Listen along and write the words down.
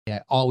Yeah,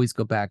 I always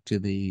go back to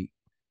the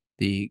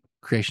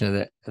creation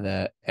of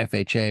the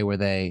FHA where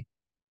they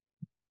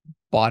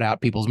bought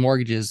out people's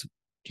mortgages,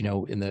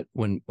 in the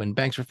when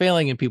banks were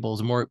failing and people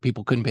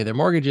couldn't pay their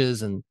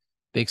mortgages, and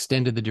they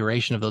extended the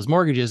duration of those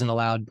mortgages and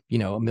allowed,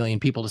 a million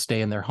people to stay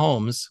in their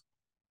homes.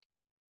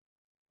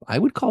 I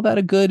would call that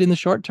a good in the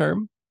short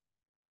term.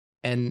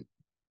 And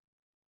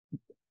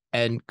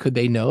could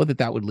they know that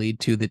that would lead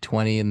to the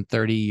 20 and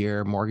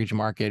 30-year mortgage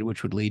market,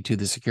 which would lead to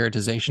the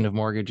securitization of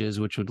mortgages,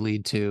 which would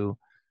lead to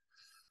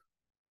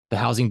the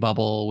housing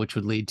bubble, which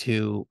would lead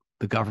to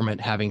the government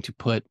having to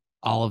put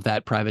all of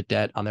that private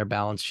debt on their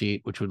balance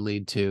sheet, which would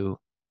lead to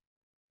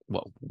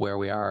where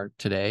we are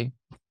today?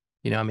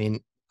 I mean,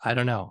 I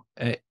don't know.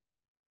 I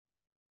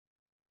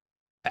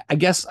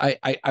guess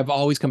I've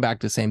always come back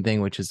to the same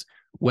thing, which is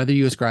whether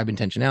you ascribe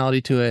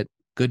intentionality to it,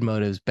 good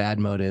motives, bad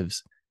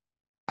motives,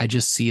 I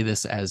just see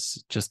this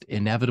as just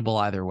inevitable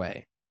either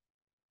way.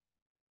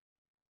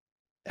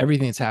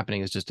 Everything that's happening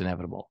is just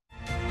inevitable.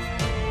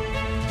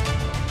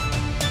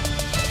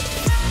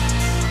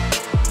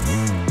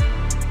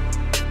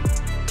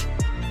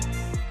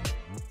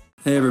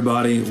 Hey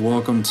everybody,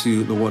 welcome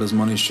to the What is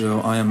Money Show.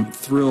 I am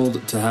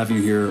thrilled to have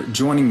you here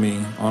joining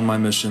me on my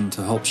mission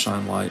to help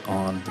shine light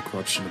on the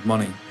corruption of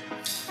money.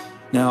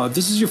 Now, if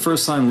this is your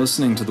first time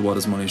listening to the What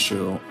is Money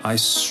Show, I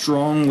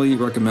strongly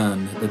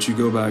recommend that you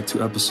go back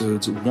to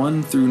episodes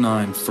 1 through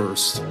 9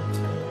 first,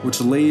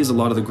 which lays a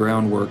lot of the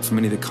groundwork for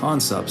many of the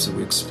concepts that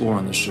we explore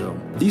on the show.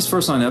 These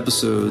first 9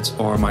 episodes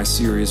are my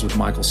series with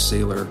Michael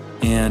Saylor,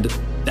 and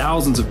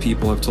thousands of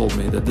people have told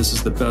me that this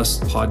is the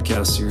best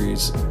podcast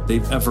series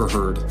they've ever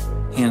heard,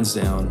 hands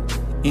down,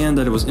 and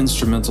that it was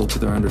instrumental to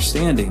their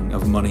understanding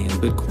of money and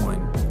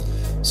Bitcoin.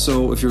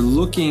 So if you're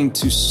looking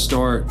to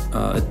start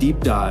a deep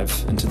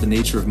dive into the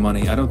nature of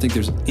money, I don't think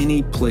there's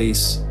any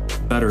place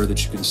better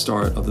that you can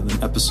start other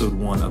than episode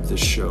 1 of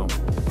this show.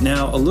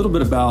 Now, a little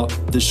bit about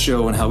this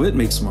show and how it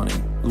makes money.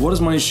 The What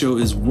is Money Show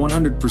is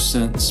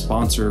 100%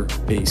 sponsor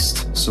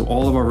based. So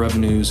all of our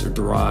revenues are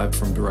derived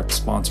from direct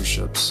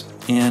sponsorships.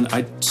 And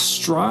I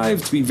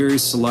strive to be very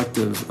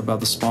selective about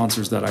the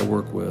sponsors that I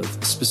work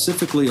with,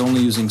 specifically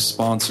only using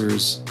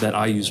sponsors that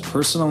I use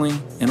personally,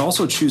 and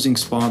also choosing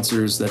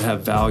sponsors that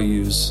have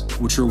values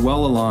which are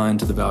well aligned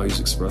to the values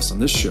expressed on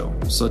this show,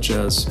 such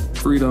as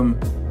freedom,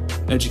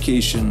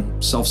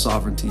 education,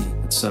 self-sovereignty,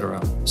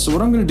 etc. So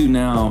what I'm going to do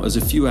now is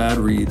a few ad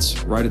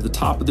reads right at the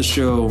top of the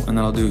show, and then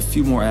I'll do a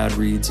few more ad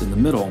reads in the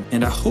middle.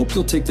 And I hope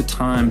you'll take the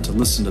time to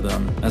listen to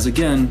them, as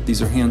again, these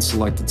are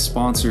hand-selected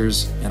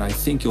sponsors, and I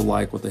think you'll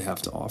like what they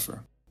have to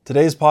offer.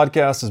 Today's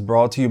podcast is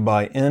brought to you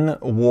by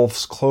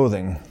Wolf's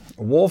Clothing.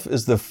 Wolf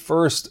is the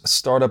first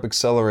startup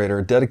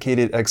accelerator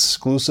dedicated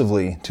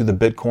exclusively to the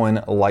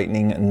Bitcoin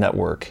Lightning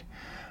Network.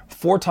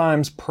 4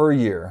 times per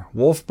year,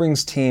 Wolf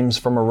brings teams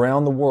from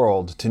around the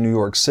world to New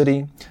York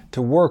City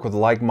to work with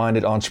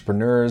like-minded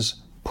entrepreneurs,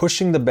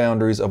 pushing the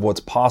boundaries of what's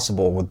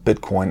possible with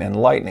Bitcoin and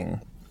Lightning.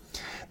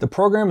 The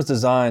program is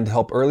designed to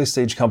help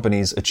early-stage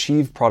companies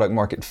achieve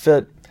product-market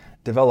fit,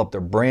 develop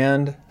their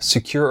brand,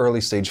 secure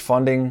early-stage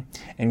funding,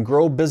 and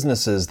grow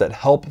businesses that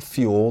help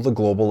fuel the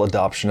global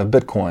adoption of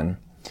Bitcoin.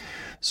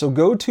 So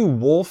go to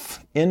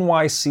wolfnyc.com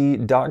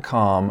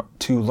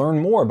to learn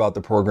more about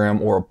the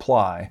program or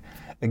apply.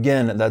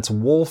 Again, that's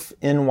Wolf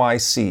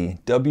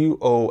NYC,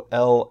 WOLFNYC.com.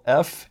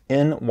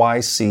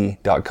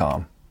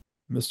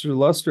 Mr.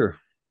 Lester,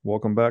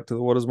 welcome back to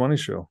the What is Money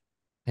Show.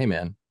 Hey,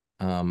 man.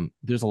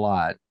 There's a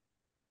lot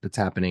that's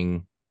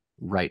happening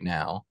right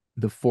now.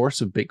 The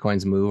force of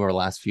Bitcoin's move over the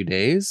last few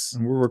days.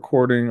 And we're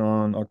recording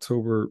on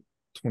October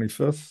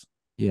 25th.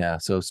 Yeah,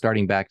 so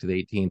starting back to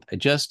the 18th,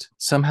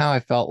 I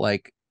felt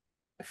like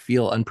I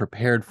feel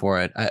unprepared for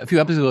it. A few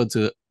episodes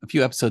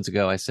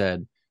ago, I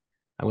said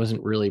I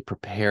wasn't really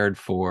prepared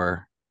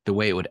for the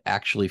way it would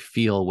actually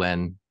feel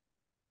when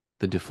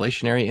the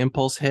deflationary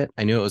impulse hit.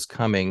 I knew it was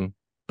coming,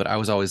 but I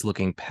was always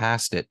looking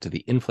past it to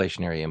the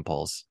inflationary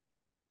impulse.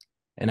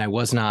 And I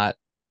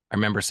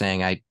remember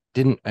saying I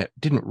didn't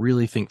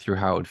really think through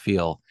how it would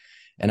feel.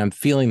 And I'm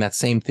feeling that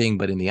same thing,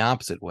 but in the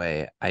opposite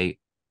way. I'm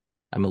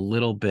a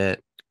little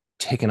bit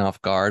taken off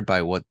guard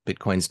by what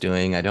Bitcoin's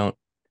doing. I don't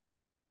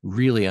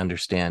really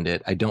understand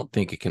it. I don't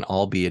think it can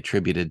all be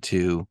attributed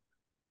to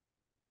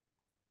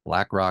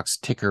BlackRock's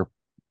ticker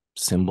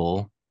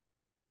symbol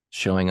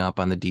showing up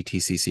on the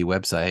DTCC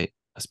website.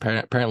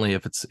 Apparently,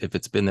 if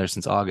it's been there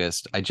since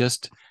August,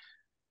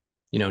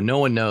 no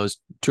one knows.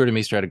 Tour de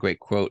Mistra had a great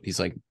quote. He's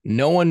like,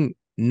 no one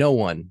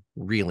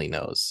really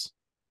knows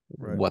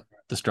what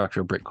the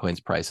structure of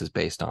Bitcoin's price is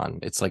based on.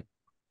 It's like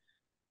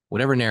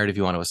whatever narrative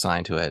you want to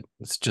assign to it,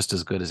 it's just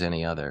as good as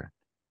any other.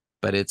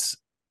 But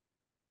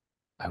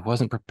I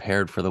wasn't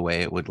prepared for the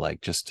way it would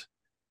just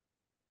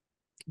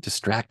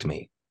distract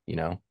me,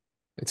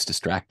 It's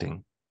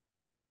distracting.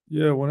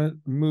 Yeah, when it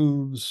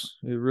moves,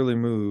 it really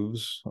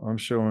moves. I'm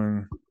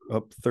showing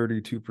up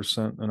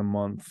 32% in a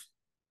month.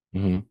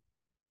 Mm-hmm.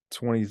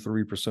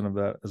 23% of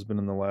that has been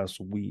in the last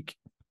week.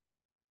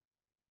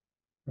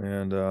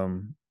 And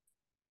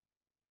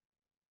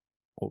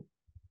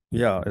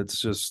Yeah, it's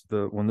just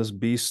the when this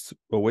beast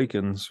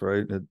awakens,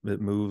 right?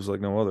 It moves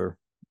like no other,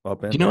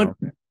 up You and know what?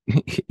 down.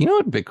 You know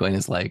what Bitcoin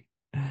is like?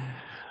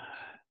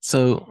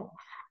 So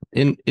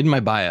in my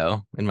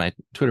bio, in my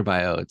Twitter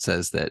bio, it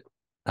says that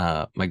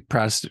my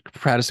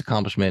proudest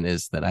accomplishment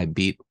is that I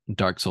beat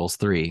Dark Souls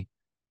 3.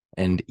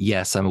 And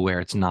yes, I'm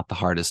aware it's not the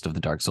hardest of the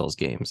Dark Souls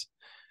games.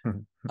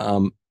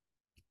 Um,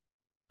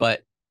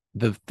 but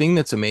the thing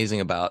that's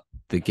amazing about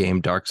the game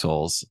Dark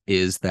Souls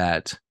is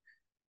that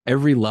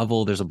every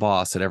level there's a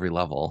boss at every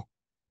level,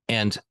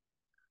 and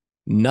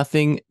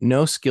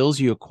no skills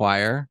you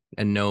acquire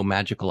and no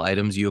magical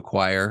items you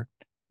acquire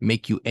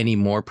make you any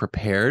more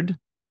prepared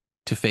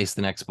to face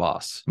the next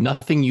boss.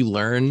 Nothing you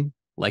learn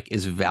like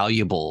is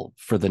valuable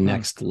for the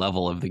next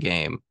level of the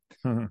game.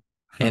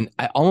 And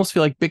I almost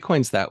feel like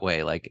Bitcoin's that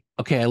way. Like,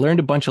 okay, I learned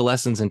a bunch of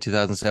lessons in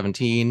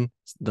 2017,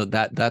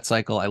 that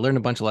cycle. I learned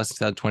a bunch of lessons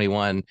in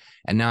 2021,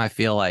 and now I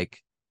feel like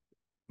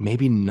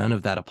maybe none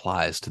of that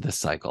applies to this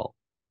cycle.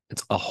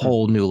 It's a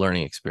whole new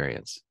learning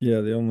experience.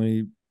 Yeah, the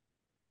only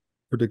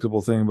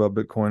predictable thing about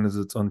Bitcoin is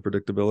its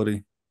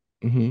unpredictability.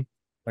 Mm-hmm.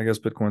 I guess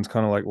Bitcoin's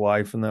kind of like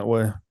life in that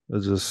way.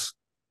 It's just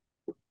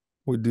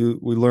we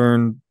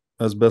learn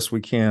as best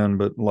we can,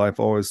 but life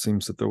always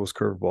seems to throw us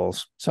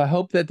curveballs. So I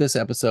hope that this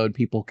episode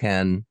people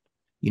can,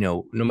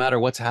 no matter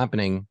what's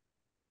happening,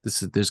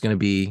 there's going to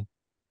be.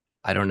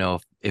 I don't know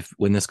if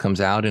when this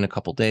comes out in a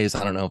couple days,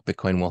 I don't know if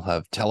Bitcoin will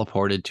have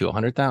teleported to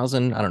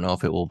 100,000. I don't know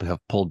if it will have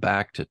pulled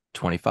back to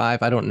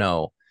 25. I don't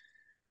know.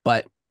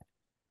 But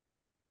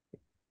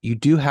you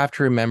do have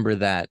to remember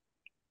that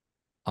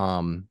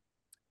um,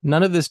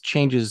 none of this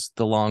changes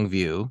the long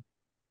view.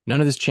 None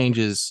of this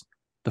changes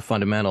the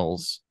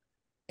fundamentals.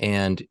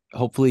 And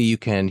hopefully you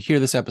can hear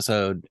this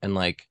episode and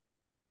like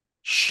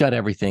shut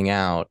everything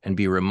out and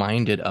be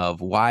reminded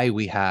of why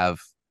we have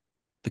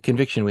the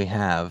conviction we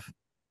have.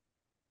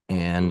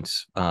 And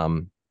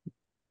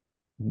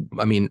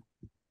I mean,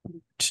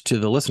 to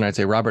the listener, I'd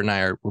say Robert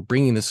and we're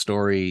bringing this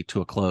story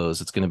to a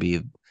close. It's going to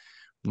be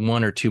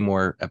one or two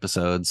more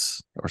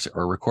episodes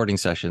or recording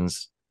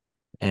sessions,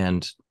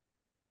 and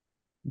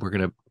we're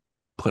going to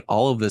put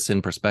all of this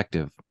in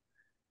perspective.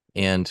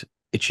 And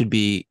it should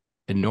be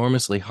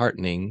enormously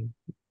heartening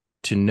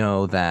to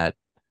know that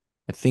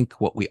I think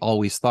what we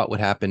always thought would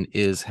happen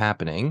is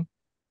happening.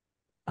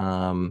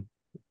 Um,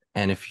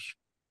 and if,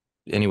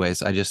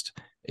 anyways, I just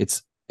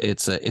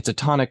it's a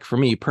tonic for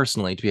me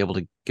personally to be able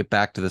to get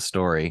back to the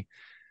story.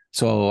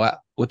 So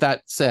with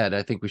that said,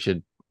 I think we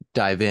should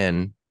dive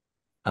in.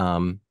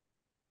 Um,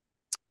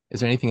 is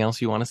there anything else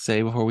you want to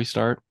say before we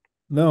start?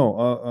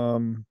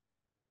 No,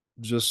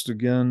 just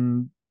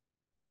again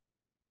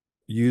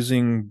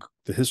using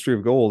the history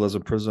of gold as a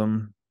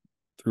prism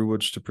through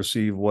which to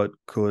perceive what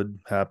could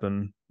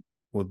happen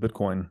with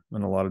Bitcoin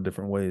in a lot of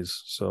different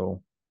ways.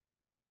 So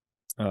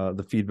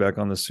the feedback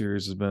on this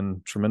series has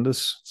been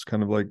tremendous. It's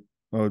kind of like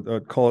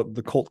I'd call it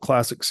the cult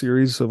classic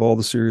series of all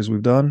the series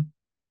we've done,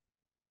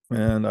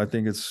 and I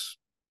think it's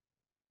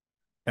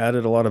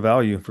added a lot of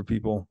value for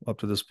people up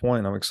to this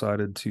point. I'm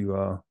excited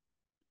to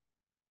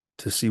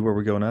see where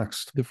we go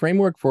next. The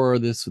framework for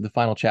the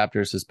final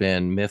chapters has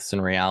been myths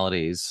and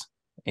realities,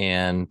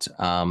 and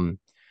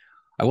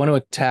I want to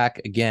attack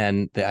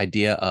again the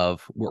idea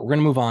of we're going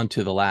to move on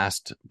to the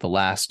last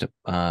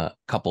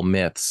couple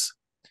myths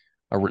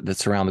that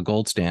surround the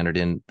gold standard.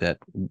 In that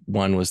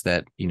one was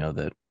that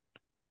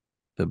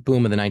the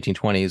boom of the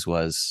 1920s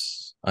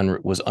was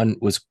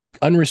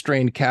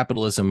unrestrained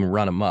capitalism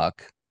run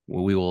amok.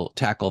 We will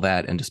tackle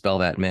that and dispel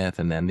that myth.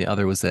 And then the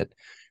other was that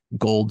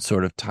gold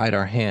sort of tied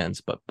our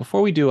hands. But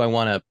before we do,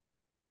 I'd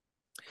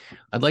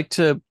like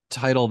to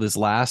title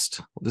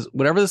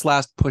whatever this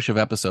last push of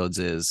episodes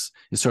is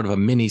sort of a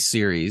mini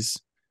series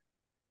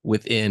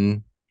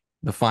within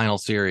the final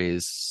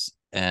series.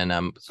 And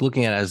I'm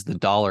looking at it as the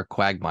dollar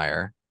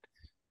quagmire.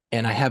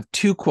 And I have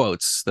two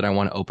quotes that I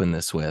want to open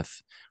this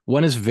with.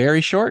 One is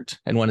very short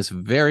and one is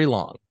very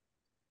long.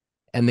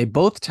 And they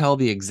both tell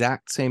the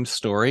exact same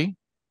story.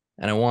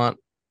 And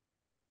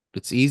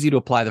it's easy to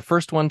apply the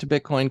first one to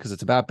Bitcoin because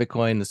it's about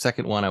Bitcoin. The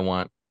second one I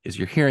want is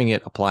you're hearing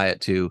it, apply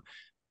it to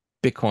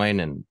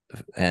Bitcoin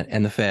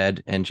and the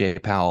Fed and Jay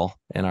Powell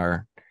and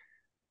our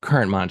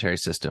current monetary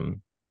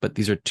system. But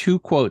these are two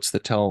quotes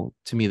that tell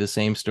to me the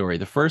same story.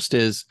 The first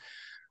is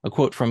a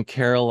quote from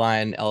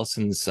Caroline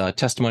Ellison's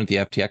testimony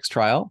at the FTX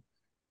trial.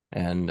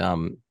 And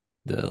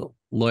the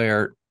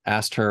lawyer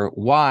asked her,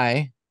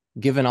 why,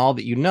 given all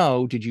that you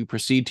know, did you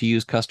proceed to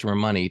use customer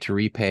money to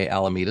repay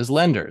Alameda's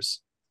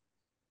lenders?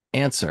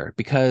 Answer,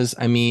 because,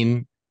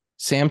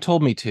 Sam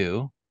told me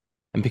to,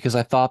 and because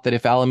I thought that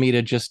if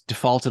Alameda just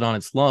defaulted on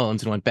its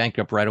loans and went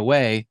bankrupt right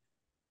away,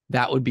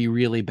 that would be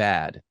really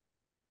bad.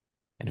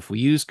 And if we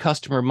used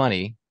customer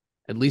money,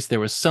 at least there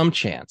was some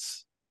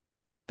chance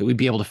that we'd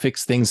be able to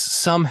fix things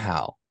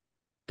somehow,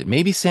 that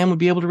maybe Sam would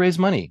be able to raise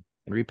money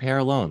and repay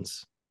our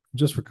loans.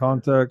 Just for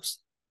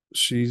context,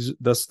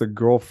 that's the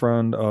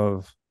girlfriend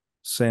of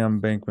Sam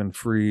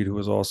Bankman-Fried, who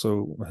was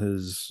also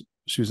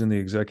she was in the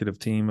executive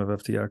team of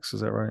FTX.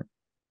 Is that right?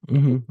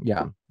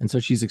 Yeah. And so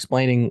she's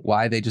explaining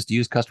why they just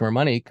used customer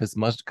money because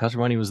most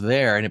customer money was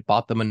there and it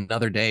bought them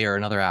another day or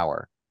another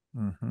hour.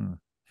 Mm-hmm.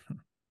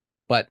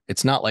 But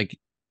it's not like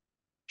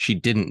she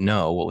didn't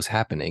know what was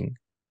happening.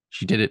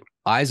 She did it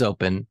eyes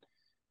open,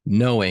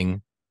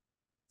 knowing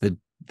the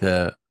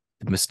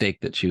the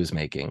mistake that she was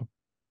making.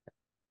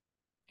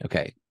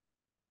 Okay.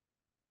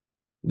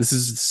 This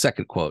is the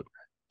second quote.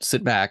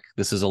 Sit back.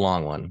 This is a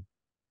long one.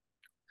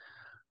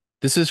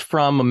 This is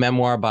from a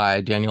memoir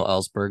by Daniel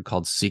Ellsberg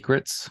called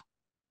Secrets.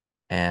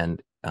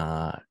 And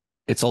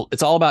it's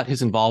all about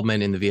his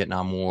involvement in the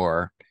Vietnam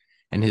War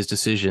and his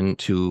decision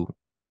to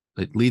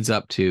it leads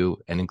up to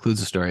and includes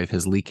the story of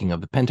his leaking of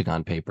the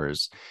Pentagon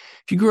Papers.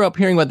 If you grew up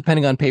hearing about the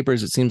Pentagon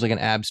Papers, it seems like an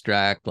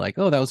abstract, like,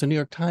 oh, that was a New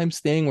York Times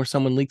thing where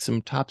someone leaked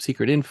some top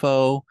secret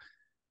info.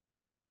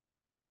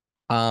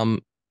 I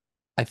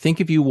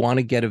think if you want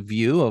to get a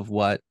view of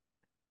what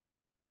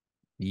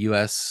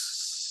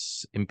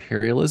U.S.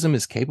 imperialism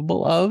is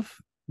capable of,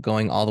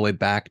 going all the way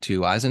back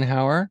to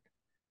Eisenhower,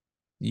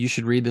 you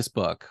should read this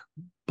book.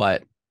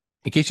 But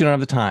in case you don't have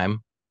the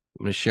time,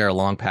 I'm going to share a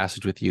long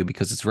passage with you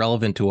because it's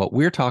relevant to what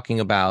we're talking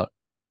about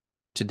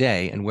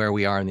today and where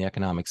we are in the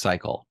economic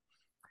cycle.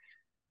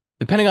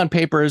 The Pentagon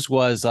Papers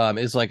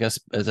is like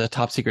a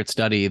top secret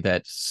study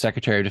that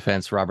Secretary of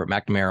Defense Robert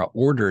McNamara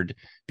ordered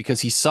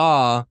because he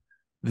saw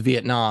the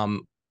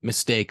Vietnam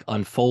mistake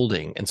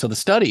unfolding. And so the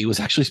study was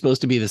actually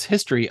supposed to be this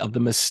history of the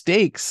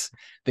mistakes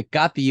that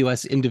got the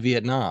U.S. into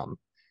Vietnam.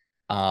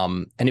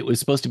 And it was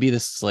supposed to be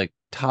this like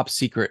top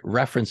secret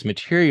reference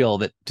material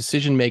that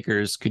decision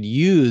makers could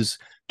use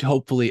to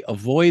hopefully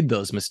avoid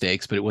those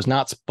mistakes, but it was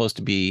not supposed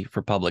to be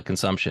for public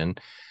consumption.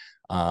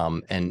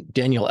 And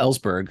Daniel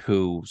Ellsberg,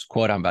 whose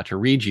quote I'm about to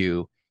read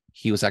you,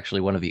 he was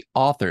actually one of the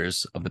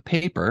authors of the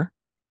paper.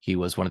 He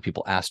was one of the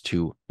people asked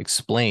to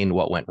explain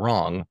what went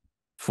wrong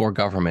for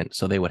government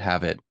so they would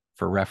have it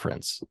for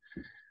reference.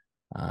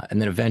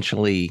 And then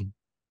eventually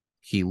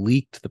he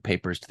leaked the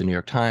papers to the New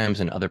York Times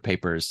and other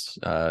papers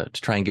to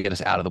try and get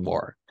us out of the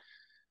war.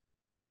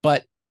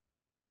 But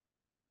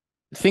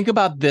think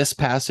about this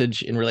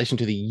passage in relation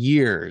to the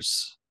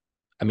years,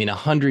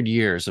 100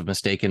 years of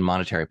mistaken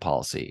monetary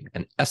policy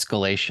and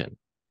escalation,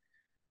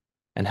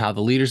 and how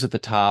the leaders at the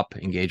top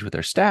engage with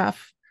their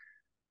staff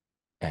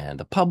and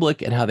the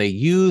public, and how they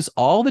use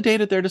all the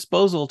data at their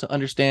disposal to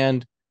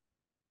understand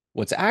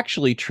what's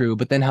actually true,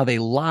 but then how they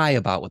lie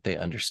about what they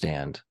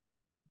understand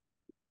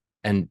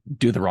and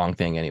do the wrong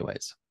thing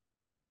anyways.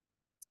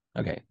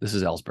 Okay, this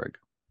is Ellsberg.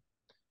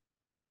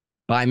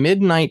 By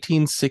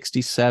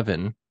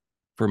mid-1967,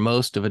 for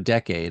most of a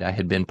decade, I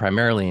had been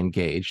primarily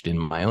engaged in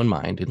my own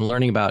mind in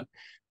learning about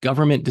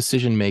government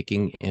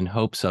decision-making in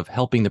hopes of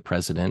helping the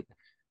president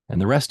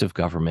and the rest of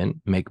government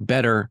make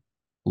better,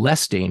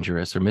 less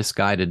dangerous or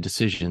misguided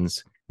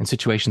decisions in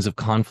situations of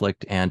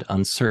conflict and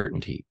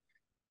uncertainty.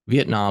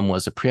 Vietnam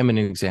was a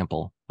preeminent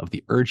example of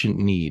the urgent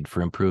need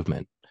for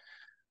improvement.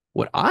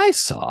 What I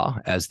saw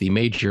as the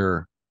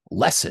major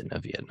lesson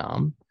of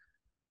Vietnam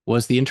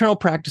was the internal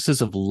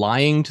practices of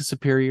lying to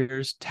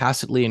superiors,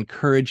 tacitly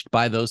encouraged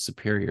by those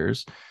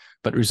superiors,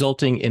 but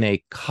resulting in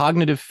a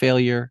cognitive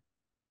failure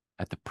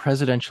at the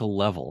presidential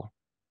level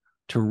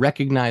to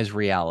recognize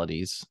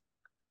realities,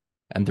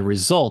 and the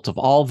result of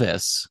all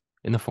this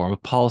in the form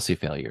of policy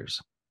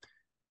failures.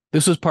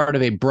 This was part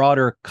of a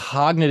broader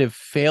cognitive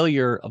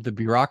failure of the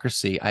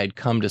bureaucracy I had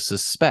come to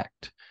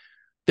suspect.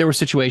 There were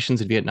situations,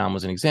 and Vietnam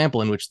was an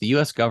example, in which the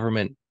US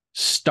government,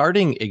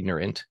 starting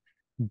ignorant,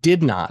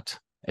 did not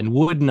and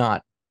would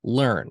not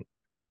learn.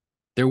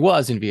 There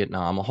was in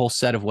Vietnam a whole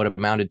set of what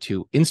amounted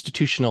to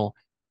institutional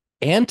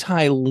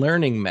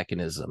anti-learning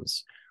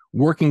mechanisms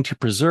working to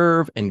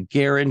preserve and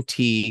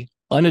guarantee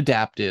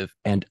unadaptive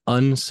and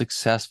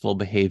unsuccessful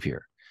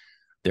behavior.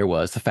 There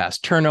was the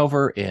fast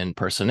turnover in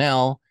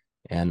personnel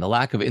and the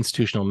lack of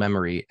institutional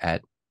memory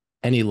at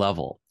any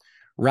level.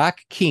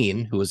 Rack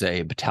Keene, who was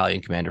a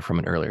battalion commander from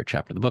an earlier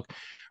chapter of the book,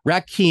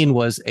 Rack Keene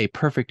was a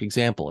perfect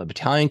example, a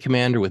battalion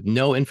commander with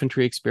no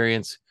infantry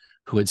experience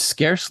who had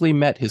scarcely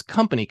met his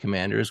company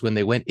commanders when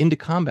they went into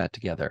combat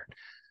together.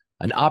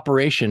 An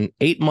operation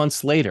 8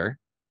 months later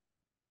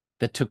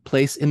that took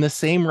place in the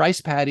same rice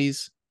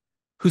paddies,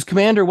 whose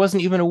commander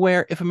wasn't even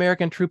aware if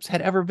American troops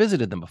had ever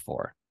visited them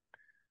before.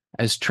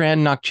 As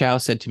Tran Ngoc Chau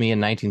said to me in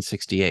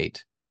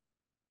 1968,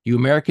 "You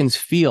Americans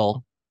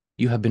feel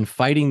you have been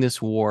fighting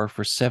this war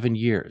for 7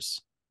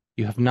 years.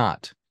 You have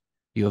not.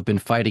 You have been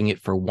fighting it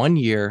for 1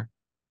 year,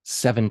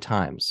 7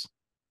 times."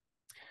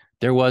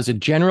 There was a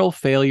general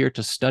failure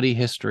to study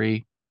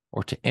history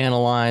or to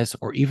analyze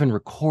or even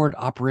record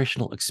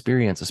operational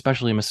experience,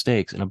 especially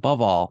mistakes, and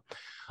above all,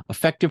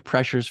 effective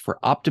pressures for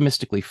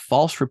optimistically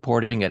false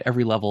reporting at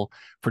every level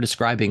for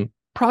describing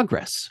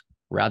progress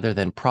rather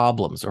than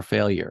problems or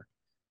failure,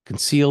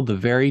 concealed the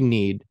very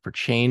need for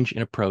change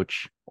in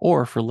approach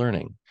or for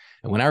learning.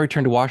 And when I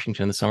returned to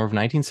Washington in the summer of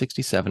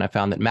 1967, I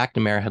found that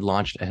McNamara had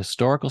launched a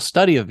historical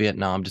study of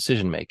Vietnam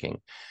decision-making.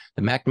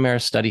 The McNamara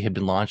study had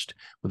been launched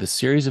with a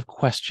series of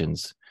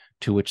questions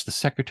to which the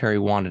secretary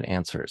wanted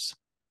answers.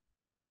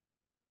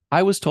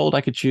 I was told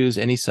I could choose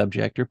any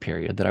subject or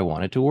period that I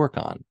wanted to work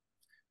on.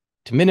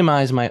 To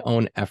minimize my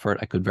own effort,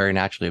 I could very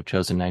naturally have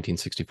chosen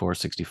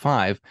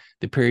 1964-65,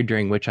 the period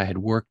during which I had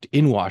worked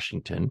in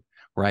Washington,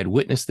 where I had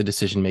witnessed the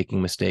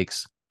decision-making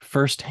mistakes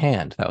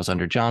firsthand. That was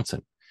under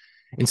Johnson.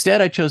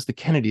 Instead, I chose the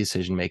Kennedy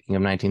decision-making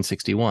of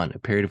 1961, a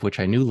period of which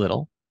I knew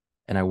little,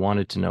 and I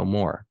wanted to know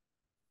more.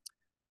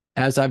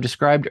 As I've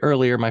described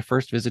earlier, my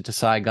first visit to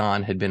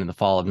Saigon had been in the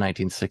fall of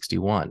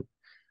 1961.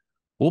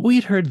 What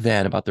we'd heard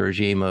then about the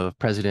regime of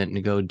President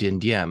Ngo Dinh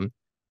Diem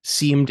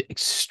seemed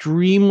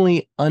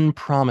extremely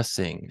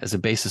unpromising as a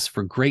basis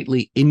for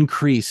greatly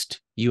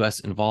increased U.S.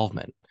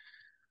 involvement.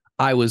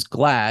 I was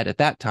glad at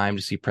that time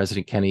to see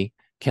President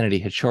Kennedy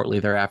had shortly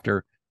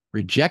thereafter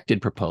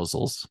rejected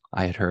proposals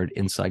I had heard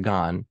in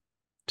Saigon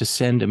to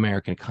send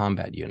American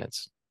combat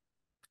units.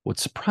 What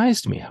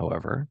surprised me,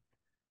 however,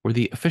 were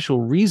the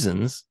official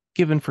reasons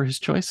given for his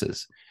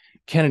choices.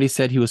 Kennedy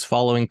said he was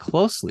following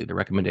closely the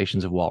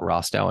recommendations of Walt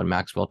Rostow and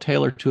Maxwell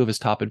Taylor, two of his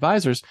top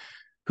advisors,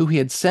 who he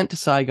had sent to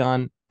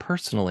Saigon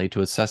personally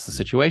to assess the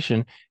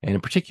situation, and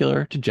in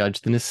particular to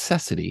judge the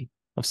necessity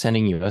of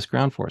sending U.S.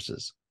 ground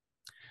forces.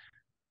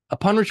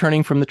 Upon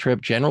returning from the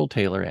trip, General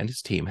Taylor and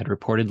his team had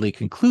reportedly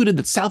concluded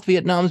that South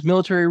Vietnam's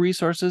military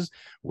resources,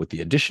 with the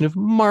addition of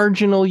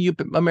marginal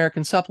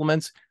American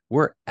supplements,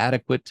 were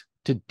adequate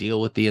to deal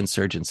with the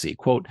insurgency.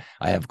 Quote,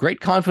 I have great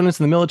confidence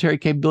in the military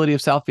capability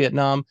of South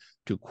Vietnam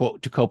to,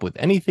 quote, to cope with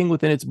anything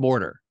within its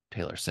border,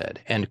 Taylor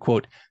said, and,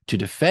 quote, to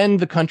defend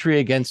the country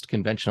against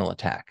conventional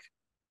attack,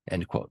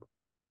 end quote.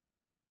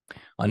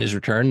 On his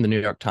return, the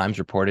New York Times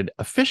reported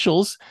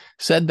officials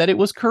said that it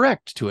was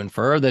correct to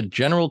infer that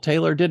General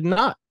Taylor did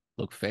not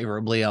look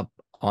favorably up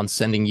on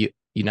sending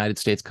United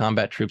States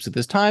combat troops at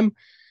this time.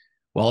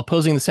 While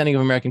opposing the sending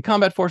of American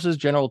combat forces,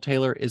 General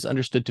Taylor is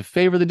understood to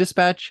favor the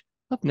dispatch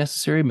of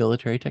necessary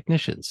military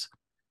technicians.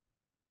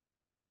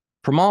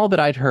 From all that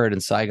I'd heard in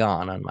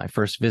Saigon on my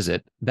first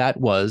visit, that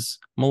was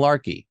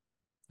malarkey.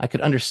 I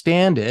could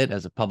understand it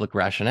as a public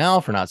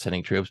rationale for not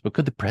sending troops, but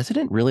could the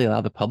president really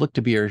allow the public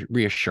to be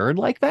reassured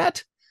like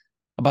that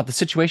about the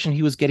situation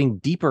he was getting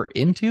deeper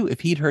into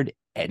if he'd heard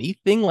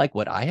anything like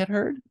what I had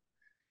heard?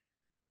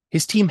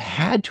 His team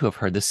had to have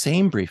heard the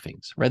same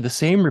briefings, read the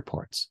same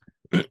reports.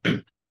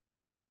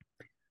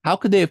 How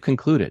could they have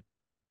concluded?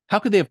 How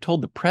could they have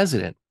told the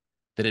president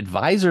that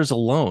advisors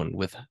alone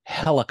with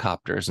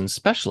helicopters and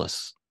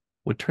specialists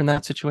would turn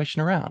that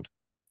situation around?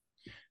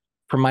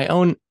 From my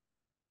own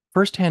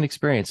firsthand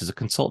experience as a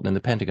consultant in the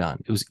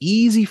Pentagon, it was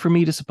easy for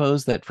me to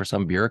suppose that for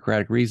some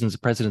bureaucratic reasons, the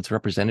president's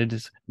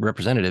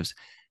representatives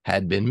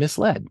had been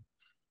misled.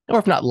 Or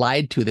if not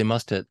lied to, they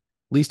must at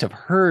least have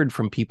heard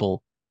from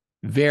people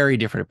very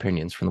different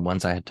opinions from the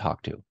ones I had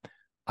talked to.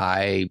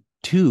 I,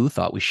 too,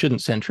 thought we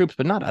shouldn't send troops,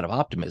 but not out of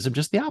optimism,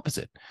 just the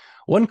opposite.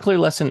 One clear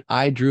lesson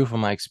I drew from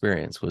my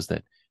experience was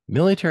that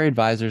military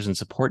advisors and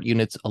support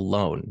units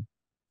alone,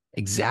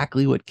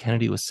 exactly what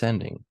Kennedy was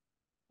sending,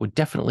 would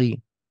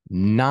definitely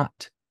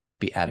not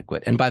be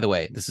adequate. And by the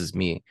way, this is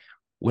me.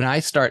 When I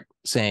start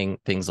saying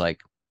things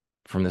like,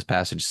 from this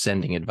passage,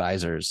 sending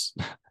advisors,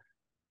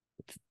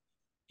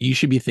 you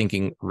should be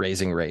thinking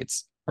raising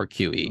rates or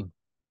QE.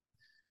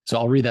 So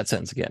I'll read that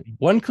sentence again.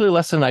 One clear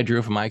lesson I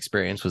drew from my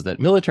experience was that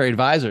military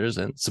advisors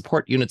and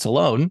support units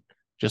alone,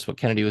 just what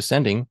Kennedy was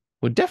sending,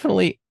 would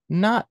definitely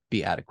not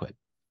be adequate.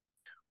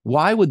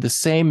 Why would the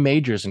same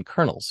majors and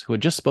colonels who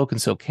had just spoken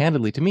so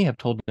candidly to me have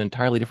told an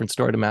entirely different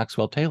story to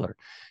Maxwell Taylor?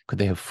 Could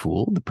they have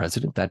fooled the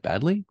president that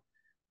badly?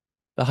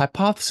 The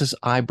hypothesis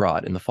I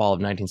brought in the fall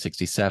of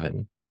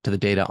 1967 to the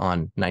data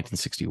on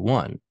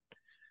 1961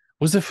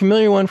 was a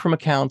familiar one from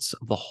accounts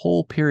of the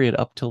whole period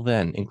up till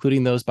then,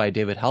 including those by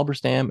David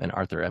Halberstam and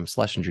Arthur M.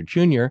 Schlesinger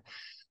Jr.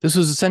 This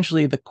was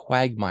essentially the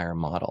Quagmire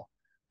model,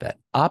 that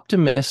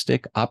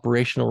optimistic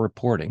operational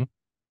reporting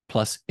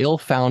plus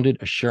ill-founded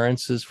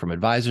assurances from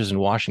advisors in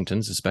Washington,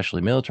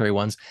 especially military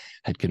ones,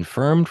 had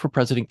confirmed for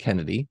President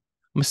Kennedy,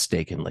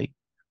 mistakenly,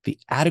 the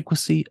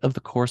adequacy of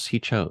the course he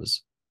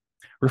chose.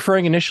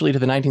 Referring initially to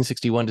the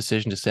 1961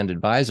 decision to send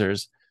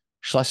advisors,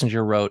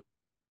 Schlesinger wrote,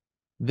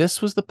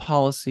 "This was the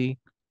policy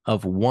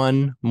of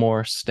one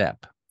more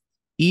step.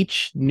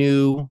 Each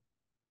new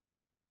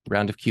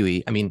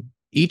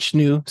each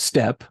new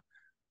step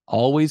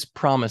always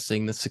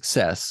promising the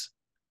success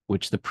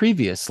which the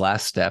previous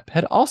last step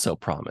had also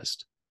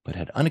promised, but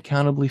had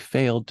unaccountably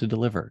failed to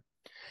deliver."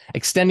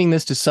 Extending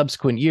this to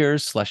subsequent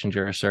years,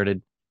 Schlesinger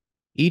asserted,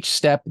 each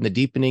step in the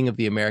deepening of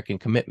the American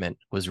commitment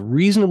was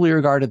reasonably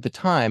regarded at the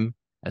time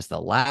as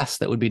the last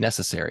that would be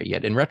necessary.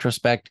 Yet in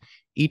retrospect,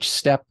 each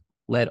step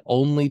led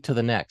only to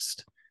the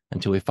next,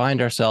 until we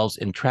find ourselves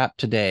entrapped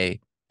today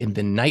in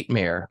the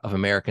nightmare of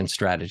American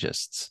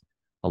strategists,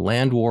 a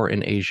land war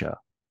in Asia,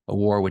 a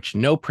war which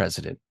no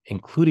president,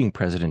 including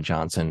President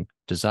Johnson,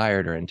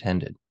 desired or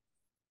intended.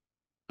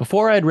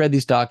 Before I had read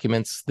these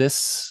documents,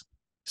 this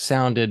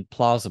sounded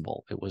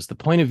plausible. It was the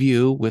point of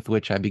view with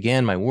which I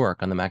began my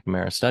work on the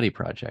McNamara Study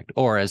Project,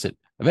 or as it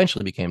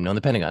eventually became known,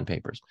 the Pentagon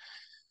Papers.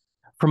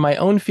 From my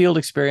own field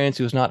experience,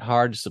 it was not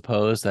hard to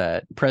suppose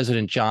that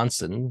President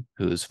Johnson,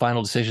 whose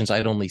final decisions I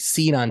had only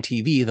seen on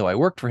TV, though I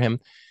worked for him,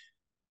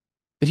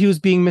 that he was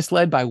being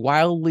misled by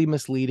wildly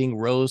misleading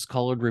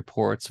rose-colored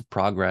reports of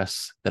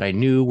progress that I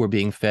knew were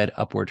being fed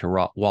upward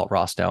to Walt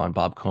Rostow and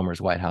Bob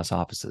Comer's White House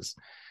offices.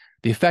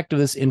 The effect of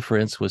this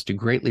inference was to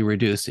greatly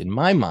reduce, in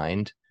my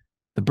mind,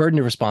 the burden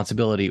of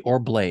responsibility or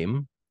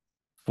blame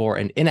for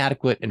an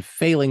inadequate and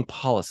failing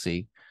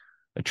policy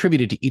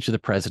attributed to each of the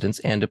presidents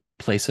and to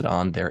place it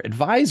on their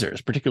advisors,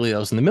 particularly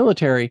those in the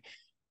military,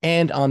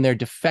 and on their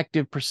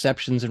defective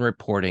perceptions and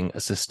reporting,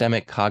 a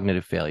systemic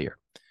cognitive failure.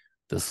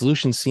 The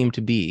solution seemed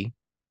to be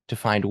to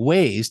find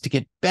ways to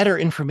get better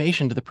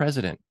information to the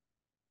president.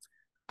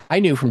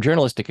 I knew from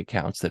journalistic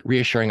accounts that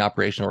reassuring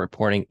operational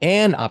reporting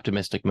and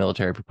optimistic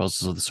military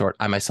proposals of the sort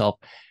I myself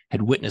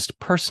had witnessed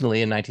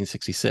personally in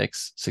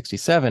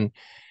 1966-67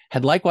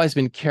 had likewise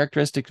been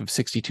characteristic of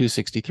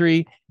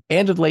 62-63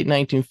 and of the late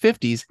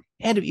 1950s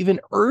and of even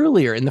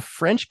earlier in the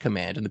French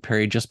command in the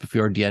period just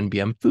before Dien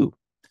Bien Phu.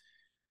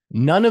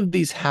 None of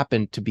these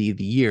happened to be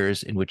the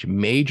years in which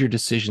major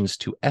decisions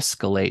to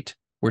escalate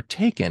were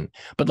taken.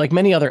 But like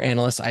many other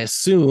analysts, I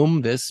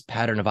assume this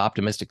pattern of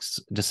optimistic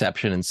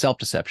deception and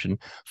self-deception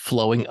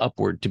flowing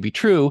upward to be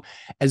true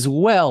as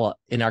well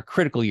in our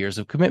critical years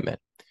of commitment.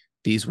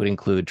 These would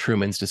include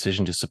Truman's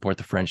decision to support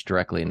the French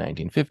directly in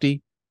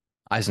 1950,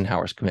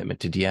 Eisenhower's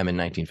commitment to Diem in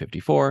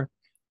 1954,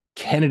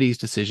 Kennedy's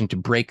decision to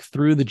break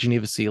through the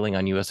Geneva ceiling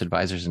on U.S.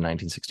 advisors in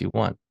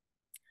 1961.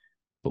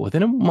 But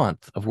within a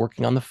month of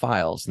working on the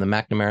files in the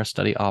McNamara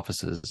study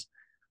offices,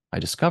 I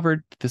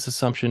discovered that this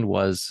assumption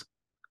was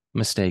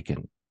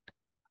mistaken.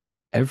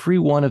 Every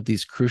one of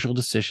these crucial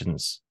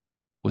decisions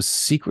was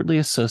secretly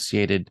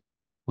associated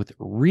with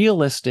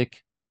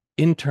realistic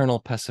internal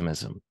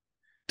pessimism,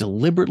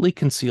 deliberately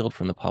concealed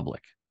from the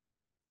public.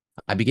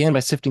 I began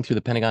by sifting through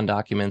the Pentagon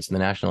documents and the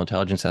national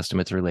intelligence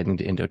estimates relating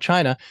to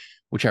Indochina,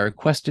 which I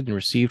requested and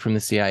received from the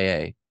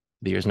CIA,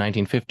 the years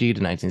 1950 to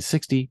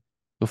 1960,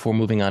 before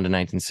moving on to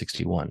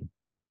 1961.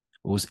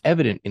 What was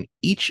evident in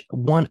each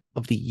one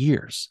of the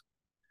years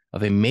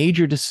of a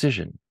major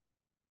decision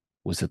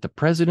was that the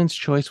president's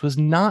choice was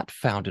not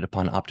founded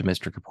upon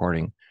optimistic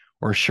reporting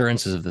or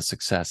assurances of the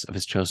success of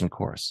his chosen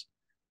course.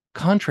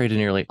 Contrary to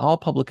nearly all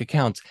public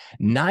accounts,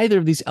 neither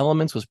of these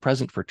elements was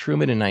present for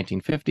Truman in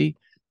 1950,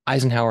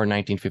 Eisenhower in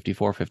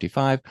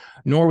 1954-55,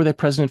 nor were they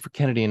present for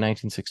Kennedy in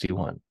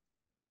 1961.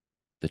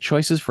 The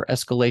choices for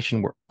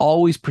escalation were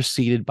always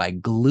preceded by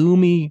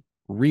gloomy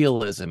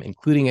realism,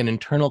 including an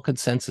internal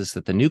consensus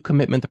that the new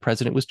commitment the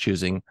president was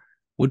choosing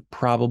would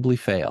probably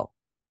fail.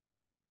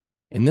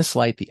 In this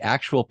light, the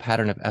actual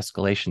pattern of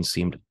escalation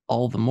seemed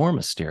all the more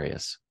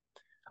mysterious.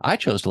 I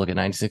chose to look at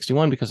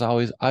 1961 because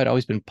I'd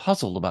always been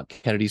puzzled about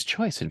Kennedy's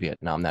choice in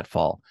Vietnam that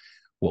fall.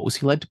 What was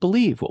he led to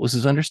believe? What was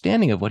his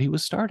understanding of what he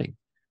was starting?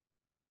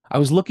 I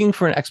was looking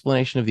for an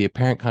explanation of the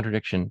apparent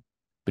contradiction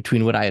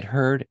between what I had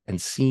heard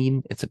and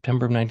seen in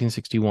September of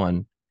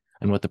 1961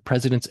 and what the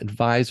president's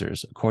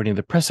advisors, according to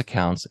the press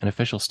accounts and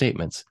official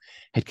statements,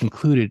 had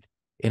concluded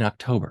in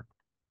October.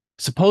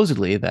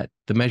 Supposedly that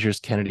the measures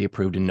Kennedy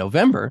approved in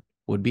November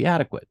would be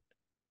adequate.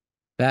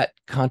 That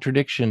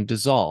contradiction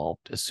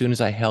dissolved as soon as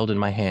I held in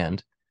my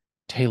hand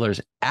Taylor's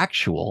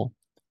actual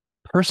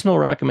personal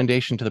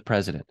recommendation to the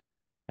president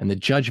and the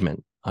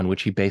judgment on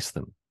which he based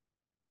them.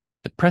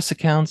 The press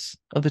accounts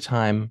of the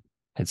time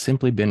had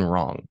simply been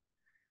wrong.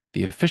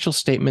 The official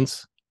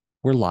statements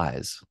were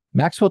lies.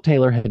 Maxwell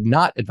Taylor had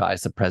not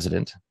advised the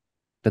president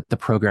that the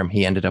program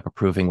he ended up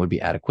approving would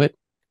be adequate,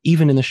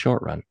 even in the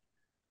short run.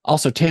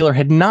 Also, Taylor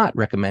had not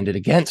recommended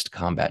against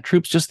combat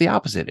troops, just the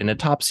opposite. In a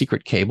top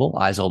secret cable,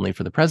 eyes only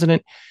for the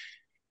president,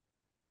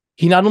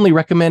 he not only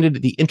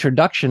recommended the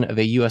introduction of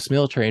a U.S.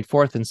 military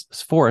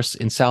force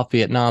in South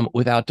Vietnam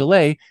without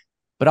delay,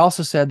 but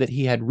also said that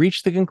he had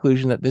reached the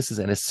conclusion that this is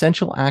an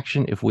essential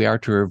action if we are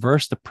to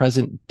reverse the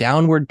present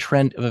downward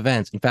trend of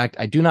events. In fact,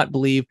 I do not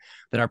believe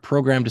that our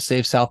program to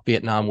save South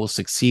Vietnam will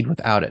succeed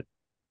without it.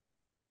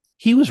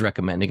 He was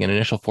recommending an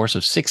initial force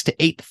of 6,000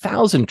 to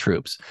 8,000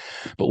 troops,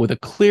 but with a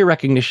clear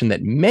recognition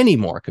that many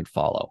more could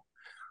follow.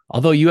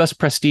 Although U.S.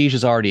 prestige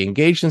is already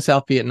engaged in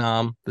South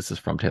Vietnam, this is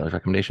from Taylor's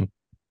recommendation,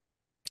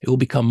 it will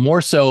become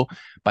more so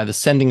by the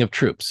sending of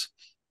troops.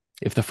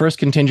 If the first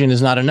contingent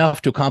is not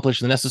enough to accomplish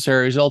the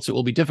necessary results, it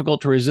will be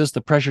difficult to resist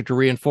the pressure to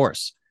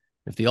reinforce.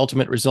 If the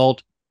ultimate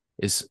result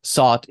is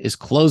sought is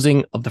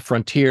closing of the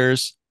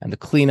frontiers and the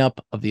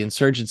cleanup of the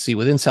insurgency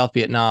within South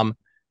Vietnam,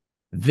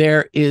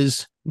 there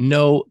is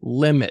no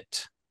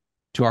limit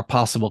to our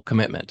possible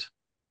commitment.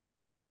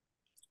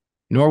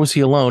 Nor was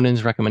he alone in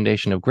his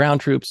recommendation of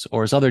ground troops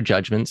or his other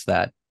judgments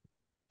that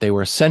they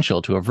were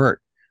essential to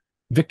avert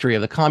victory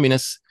of the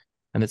communists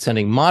and that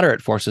sending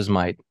moderate forces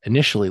might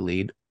initially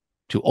lead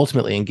to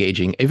ultimately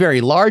engaging a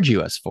very large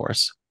U.S.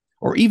 force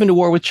or even to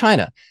war with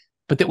China,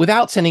 but that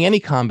without sending any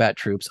combat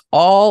troops,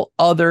 all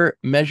other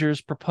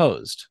measures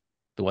proposed,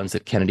 the ones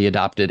that Kennedy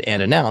adopted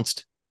and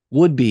announced,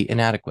 would be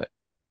inadequate.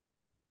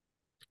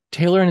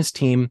 Taylor and his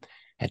team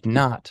had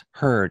not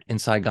heard in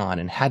Saigon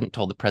and hadn't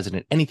told the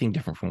president anything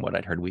different from what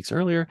I'd heard weeks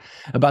earlier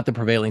about the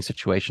prevailing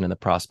situation and the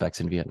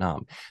prospects in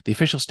Vietnam. The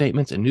official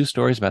statements and news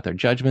stories about their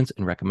judgments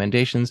and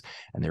recommendations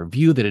and their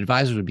view that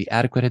advisors would be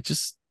adequate had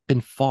just been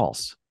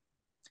false.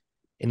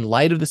 In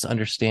light of this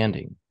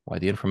understanding, why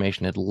the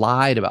information had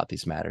lied about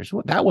these matters,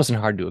 well, that wasn't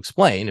hard to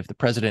explain. If the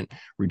president,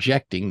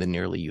 rejecting the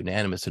nearly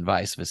unanimous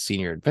advice of his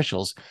senior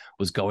officials,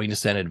 was going to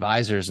send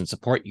advisors and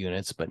support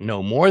units, but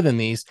no more than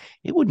these,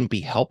 it wouldn't be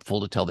helpful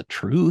to tell the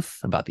truth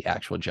about the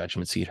actual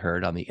judgments he'd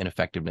heard on the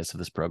ineffectiveness of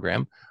this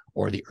program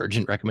or the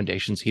urgent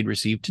recommendations he'd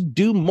received to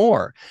do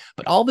more.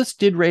 But all this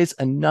did raise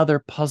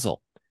another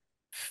puzzle.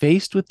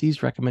 Faced with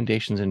these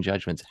recommendations and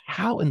judgments,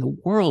 how in the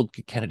world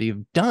could Kennedy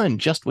have done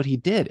just what he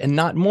did and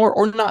not more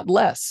or not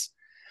less?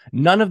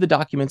 None of the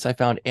documents I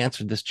found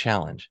answered this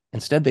challenge.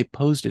 Instead, they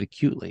posed it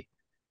acutely.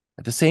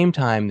 At the same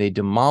time, they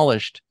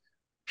demolished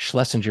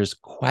Schlesinger's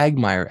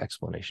quagmire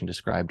explanation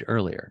described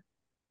earlier.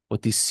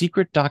 What these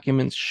secret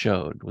documents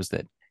showed was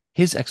that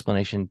his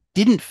explanation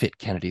didn't fit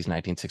Kennedy's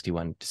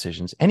 1961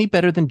 decisions any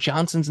better than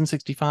Johnson's in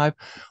 65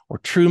 or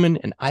Truman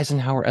and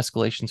Eisenhower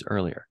escalations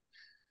earlier.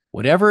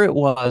 Whatever it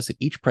was that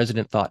each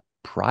president thought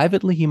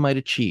privately he might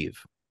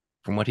achieve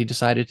from what he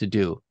decided to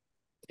do,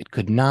 it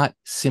could not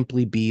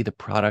simply be the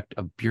product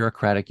of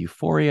bureaucratic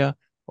euphoria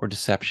or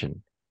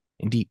deception.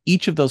 Indeed,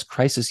 each of those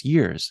crisis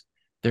years,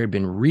 there had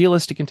been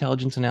realistic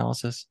intelligence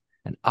analysis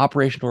and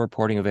operational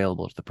reporting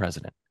available to the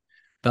president.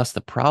 Thus,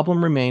 the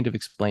problem remained of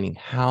explaining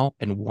how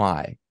and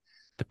why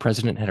the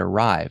president had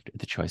arrived at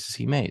the choices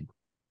he made.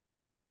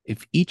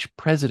 If each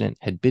president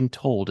had been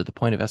told at the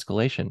point of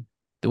escalation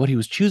that what he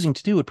was choosing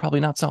to do would probably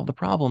not solve the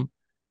problem,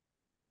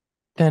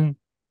 then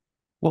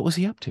what was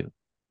he up to?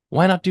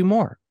 Why not do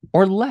more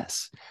or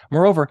less?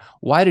 Moreover,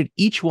 why did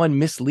each one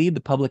mislead the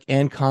public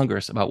and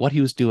Congress about what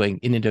he was doing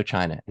in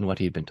Indochina and what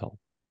he had been told?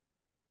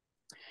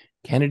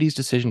 Kennedy's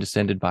decision to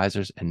send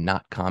advisors and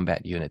not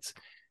combat units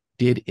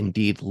did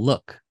indeed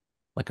look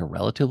like a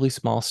relatively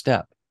small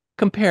step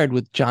compared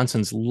with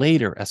Johnson's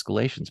later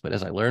escalations. But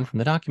as I learned from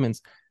the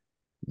documents,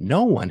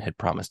 no one had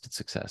promised its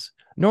success,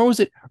 nor was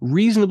it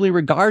reasonably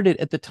regarded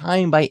at the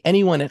time by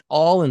anyone at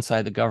all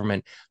inside the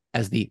government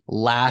as the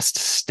last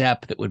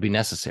step that would be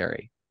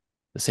necessary.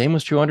 The same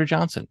was true under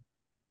Johnson.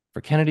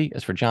 For Kennedy,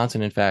 as for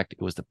Johnson, in fact,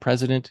 it was the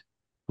president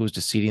who was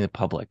deceiving the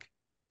public,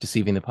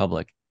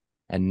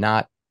 and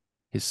not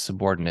his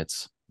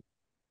subordinates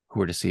who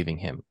were deceiving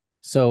him.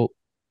 So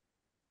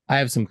I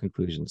have some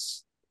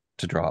conclusions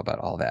to draw about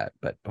all that.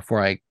 But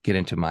before I get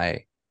into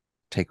my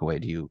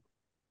takeaway, do you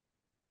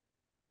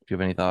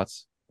have any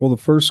thoughts? Well, the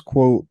first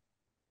quote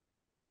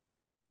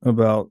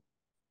about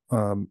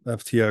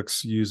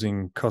FTX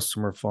using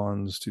customer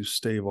funds to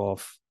stave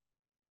off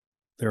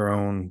their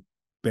own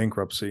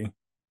bankruptcy,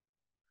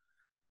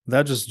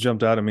 that just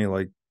jumped out at me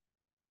like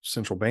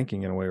central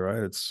banking in a way,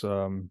 right? It's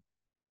an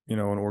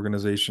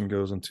organization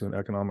goes into an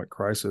economic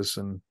crisis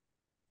and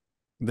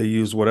they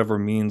use whatever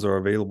means are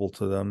available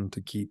to them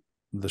to keep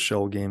the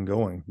shell game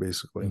going,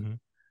 basically. Mm-hmm.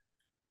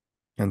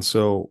 And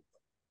so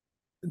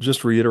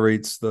just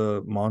reiterates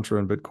the mantra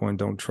in Bitcoin,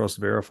 don't trust,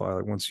 verify.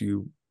 Like once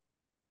you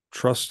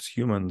trust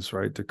humans,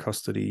 right, to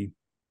custody,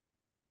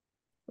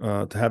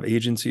 to have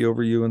agency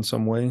over you in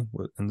some way,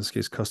 in this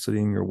case,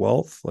 custodying your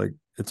wealth, like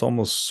it's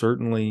almost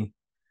certainly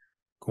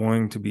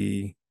going to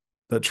be,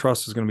 that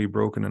trust is going to be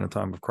broken in a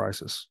time of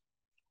crisis.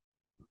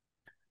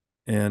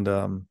 And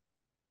I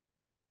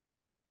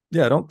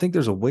don't think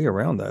there's a way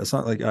around that. It's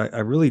not like, I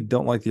really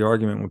don't like the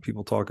argument when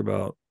people talk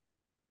about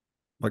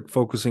like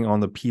focusing on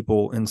the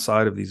people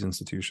inside of these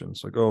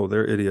institutions. Like, oh,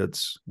 they're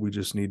idiots. We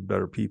just need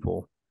better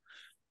people.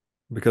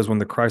 Because when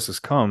the crisis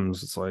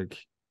comes, it's like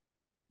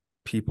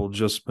people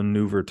just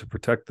maneuver to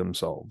protect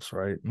themselves,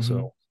 right? Mm-hmm.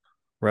 So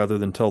rather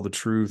than tell the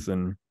truth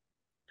and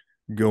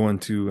go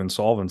into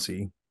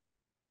insolvency,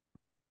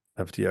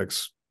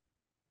 FTX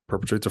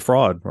perpetrates a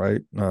fraud,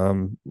 right?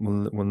 When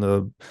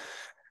the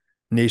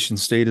nation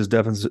state is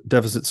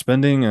deficit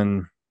spending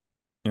and,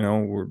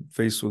 we're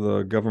faced with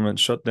a government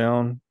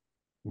shutdown,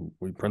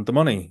 we print the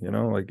money,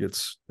 like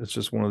it's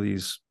just one of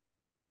these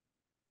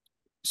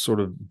sort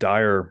of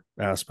dire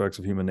aspects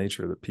of human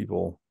nature that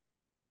people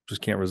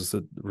just can't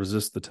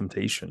resist the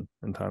temptation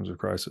in times of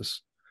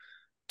crisis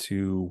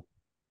to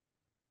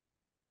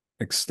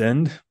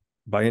extend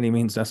by any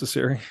means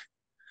necessary,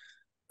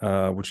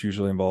 which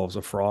usually involves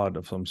a fraud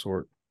of some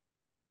sort.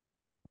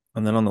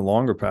 And then on the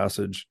longer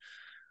passage,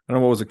 I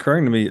don't know what was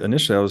occurring to me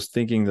initially. I was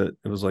thinking that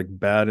it was like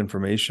bad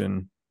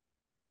information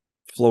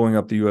flowing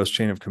up the U.S.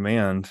 chain of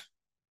command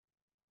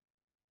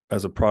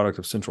as a product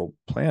of central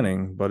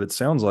planning, but it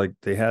sounds like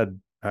they had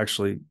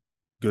actually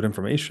good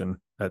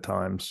information at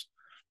times,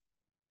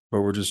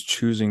 but we're just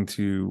choosing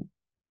to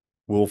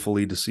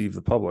willfully deceive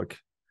the public.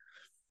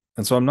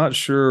 And so I'm not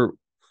sure,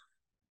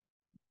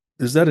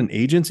 is that an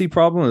agency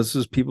problem? This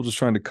is people just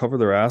trying to cover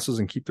their asses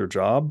and keep their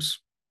jobs,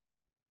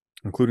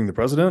 including the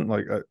president?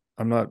 Like,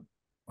 I'm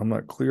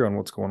not clear on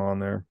what's going on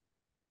there.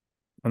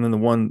 And then the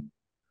one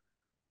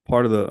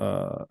part of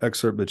the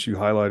excerpt that you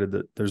highlighted,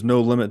 that there's no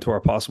limit to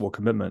our possible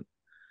commitment.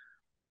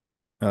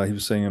 He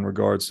was saying in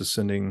regards to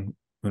sending,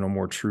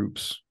 more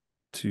troops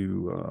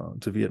to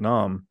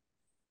Vietnam.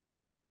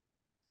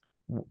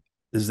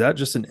 Is that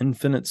just an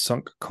infinite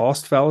sunk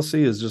cost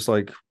fallacy? Is just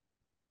like,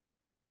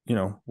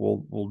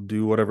 we'll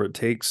do whatever it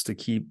takes to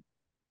keep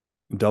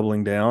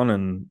doubling down,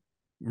 and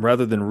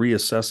rather than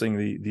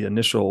reassessing the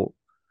initial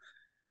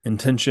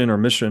intention or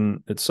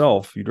mission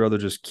itself, you'd rather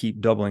just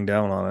keep doubling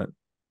down on it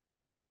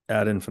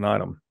ad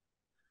infinitum.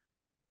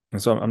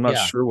 And so I'm not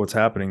Yeah. sure what's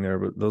happening there,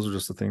 but those are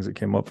just the things that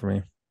came up for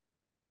me.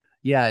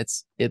 Yeah,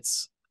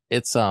 it's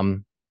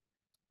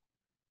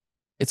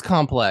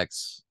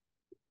complex.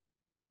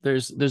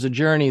 There's a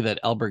journey that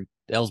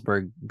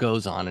Ellsberg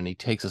goes on, and he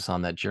takes us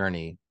on that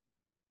journey.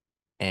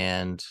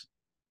 And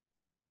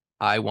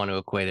I want to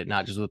equate it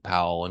not just with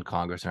Powell and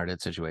Congress and our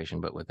debt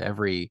situation, but with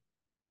every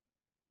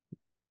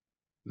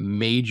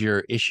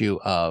major issue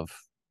of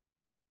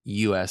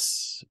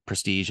US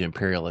prestige,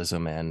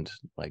 imperialism, and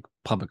like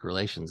public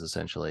relations,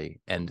 essentially,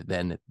 and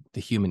then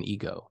the human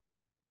ego.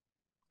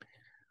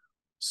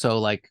 So,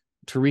 like,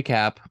 to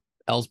recap,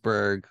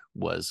 Ellsberg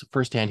was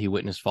firsthand, he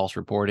witnessed false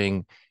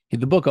reporting.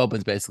 The book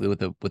opens basically with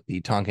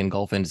the Tonkin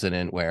Gulf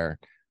incident, where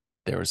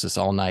there was this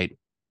all night,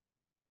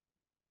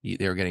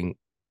 they were getting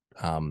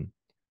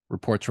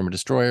reports from a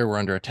destroyer, we're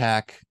under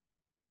attack,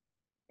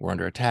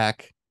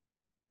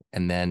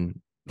 and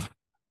then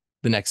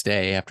the next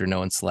day, after no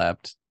one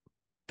slept,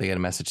 they get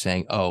a message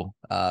saying, oh,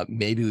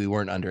 maybe we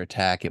weren't under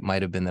attack, it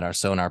might have been that our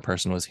sonar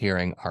person was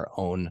hearing our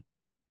own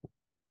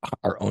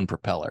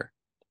propeller.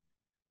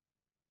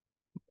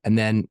 And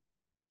then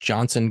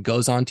Johnson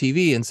goes on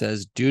TV and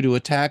says, due to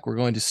attack, we're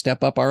going to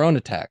step up our own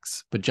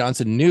attacks. But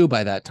Johnson knew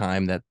by that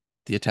time that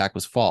the attack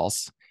was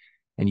false,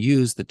 and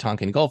used the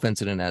Tonkin Gulf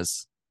incident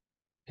as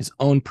his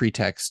own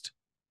pretext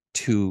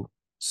to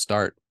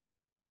start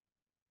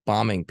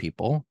bombing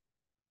people,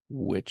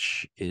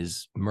 which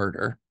is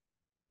murder,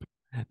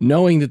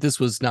 knowing that this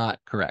was not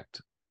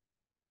correct.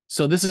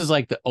 So this is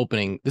like the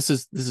opening. This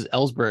is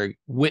Ellsberg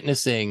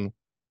witnessing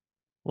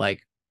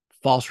like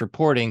false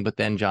reporting, but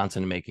then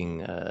Johnson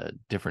making a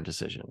different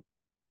decision.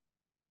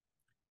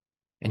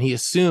 And he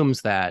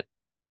assumes that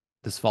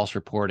this false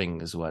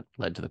reporting is what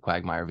led to the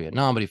quagmire of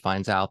Vietnam, but he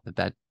finds out that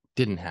that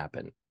didn't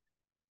happen,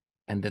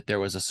 and that there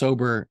was a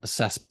sober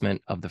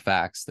assessment of the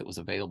facts that was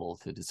available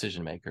to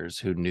decision makers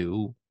who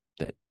knew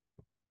that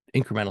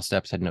incremental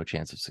steps had no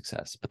chance of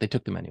success, but they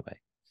took them anyway.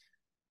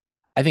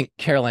 I think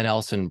Caroline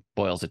Ellison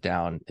boils it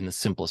down in the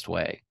simplest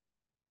way.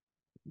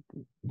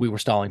 We were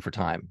stalling for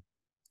time.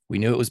 We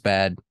knew it was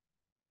bad.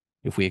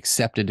 If we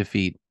accepted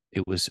defeat,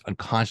 it was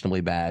unconscionably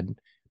bad,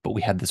 but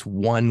we had this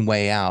one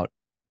way out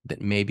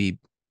that maybe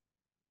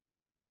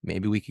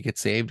we could get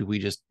saved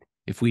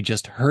if we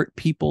just hurt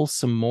people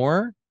some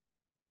more,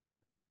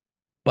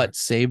 but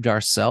saved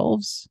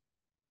ourselves,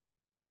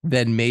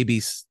 then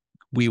maybe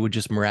we would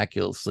just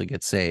miraculously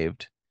get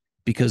saved,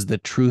 because the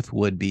truth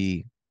would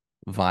be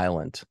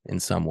violent in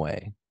some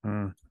way.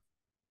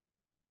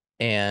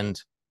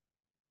 And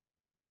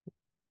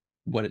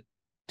what it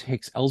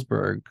takes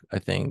Ellsberg, I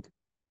think,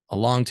 a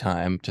long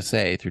time to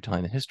say through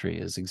telling the history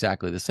is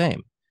exactly the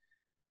same.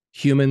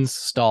 Humans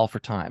stall for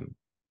time.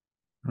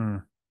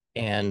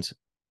 And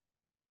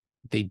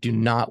they do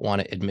not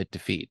want to admit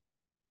defeat.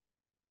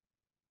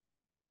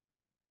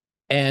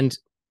 And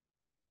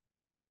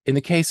in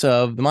the case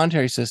of the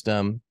monetary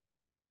system,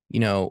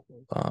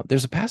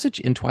 there's a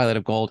passage in Twilight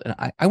of Gold,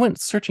 and I went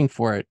searching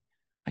for it.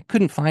 I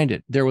couldn't find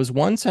it. There was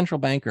one central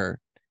banker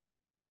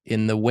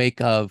in the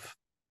wake of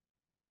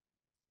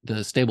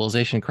the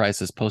stabilization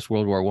crisis post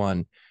World War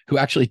I who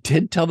actually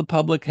did tell the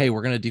public, hey,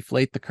 we're going to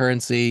deflate the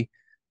currency.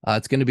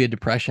 It's going to be a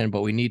depression,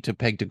 but we need to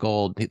peg to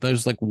gold.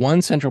 There's like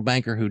one central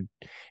banker who,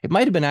 it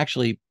might have been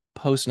actually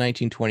post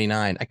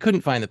 1929. I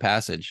couldn't find the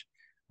passage.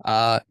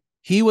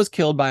 He was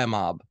killed by a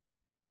mob.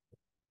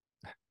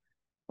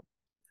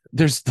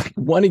 There's like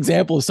one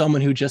example of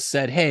someone who just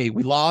said, hey,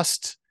 we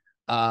lost.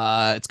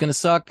 It's going to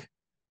suck.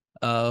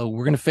 We're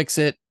going to fix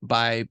it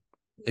by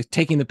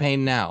taking the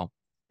pain now.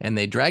 And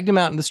they dragged him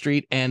out in the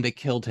street and they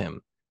killed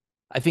him.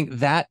 I think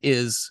that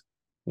is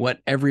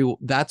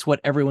that's what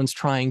everyone's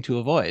trying to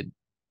avoid.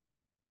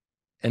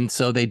 And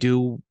so they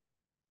do,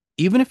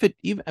 if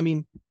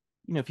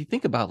you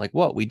think about like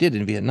what we did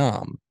in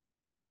Vietnam,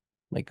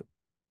 like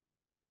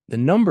the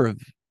number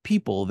of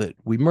people that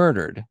we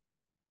murdered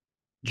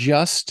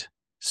just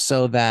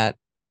so that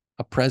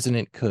a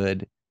president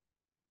could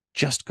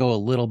just go a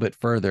little bit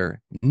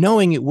further,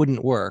 knowing it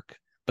wouldn't work,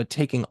 but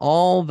taking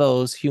all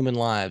those human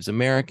lives,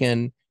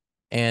 American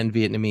and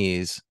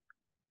Vietnamese,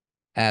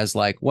 as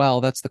like,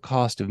 well, that's the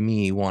cost of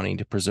me wanting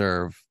to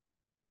preserve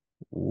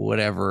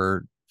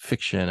whatever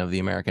fiction of the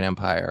American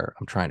empire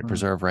I'm trying to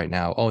preserve right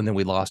now. Oh, and then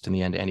we lost in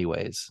the end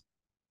anyways.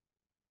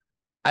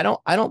 I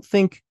don't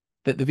think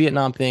that the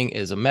Vietnam thing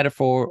is a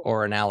metaphor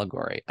or an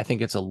allegory. I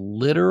think it's a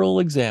literal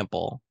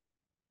example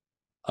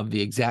of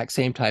the exact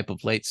same type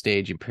of late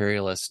stage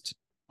imperialist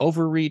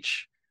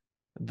overreach,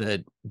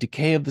 the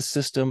decay of the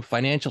system,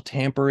 financial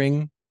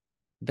tampering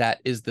that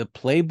is the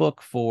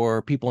playbook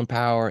for people in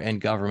power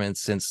and governments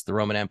since the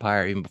Roman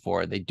Empire, even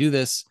before. They do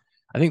this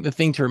I think the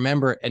thing to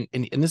remember, and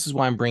this is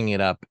why I'm bringing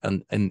it up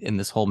in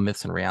this whole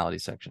myths and reality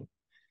section.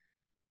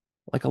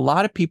 Like a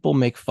lot of people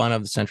make fun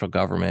of the central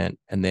government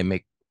and they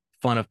make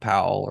fun of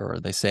Powell, or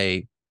they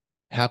say,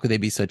 how could they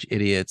be such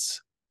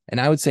idiots? And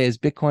I would say, as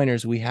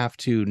Bitcoiners, we have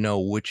to know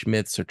which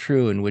myths are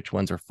true and which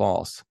ones are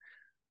false.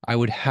 I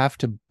would have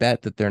to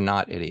bet that they're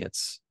not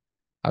idiots.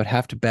 I would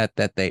have to bet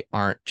that they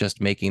aren't just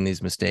making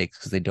these mistakes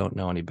because they don't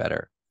know any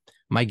better.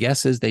 My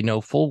guess is they know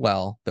full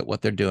well that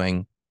what they're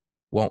doing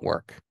won't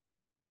work.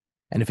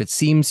 And if it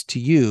seems to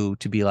you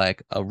to be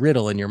like a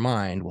riddle in your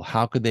mind, well,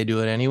 how could they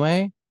do it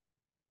anyway?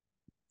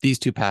 These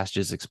two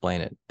passages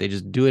explain it. They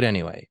just do it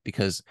anyway,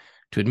 because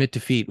to admit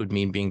defeat would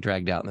mean being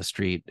dragged out in the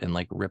street and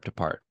like ripped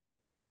apart.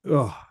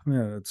 Oh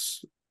man,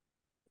 it's,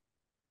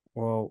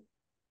 well,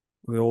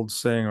 the old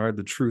saying, right?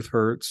 The truth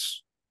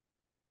hurts.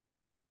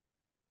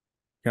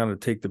 Kind of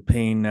take the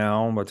pain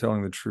now by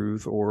telling the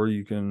truth, or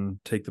you can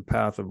take the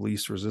path of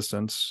least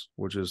resistance,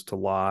 which is to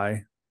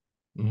lie.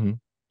 Mm-hmm.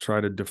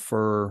 Try to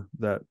defer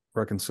that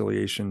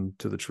reconciliation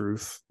to the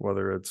truth,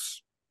 whether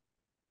it's,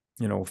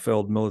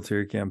 failed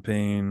military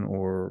campaign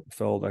or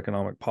failed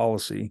economic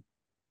policy.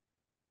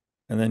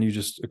 And then you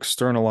just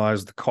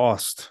externalize the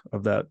cost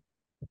of that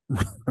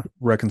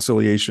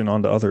reconciliation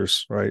onto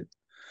others, right?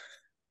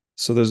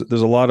 So there's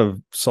a lot of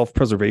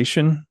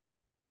self-preservation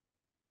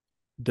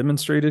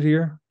demonstrated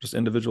here, just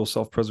individual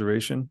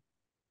self-preservation.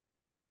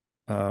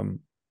 And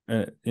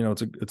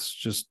it's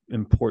just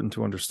important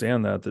to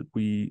understand that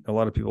a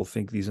lot of people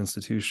think these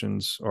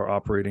institutions are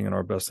operating in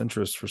our best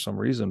interest for some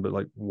reason, but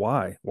like,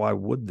 why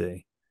would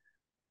they?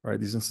 Right?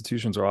 These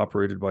institutions are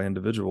operated by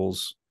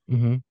individuals.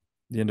 Mm-hmm.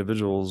 The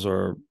individuals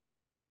are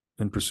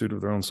in pursuit of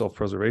their own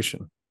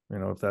self-preservation.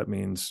 If that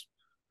means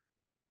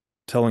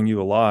telling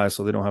you a lie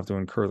so they don't have to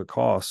incur the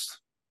cost,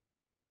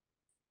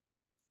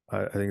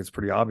 I think it's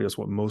pretty obvious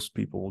what most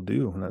people will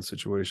do in that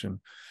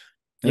situation.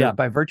 Yeah,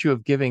 by virtue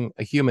of giving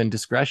a human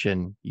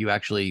discretion, you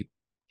actually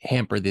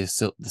hamper the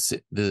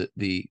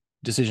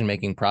decision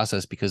making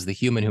process, because the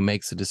human who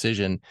makes the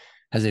decision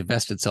has a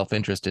vested self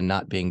interest in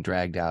not being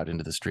dragged out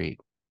into the street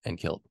and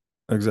killed.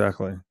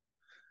 Exactly.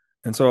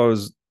 And so I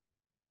was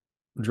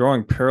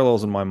drawing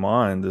parallels in my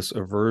mind, this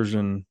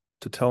aversion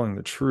to telling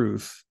the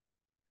truth.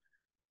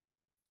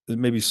 It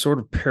maybe sort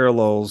of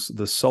parallels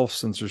the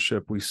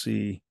self-censorship we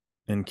see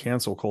in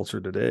cancel culture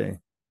today.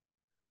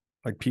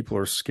 Like, people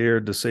are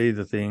scared to say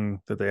the thing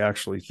that they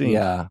actually think.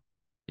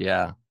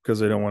 Yeah. Because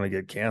they don't want to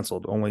get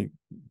canceled. Only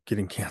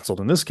getting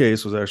canceled in this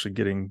case was actually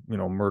getting,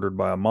 murdered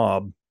by a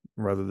mob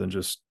rather than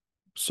just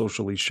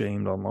socially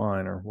shamed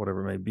online or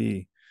whatever it may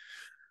be.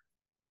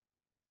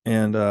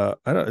 And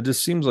it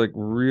just seems like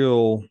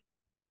we're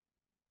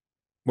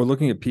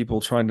looking at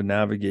people trying to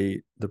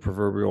navigate the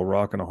proverbial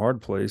rock and a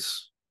hard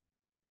place.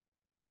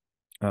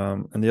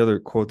 And the other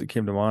quote that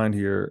came to mind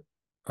here,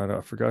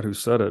 I forgot who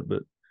said it,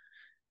 but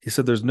he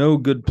said, "There's no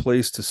good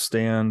place to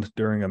stand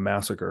during a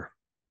massacre."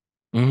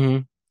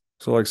 Mm-hmm.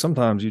 So, like,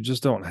 sometimes you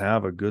just don't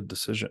have a good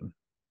decision.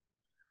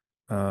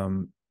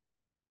 But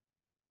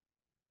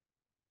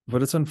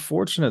it's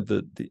unfortunate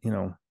that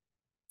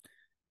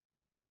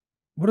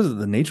what is it?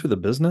 The nature of the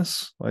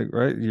business, like,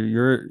 right?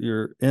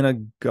 You're in a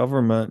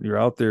government. You're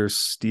out there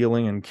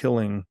stealing and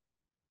killing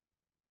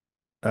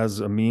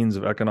as a means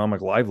of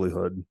economic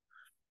livelihood.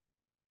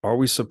 Are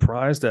we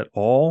surprised at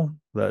all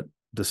that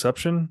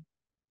deception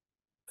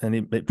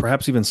and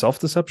perhaps even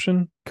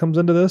self-deception comes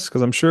into this?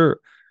 Because I'm sure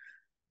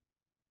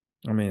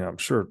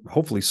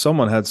hopefully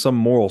someone had some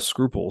moral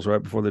scruples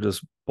right before they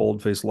just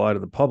bold-faced lie to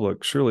the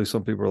public. Surely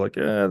some people are like,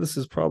 yeah, this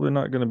is probably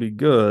not going to be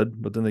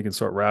good, but then they can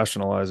start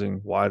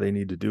rationalizing why they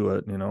need to do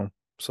it,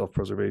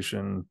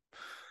 self-preservation,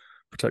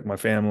 protect my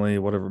family,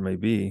 whatever it may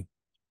be.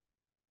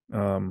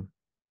 But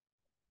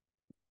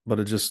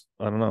it just,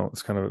 I don't know,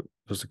 it's kind of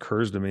just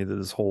occurs to me that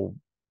this whole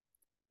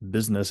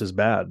business is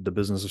bad. The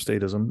business of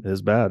statism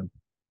is bad.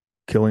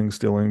 Killing,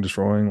 stealing,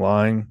 destroying,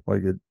 lying,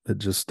 like it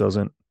just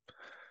doesn't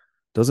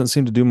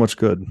seem to do much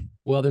good.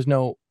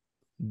 Well,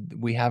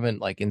 we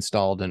haven't like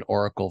installed an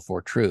oracle for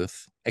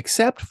truth,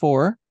 except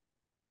for,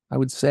 I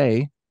would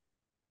say,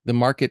 the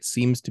market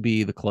seems to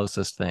be the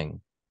closest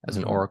thing as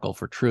an oracle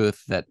for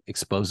truth that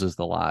exposes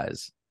the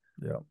lies.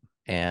 Yeah.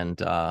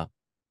 And, a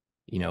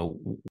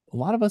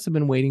lot of us have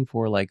been waiting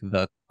for like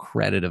the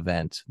credit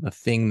event, the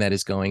thing that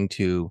is going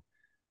to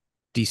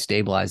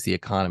destabilize the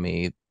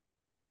economy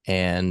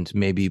and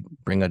maybe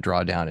bring a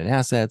drawdown in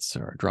assets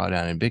or a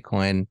drawdown in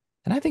Bitcoin.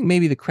 And I think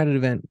maybe the credit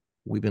event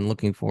we've been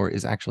looking for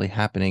is actually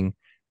happening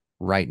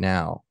right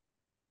now.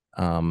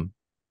 I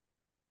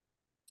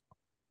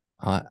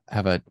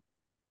have a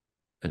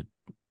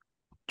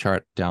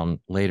chart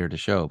down later to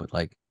show, but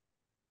like,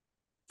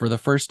 for the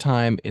first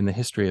time in the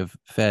history of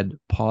Fed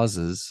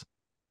pauses,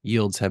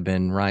 yields have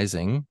been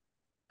rising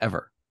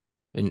ever.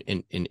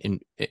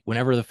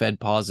 Whenever the Fed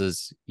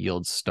pauses,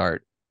 yields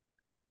start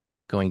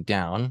going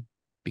down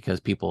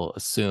because people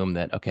assume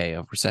that, okay,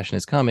 a recession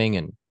is coming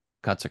and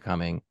cuts are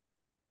coming.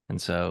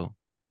 And so,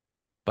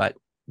 but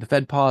the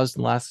Fed paused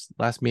in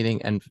last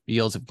meeting and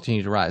yields have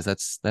continued to rise.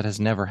 That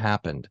has never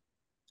happened.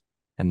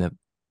 And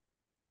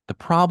The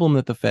problem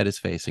that the Fed is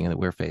facing and that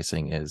we're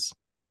facing is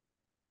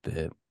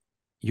the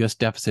US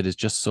deficit is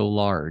just so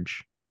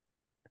large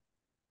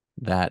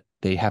that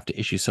they have to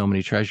issue so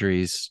many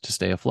treasuries to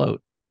stay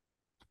afloat.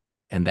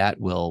 And that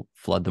will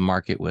flood the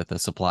market with a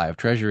supply of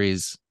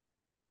treasuries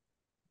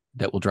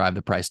that will drive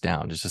the price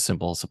down. Just a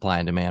simple supply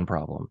and demand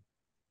problem.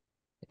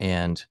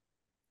 And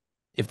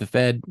if the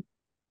Fed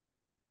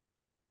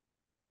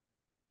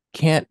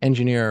can't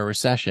engineer a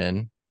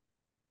recession,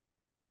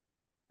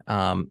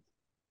 then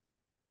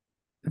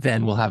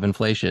we'll have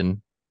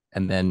inflation,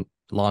 and then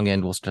long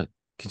end will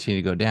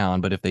continue to go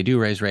down. But if they do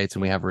raise rates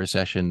and we have a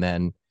recession,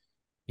 then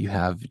you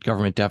have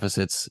government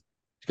deficits.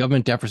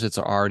 Government deficits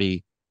are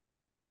already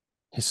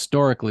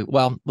historically,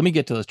 well, let me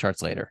get to those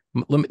charts later.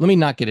 Let me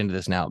not get into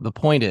this now. My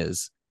point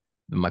is,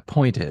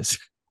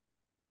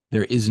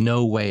 there is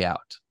no way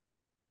out.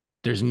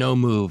 There's no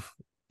move.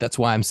 That's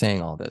why I'm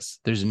saying all this.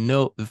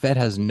 The Fed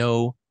has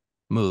no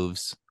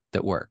moves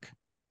that work.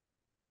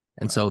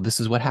 And so this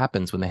is what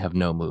happens when they have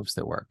no moves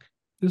that work.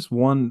 Just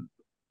one,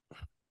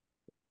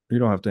 you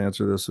don't have to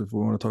answer this if we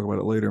want to talk about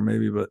it later,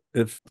 maybe, but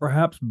if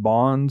perhaps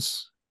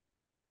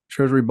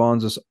treasury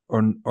bonds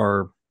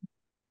are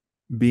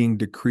being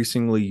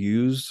decreasingly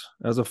used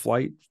as a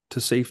flight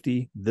to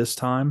safety this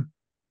time,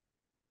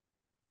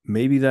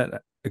 maybe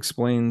that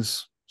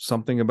explains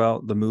something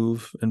about the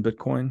move in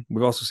Bitcoin.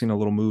 We've also seen a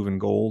little move in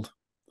gold.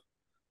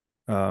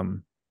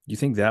 You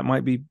think that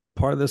might be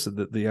part of this,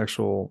 the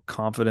actual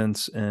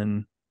confidence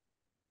in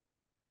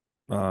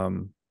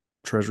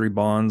treasury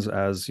bonds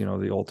as,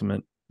 the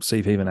ultimate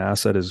safe haven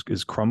asset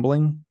is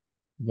crumbling?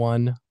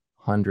 100%.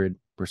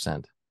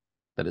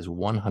 That is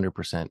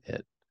 100%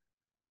 it.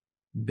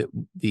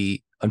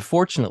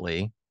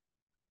 Unfortunately,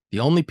 the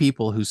only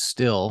people who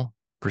still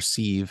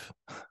perceive,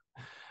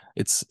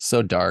 it's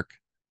so dark,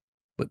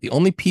 but the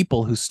only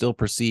people who still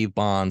perceive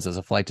bonds as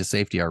a flight to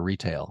safety are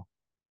retail.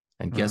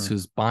 And guess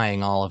who's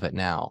buying all of it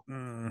now?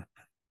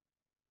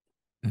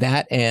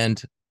 That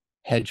and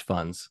hedge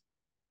funds,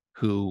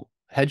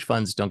 hedge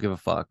funds don't give a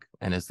fuck.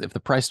 And if the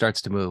price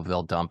starts to move,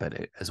 they'll dump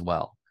it as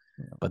well.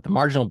 Yeah. But the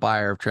marginal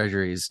buyer of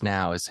treasuries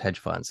now is hedge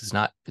funds.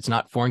 It's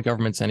not foreign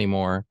governments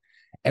anymore.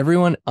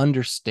 Everyone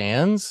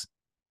understands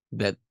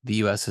that the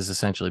US has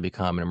essentially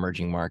become an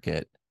emerging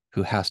market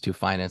who has to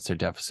finance their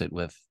deficit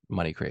with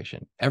money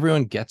creation.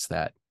 Everyone gets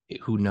that.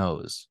 Who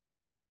knows?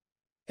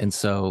 And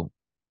so,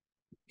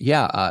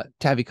 yeah,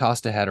 Tavi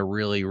Costa had a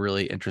really,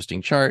 really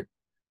interesting chart,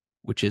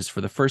 which is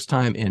for the first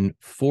time in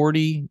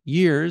 40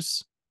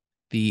 years,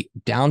 the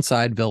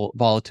downside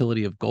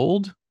volatility of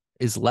gold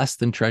is less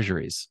than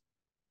treasuries.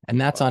 And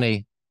that's on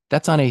a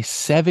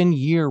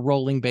 7-year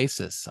rolling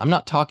basis. I'm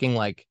not talking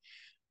like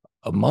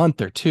a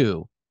month or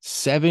two.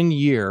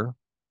 7-year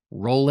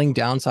rolling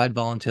downside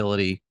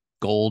volatility,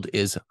 gold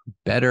is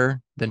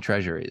better than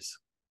treasuries.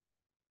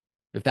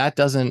 If that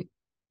doesn't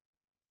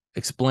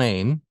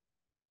explain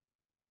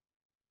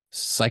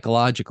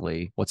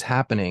psychologically what's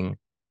happening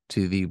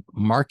to the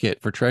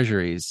market for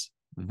treasuries,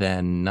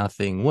 then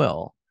nothing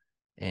will.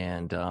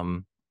 And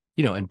and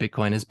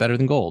Bitcoin is better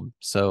than gold.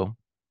 So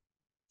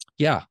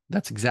yeah,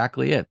 that's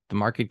exactly it. The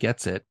market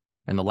gets it.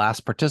 And the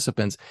last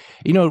participants,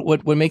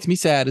 what makes me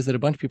sad is that a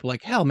bunch of people are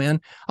like, hell,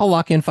 man, I'll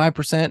lock in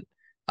 5%.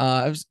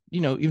 I was,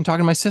 even talking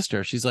to my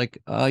sister. She's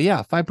like,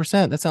 yeah,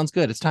 5%. That sounds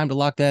good. It's time to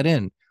lock that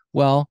in.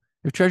 Well,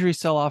 if treasuries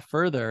sell off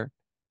further,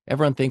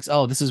 everyone thinks,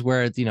 oh, this is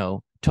where,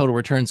 total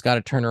returns got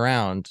to turn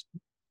around.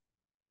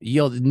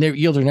 Yields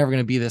are never going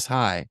to be this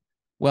high.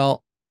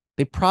 Well,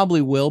 they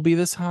probably will be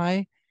this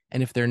high.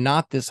 And if they're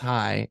not this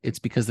high, it's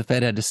because the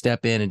Fed had to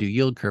step in and do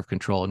yield curve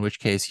control, in which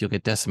case you'll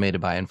get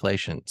decimated by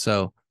inflation.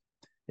 So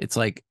it's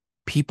like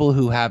people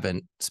who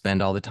haven't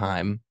spent all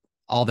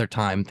their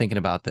time thinking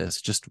about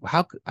this, just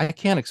how I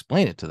can't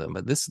explain it to them,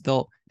 but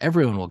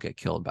everyone will get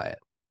killed by it.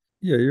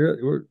 Yeah,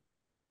 we're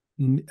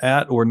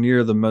at or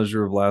near the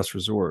measure of last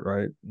resort,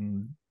 right?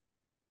 And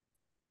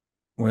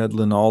we had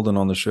Lynn Alden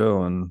on the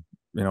show, and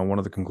one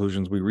of the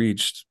conclusions we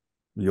reached,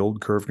 yield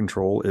curve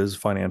control is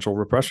financial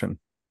repression.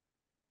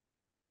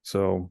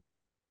 So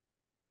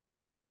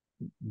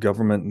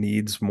government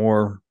needs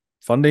more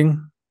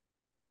funding.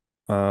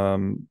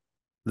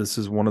 This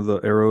is one of the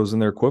arrows in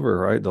their quiver,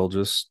 right? They'll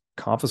just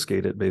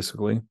confiscate it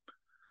basically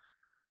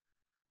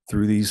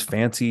through these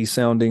fancy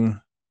sounding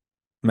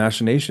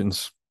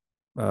machinations.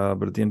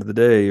 But at the end of the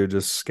day, you're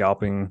just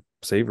scalping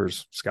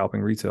savers,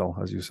 scalping retail,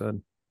 as you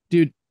said.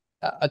 Dude,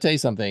 I'll tell you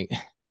something.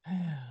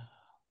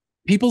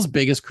 People's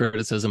biggest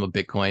criticism of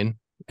Bitcoin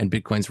and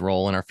Bitcoin's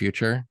role in our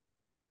future,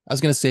 I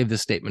was going to save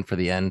this statement for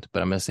the end,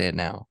 but I'm going to say it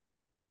now.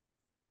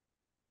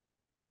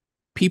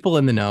 People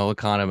in the know,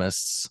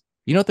 economists,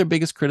 you know what their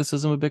biggest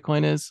criticism of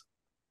Bitcoin is?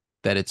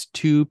 That it's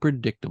too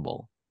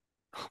predictable.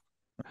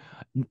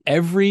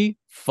 Every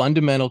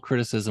fundamental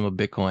criticism of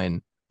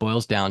Bitcoin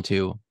boils down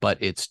to, but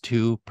it's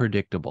too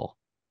predictable.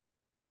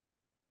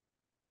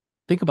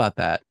 Think about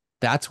that.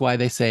 That's why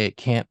they say it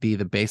can't be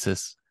the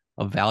basis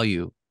of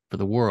value for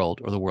the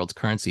world or the world's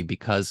currency,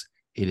 because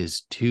it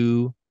is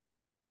too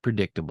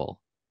predictable.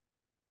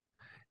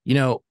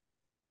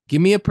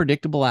 Give me a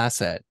predictable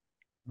asset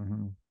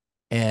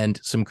and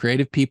some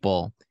creative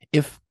people,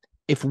 if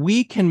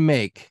we can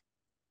make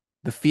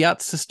the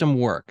fiat system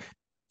work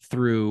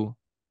through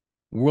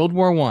World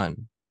War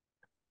One,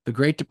 the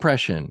Great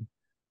Depression,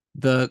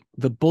 the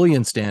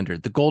bullion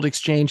standard, the gold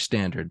exchange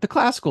standard, the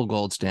classical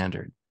gold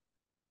standard,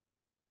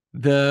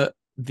 the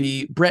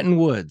Bretton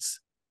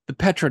Woods, the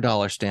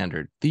petrodollar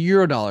standard, the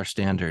eurodollar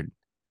standard,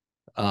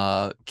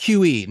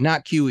 QE,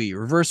 not QE,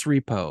 reverse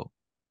repo,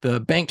 the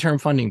bank term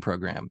funding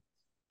program.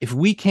 If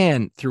we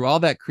can, through all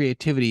that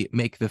creativity,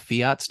 make the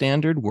fiat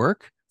standard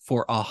work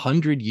for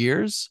 100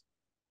 years,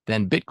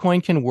 then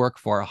Bitcoin can work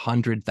for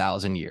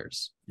 100,000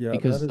 years. Yeah,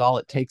 because all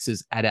it takes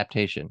is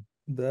adaptation.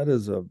 that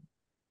is a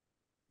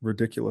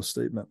ridiculous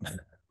statement,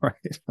 right?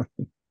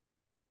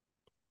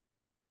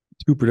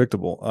 Too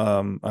predictable.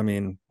 I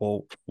mean,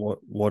 well,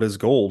 what is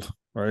gold,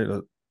 right?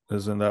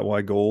 Isn't that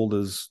why gold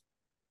is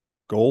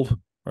gold,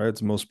 right? It's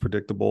the most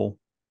predictably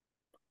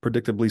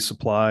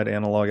supplied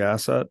analog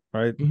asset,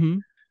 right? Mm-hmm.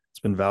 It's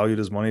been valued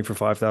as money for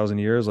 5,000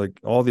 years. Like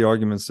all the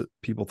arguments that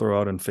people throw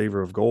out in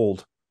favor of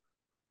gold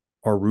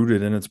are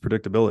rooted in its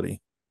predictability.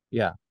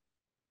 Yeah.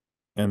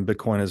 And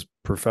Bitcoin has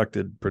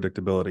perfected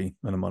predictability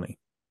in a money,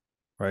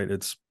 right?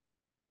 It's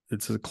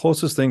the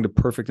closest thing to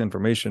perfect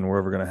information we're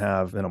ever going to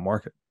have in a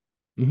market.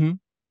 Mm-hmm.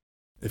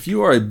 If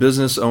you are a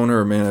business owner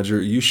or manager,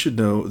 you should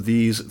know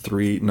these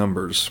three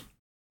numbers: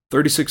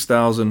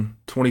 36,000,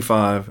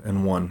 25,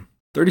 and 1.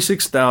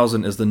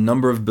 36,000 is the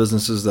number of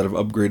businesses that have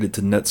upgraded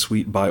to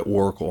NetSuite by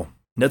Oracle.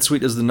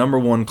 NetSuite is the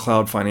 #1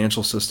 cloud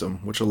financial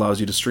system, which allows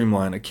you to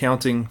streamline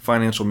accounting,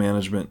 financial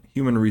management,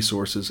 human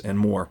resources, and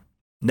more.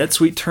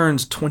 NetSuite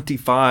turns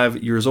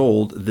 25 years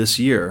old this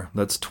year.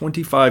 That's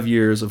 25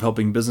 years of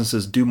helping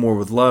businesses do more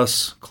with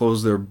less,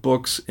 close their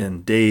books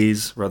in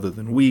days rather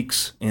than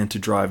weeks, and to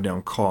drive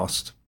down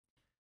cost.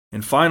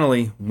 And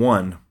finally,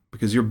 1,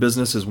 because your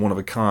business is one of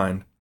a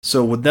kind.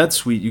 So with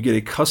NetSuite, you get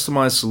a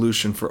customized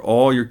solution for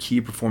all your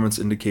key performance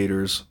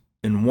indicators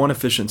in one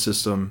efficient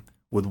system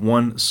with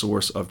one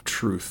source of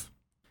truth.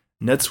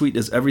 NetSuite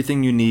is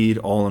everything you need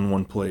all in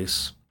one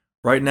place.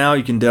 Right now,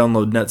 you can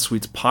download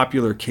NetSuite's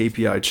popular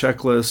KPI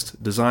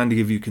checklist designed to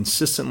give you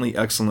consistently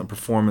excellent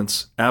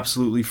performance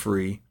absolutely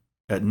free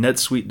at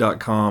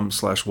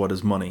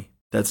netsuite.com/whatismoney.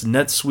 That's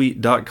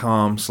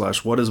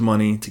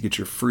netsuite.com/whatismoney to get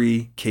your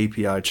free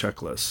KPI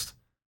checklist.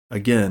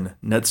 Again,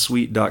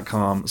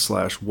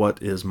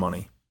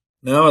 netsuite.com/whatismoney.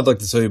 Now I'd like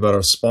to tell you about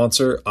our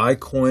sponsor,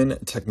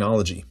 iCoin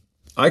Technology.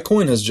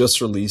 iCoin has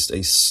just released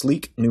a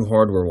sleek new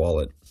hardware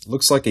wallet. It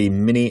looks like a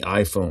mini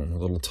iPhone, a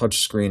little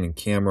touchscreen and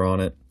camera on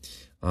it.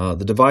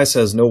 The device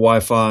has no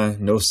Wi-Fi,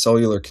 no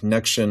cellular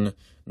connection,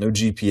 no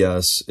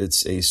GPS.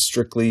 It's a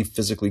strictly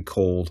physically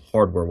cold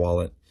hardware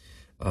wallet.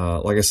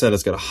 Like I said,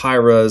 it's got a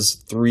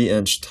high-res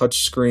 3-inch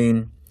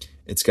touchscreen.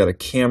 It's got a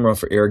camera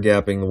for air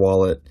gapping the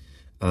wallet.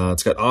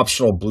 It's got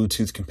optional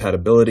Bluetooth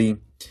compatibility.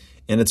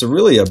 And it's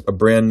really a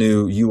brand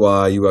new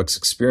UI, UX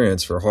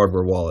experience for a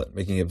hardware wallet,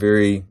 making it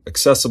very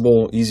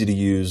accessible, easy to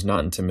use,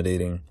 not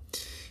intimidating.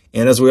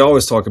 And as we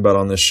always talk about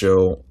on this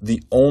show,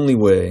 the only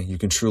way you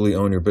can truly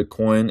own your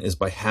Bitcoin is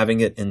by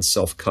having it in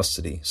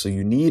self-custody. So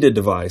you need a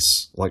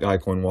device like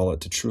iCoin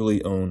Wallet to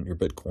truly own your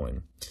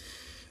Bitcoin.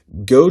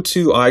 Go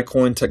to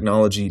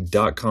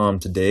iCointechnology.com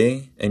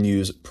today and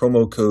use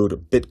promo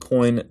code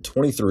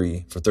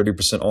Bitcoin23 for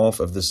 30% off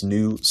of this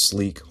new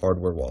sleek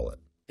hardware wallet.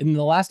 In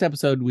the last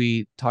episode,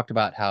 we talked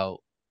about how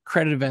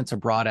credit events are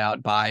brought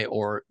out by,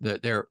 or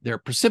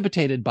they're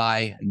precipitated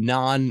by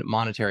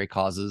non-monetary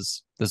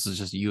causes. This is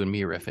just you and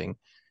me riffing.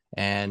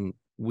 And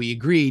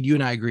you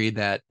and I agreed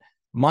that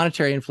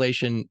monetary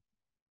inflation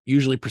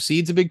usually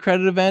precedes a big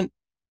credit event,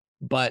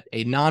 but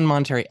a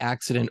non-monetary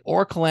accident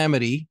or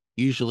calamity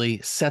usually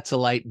sets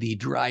alight the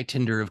dry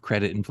tinder of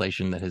credit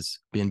inflation that has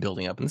been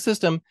building up in the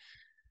system.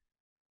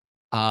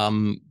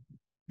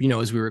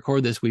 As we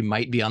record this, we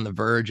might be on the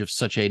verge of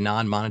such a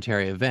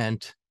non-monetary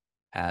event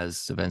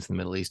as events in the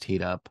Middle East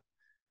heat up.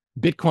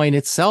 Bitcoin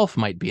itself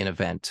might be an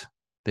event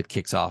that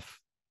kicks off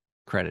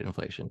credit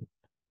inflation.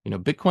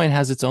 Bitcoin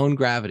has its own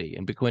gravity,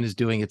 and Bitcoin is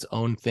doing its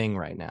own thing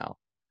right now.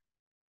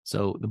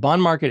 So the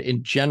bond market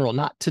in general,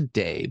 not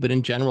today, but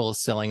in general,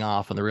 is selling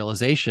off on the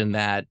realization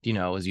that,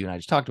 as you and I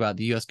just talked about,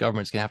 the U.S.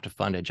 government's going to have to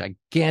fund a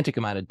gigantic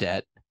amount of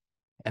debt,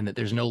 and that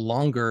there's no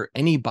longer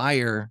any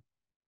buyer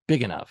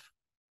big enough.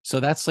 So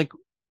that's like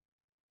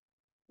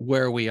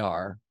where we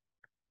are.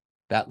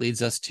 That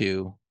leads us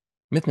to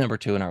myth number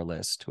 2 in our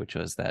list, which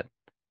was that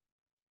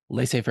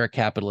laissez-faire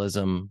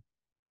capitalism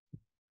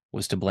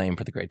was to blame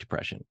for the Great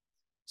Depression.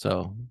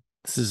 So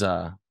this is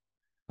I'm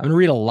going to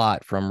read a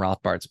lot from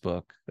Rothbard's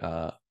book,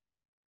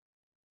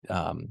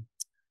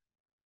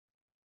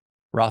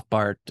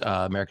 Rothbard,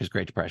 America's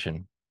Great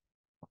Depression.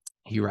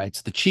 He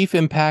writes, the chief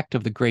impact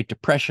of the Great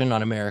Depression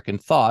on American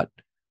thought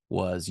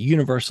was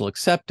universal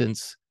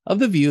acceptance of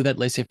the view that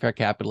laissez-faire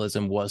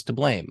capitalism was to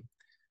blame.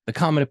 The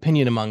common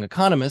opinion among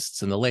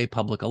economists and the lay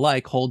public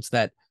alike holds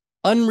that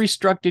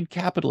unrestricted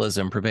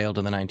capitalism prevailed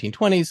in the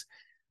 1920s,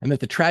 and that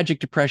the tragic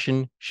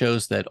depression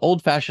shows that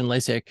old-fashioned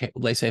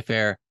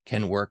laissez-faire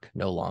can work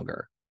no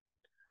longer.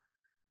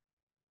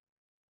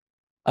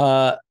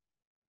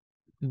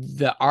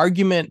 the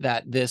argument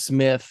that this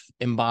myth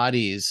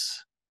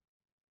embodies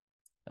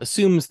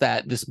assumes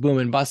that this boom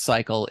and bust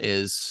cycle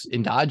is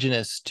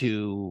endogenous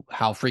to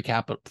how free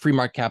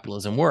market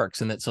capitalism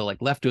works, and that so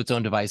like left to its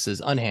own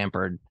devices,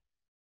 unhampered,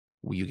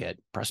 you get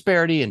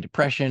prosperity and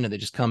depression, and it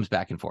just comes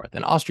back and forth.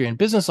 And Austrian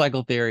business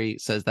cycle theory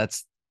says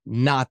that's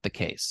not the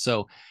case.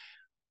 So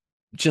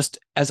just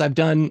as I've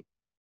done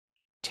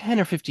 10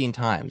 or 15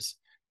 times,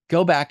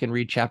 go back and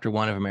read chapter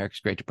 1 of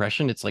America's Great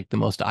Depression. It's like the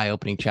most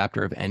eye-opening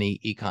chapter of any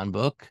econ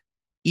book,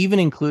 even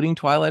including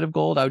Twilight of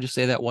Gold. I would just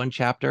say that one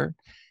chapter.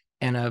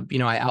 And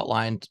I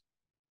outlined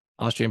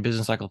Austrian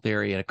business cycle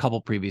theory in a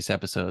couple previous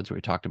episodes where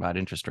we talked about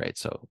interest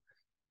rates. So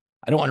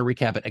I don't want to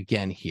recap it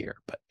again here,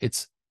 but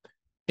it's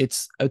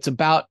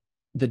about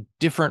the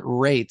different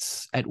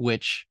rates at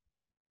which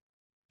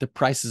the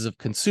prices of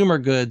consumer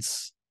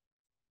goods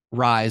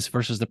rise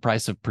versus the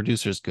price of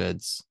producers'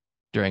 goods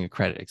during a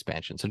credit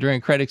expansion. So during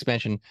a credit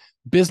expansion,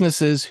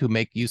 businesses who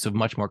make use of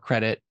much more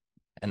credit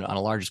and on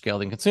a larger scale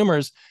than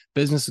consumers,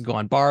 businesses go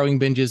on borrowing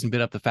binges and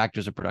bid up the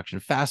factors of production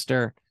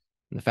faster.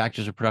 And the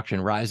factors of production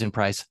rise in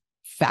price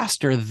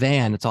faster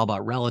than, it's all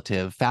about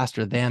relative,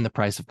 faster than the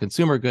price of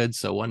consumer goods.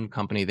 So one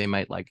company, they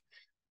might like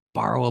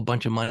borrow a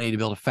bunch of money to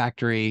build a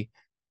factory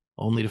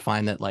only to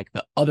find that like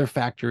the other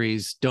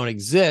factories don't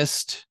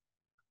exist,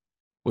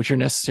 which are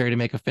necessary to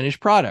make a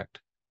finished product.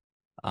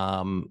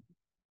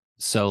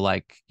 So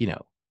like,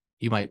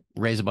 you might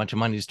raise a bunch of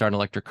money to start an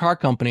electric car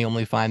company,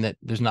 only find that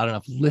there's not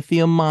enough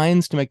lithium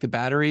mines to make the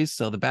batteries.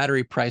 So the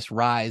battery price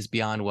rise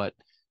beyond what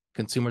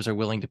consumers are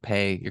willing to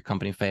pay. Your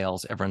company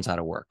fails, everyone's out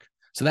of work.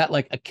 So that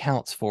like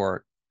accounts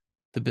for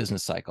the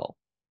business cycle.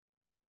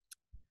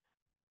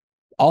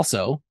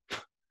 Also,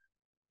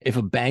 if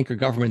a bank or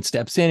government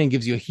steps in and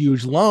gives you a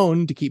huge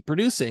loan to keep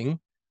producing,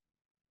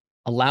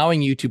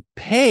 allowing you to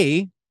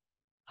pay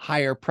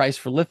higher price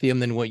for lithium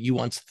than what you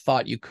once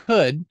thought you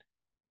could,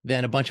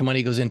 then a bunch of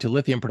money goes into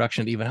lithium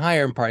production at even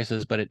higher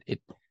prices, but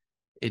it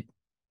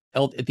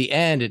at the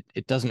end,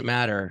 it doesn't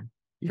matter.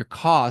 Your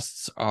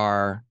costs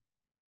are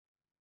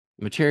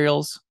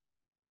materials,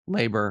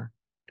 labor,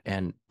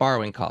 and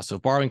borrowing costs. So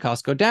if borrowing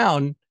costs go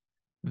down,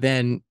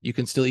 then you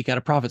can still eke out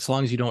a profit as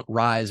long as you don't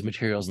rise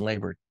materials and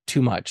labor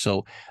too much.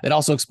 So it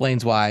also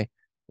explains why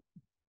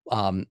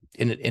in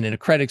a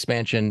credit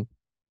expansion,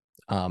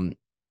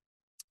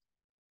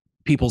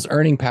 people's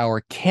earning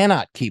power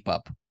cannot keep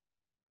up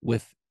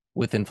with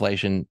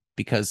inflation,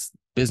 because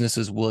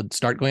businesses would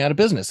start going out of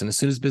business. And as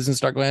soon as businesses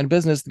start going out of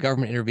business, the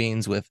government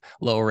intervenes with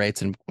lower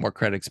rates and more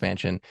credit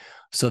expansion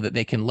so that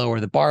they can lower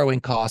the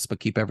borrowing costs, but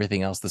keep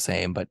everything else the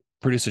same. But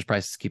producers'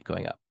 prices keep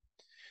going up.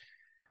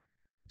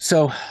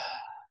 So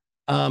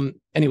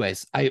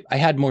anyways, I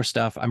had more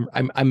stuff.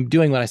 I'm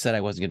doing what I said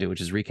I wasn't gonna do,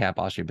 which is recap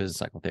Austrian business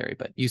cycle theory,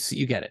 but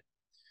you get it.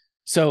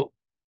 So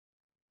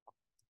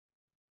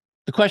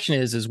the question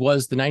is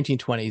was the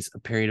 1920s a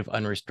period of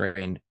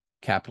unrestrained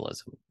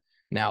capitalism?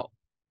 Now,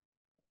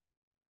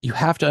 you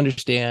have to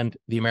understand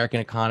the American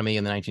economy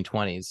in the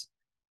 1920s.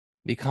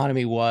 The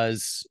economy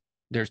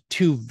there's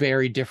two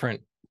very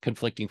different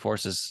conflicting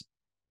forces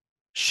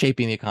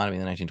shaping the economy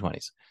in the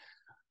 1920s.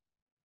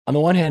 On the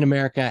one hand,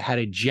 America had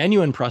a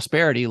genuine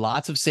prosperity,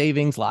 lots of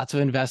savings, lots of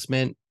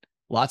investment,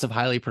 lots of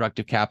highly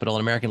productive capital,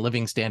 and American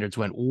living standards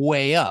went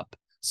way up.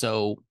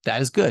 So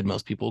that is good.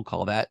 Most people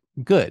call that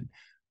good.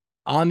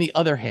 On the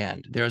other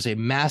hand, there's a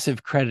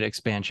massive credit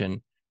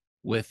expansion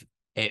with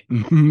a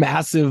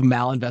massive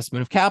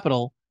malinvestment of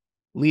capital,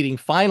 leading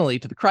finally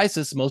to the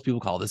crisis. Most people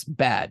call this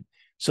bad.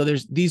 So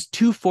there's these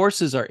two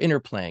forces are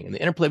interplaying, and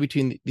the interplay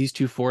between these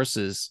two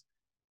forces,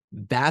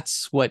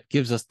 that's what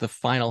gives us the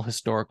final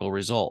historical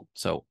result.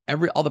 So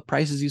all the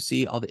prices you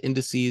see, all the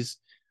indices,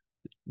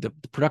 the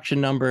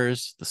production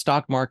numbers, the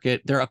stock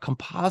market, they're a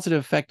composite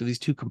effect of these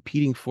two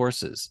competing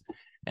forces.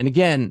 And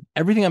again,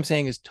 everything I'm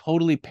saying is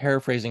totally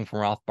paraphrasing from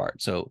Rothbard.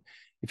 So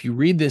if you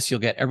read this, you'll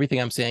get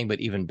everything I'm saying, but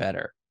even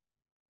better.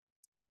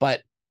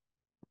 But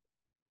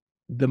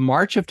the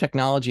march of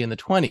technology in the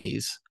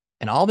 20s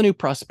and all the new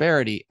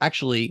prosperity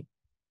actually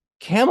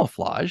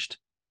camouflaged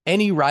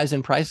any rise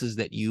in prices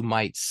that you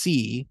might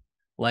see,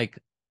 like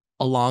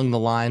along the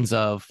lines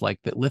of like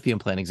the lithium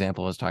plant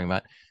example I was talking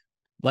about.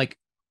 Like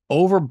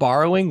over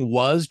borrowing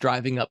was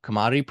driving up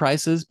commodity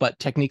prices, but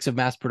techniques of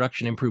mass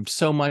production improved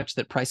so much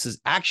that prices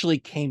actually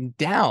came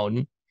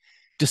down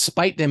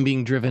despite them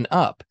being driven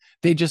up.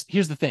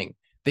 Here's the thing,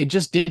 they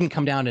just didn't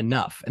come down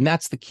enough. And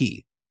that's the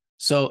key.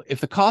 So if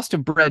the cost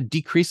of bread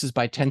decreases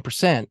by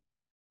 10%,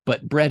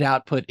 but bread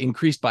output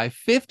increased by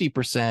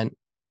 50%,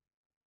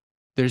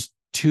 there's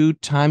 2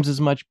 times as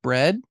much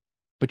bread,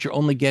 but you're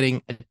only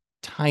getting a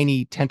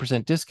tiny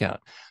 10% discount.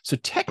 So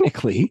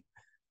technically,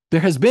 there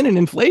has been an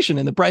inflation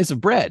in the price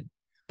of bread,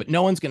 but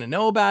no one's going to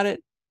know about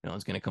it. No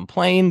one's going to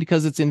complain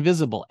because it's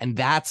invisible. And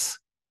that's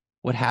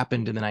what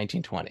happened in the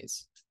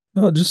 1920s.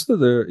 No, just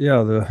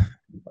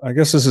I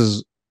guess this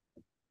is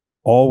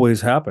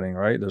always happening,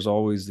 right? There's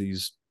always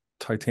these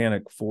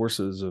titanic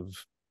forces of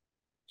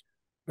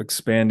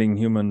expanding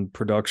human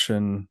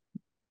production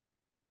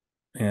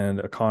and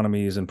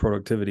economies and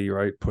productivity,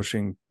 right?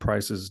 Pushing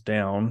prices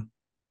down.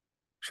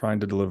 trying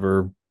to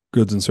deliver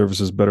goods and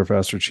services better,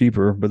 faster,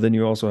 cheaper. But then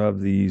you also have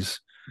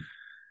these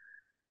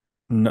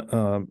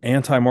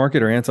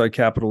anti-market or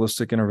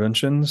anti-capitalistic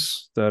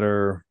interventions that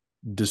are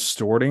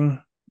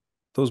distorting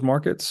those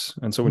markets.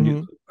 And so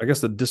Mm-hmm. I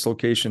guess the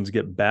dislocations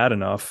get bad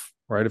enough,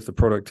 right? If the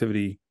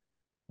productivity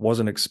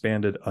wasn't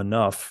expanded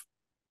enough,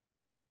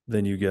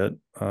 then you get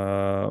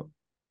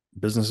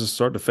businesses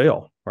start to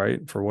fail,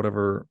 right? For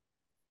whatever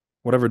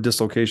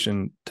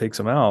dislocation takes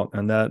them out.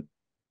 And that,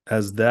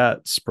 as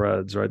that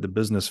spreads, right, the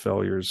business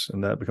failures,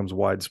 and that becomes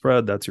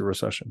widespread, that's your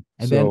recession.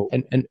 And then So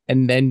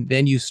and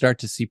then you start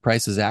to see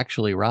prices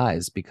actually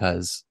rise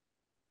because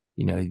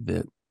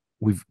the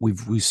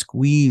we've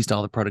squeezed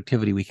all the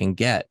productivity we can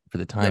get for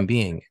the yeah, time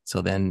being.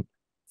 So then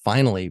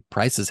finally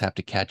prices have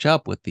to catch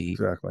up with the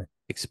exactly.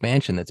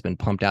 expansion that's been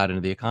pumped out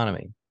into the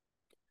economy.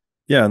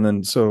 Yeah, and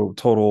then so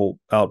total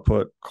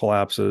output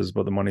collapses,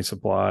 but the money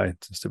supply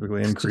is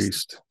typically It's just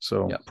increased,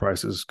 so yeah.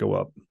 prices go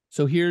up.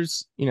 So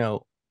here's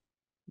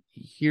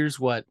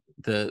what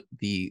the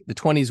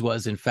 20s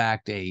was in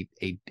fact a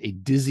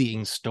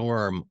dizzying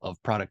storm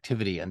of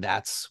productivity, and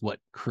that's what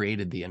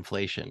created the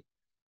inflation.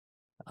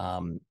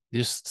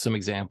 Just some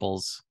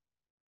examples.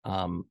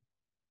 Um,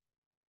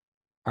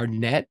 our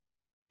net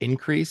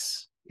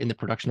increase in the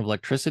production of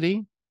electricity: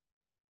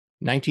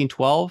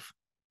 1912,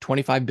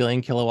 25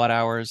 billion kilowatt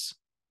hours;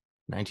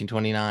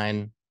 1929,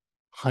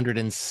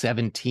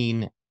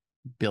 117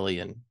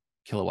 billion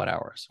kilowatt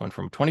hours. Went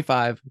from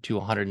 25 to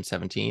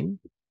 117.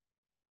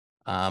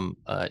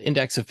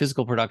 Index of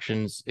physical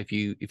productions, if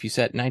you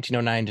set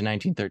 1909 to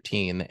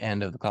 1913, the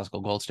end of the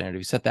classical gold standard, if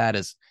you set that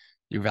as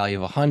your value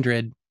of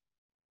 100,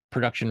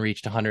 production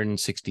reached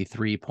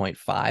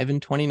 163.5 in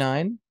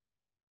 29.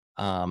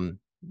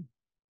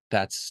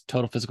 That's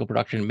total physical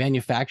production.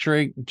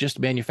 Manufacturing, just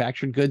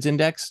manufactured goods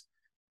index,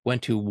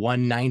 went to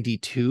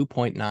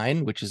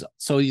 192.9, which is,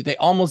 so they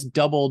almost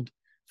doubled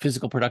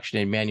physical production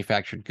in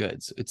manufactured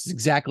goods. It's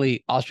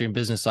exactly Austrian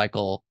business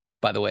cycle,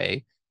 by the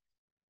way.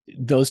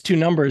 Those two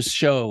numbers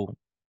show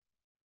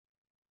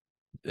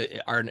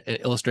are an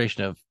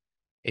illustration of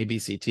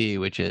ABCT,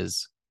 which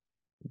is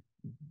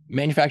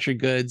manufactured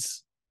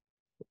goods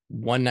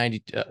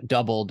 190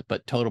 doubled,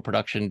 but total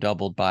production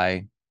doubled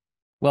by,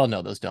 well,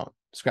 no, those don't.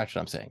 Scratch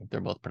what I'm saying.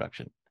 They're both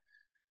production.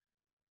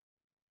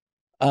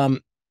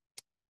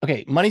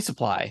 Okay, money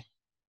supply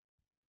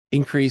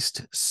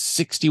increased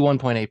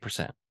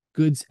 61.8%.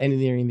 Goods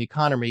entering the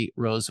economy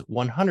rose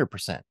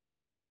 100%.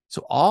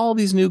 So all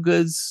these new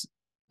goods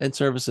and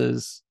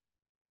services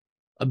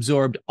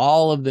absorbed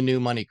all of the new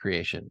money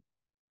creation.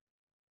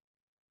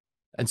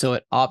 And so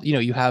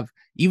you have,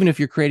 even if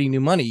you're creating new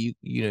money,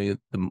 the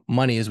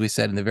money, as we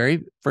said in the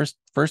very first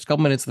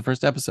couple minutes of the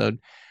first episode,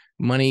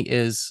 money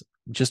is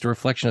just a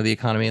reflection of the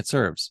economy it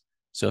serves.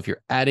 So if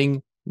you're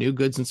adding new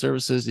goods and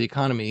services to the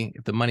economy,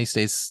 if the money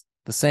stays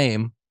the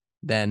same,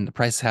 then the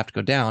prices have to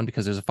go down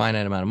because there's a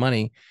finite amount of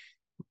money.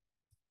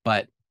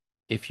 But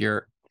if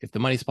the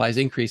money supply is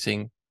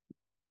increasing,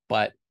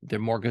 but there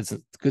are more goods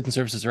and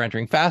services are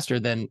entering faster,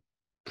 then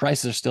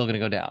prices are still going to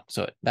go down.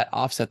 So that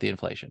offset the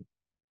inflation.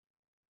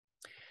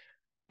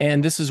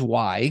 And this is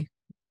why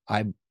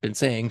I've been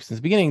saying since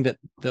the beginning that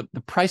the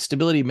price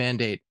stability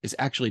mandate is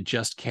actually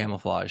just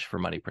camouflage for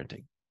money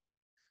printing.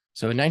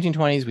 So in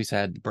 1920s, we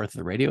said the birth of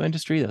the radio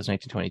industry. That was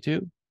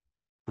 1922.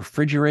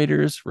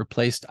 Refrigerators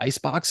replaced ice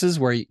boxes,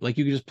 where you could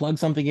just plug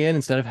something in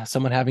instead of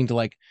someone having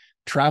to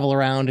travel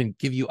around and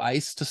give you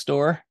ice to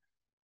store.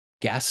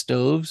 Gas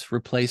stoves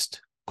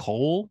replaced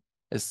coal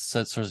as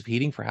source of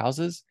heating for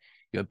houses.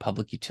 You had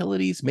public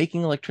utilities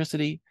making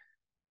electricity.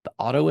 The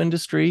auto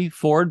industry,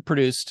 Ford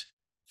produced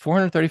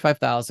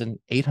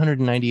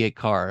 435,898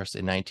 cars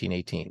in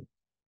 1918.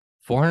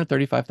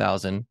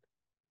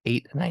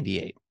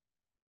 435,898.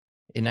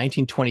 In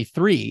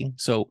 1923,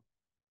 so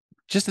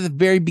just at the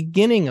very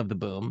beginning of the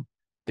boom,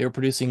 they were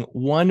producing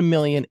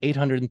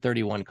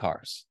 1,831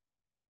 cars.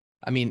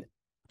 I mean,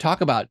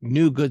 talk about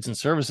new goods and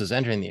services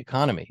entering the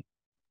economy.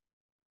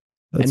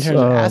 In That's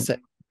terms of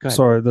asset, go ahead.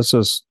 sorry, that's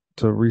just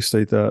to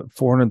restate that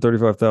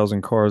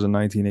 435,000 cars in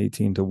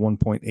 1918 to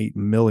 1.8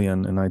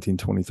 million in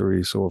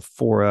 1923. So a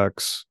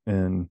 4x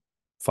in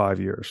 5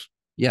 years.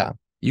 Yeah.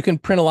 You can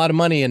print a lot of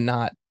money and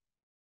not,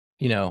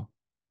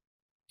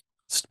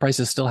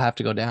 prices still have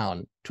to go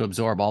down to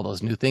absorb all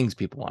those new things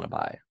people want to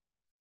buy.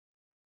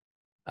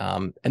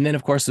 And then,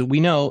 of course, we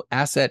know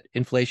asset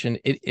inflation,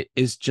 it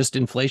is just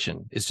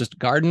inflation. It's just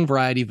garden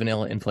variety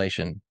vanilla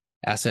inflation.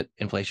 Asset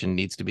inflation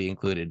needs to be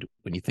included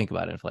when you think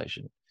about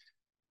inflation.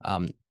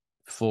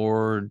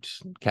 Ford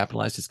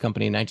capitalized his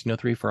company in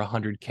 1903 for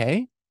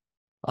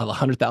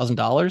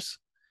 $100,000.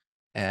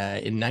 In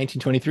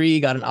 1923,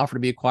 he got an offer to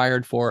be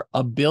acquired for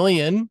 $1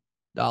 billion.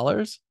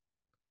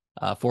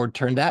 Ford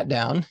turned that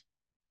down.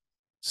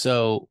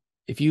 So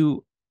if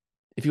you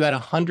had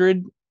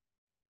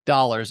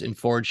 $100 in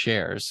Ford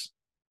shares,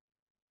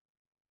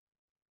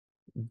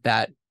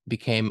 that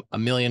became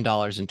 $1 million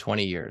in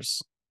 20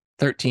 years,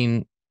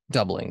 13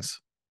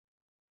 doublings.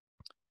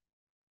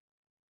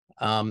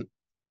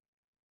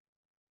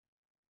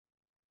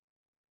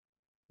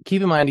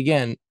 keep in mind,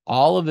 again,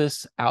 all of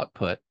this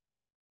output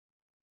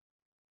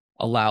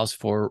allows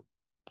for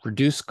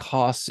reduced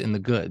costs in the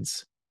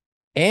goods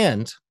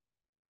and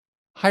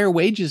higher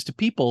wages to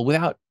people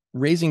without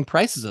raising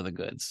prices of the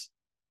goods.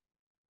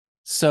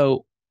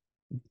 So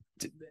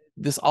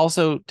this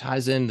also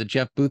ties in the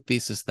Jeff Booth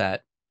thesis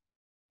that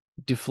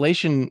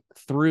deflation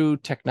through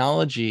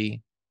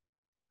technology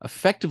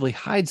effectively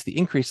hides the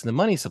increase in the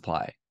money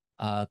supply.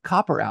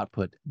 Copper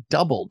output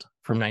doubled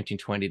from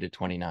 1920 to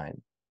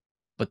 29,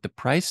 but the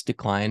price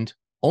declined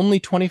only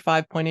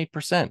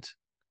 25.8%.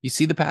 You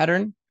see the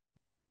pattern?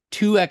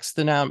 2x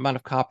the amount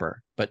of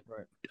copper, but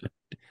Right.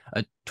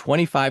 a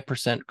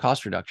 25%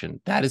 cost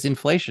reduction. That is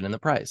inflation in the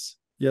price.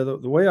 Yeah,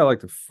 the way I like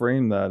to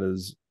frame that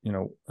is,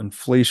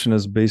 inflation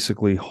is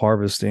basically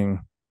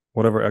harvesting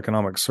whatever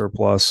economic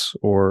surplus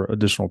or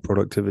additional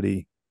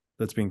productivity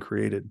that's being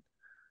created.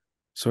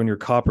 So in your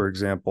copper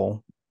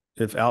example,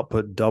 if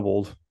output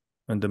doubled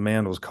and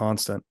demand was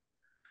constant,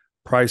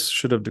 price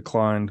should have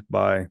declined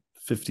by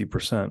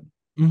 50%,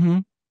 Mm-hmm.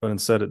 but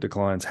instead it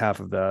declines half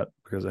of that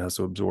because it has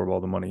to absorb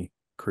all the money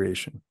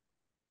creation.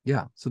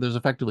 Yeah. So there's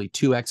effectively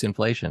 2x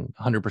inflation,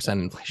 100%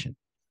 inflation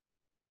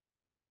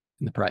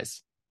in the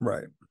price.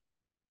 Right.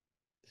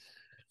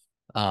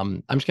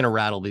 I'm just going to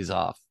rattle these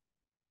off.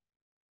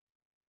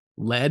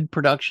 Lead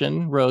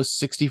production rose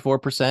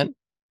 64%.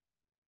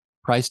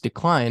 Price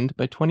declined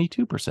by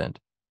 22%.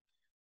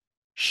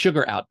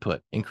 Sugar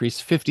output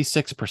increased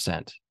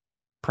 56%.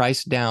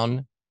 Price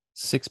down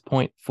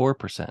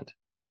 6.4%.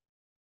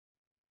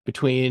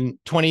 Between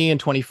 20 and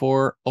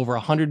 24, over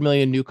 100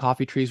 million new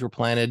coffee trees were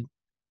planted.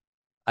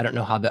 I don't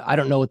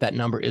know what that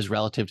number is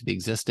relative to the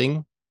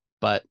existing,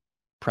 but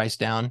price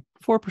down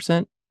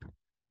 4%.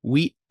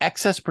 Wheat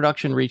excess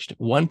production reached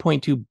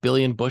 1.2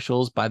 billion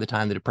bushels by the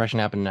time the Depression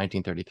happened in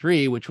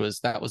 1933,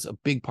 that was a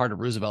big part of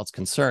Roosevelt's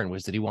concern,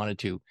 was that he wanted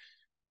to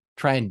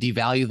try and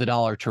devalue the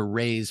dollar to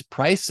raise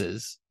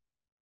prices.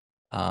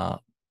 But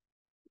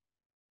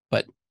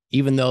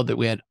even though that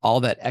we had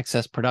all that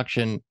excess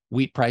production,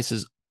 wheat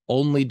prices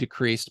only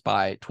decreased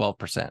by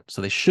 12%.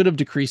 So they should have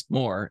decreased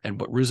more.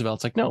 But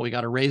Roosevelt's like, no, we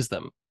got to raise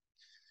them.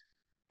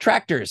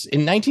 Tractors. In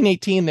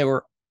 1918, there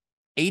were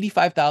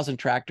 85,000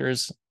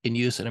 tractors in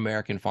use in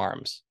American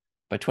farms.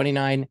 By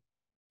 29,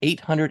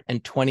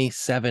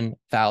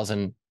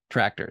 827,000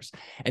 tractors.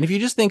 And if you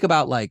just think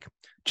about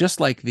just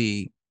like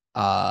the,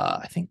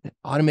 I think the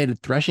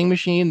automated threshing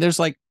machine, there's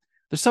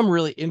some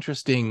really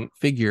interesting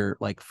figure,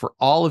 like for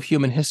all of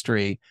human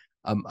history,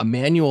 a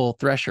manual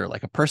thresher,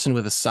 like a person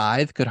with a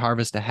scythe could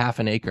harvest a half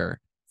an acre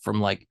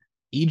from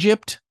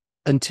Egypt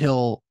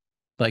until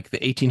the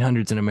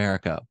 1800s in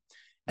America.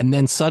 And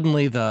then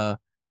suddenly the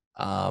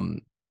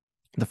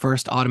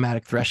first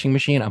automatic threshing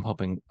machine, I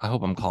hope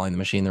I'm calling the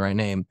machine the right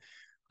name,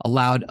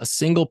 allowed a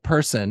single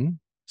person,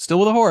 still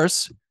with a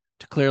horse,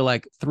 to clear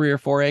 3 or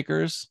 4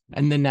 acres.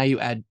 And then now you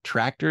add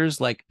tractors,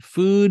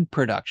 food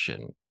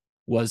production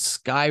was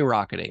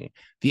skyrocketing.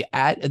 The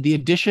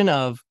addition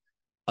of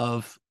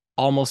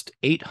almost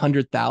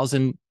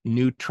 800,000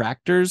 new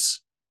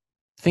tractors.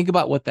 Think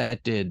about what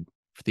that did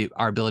for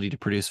our ability to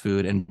produce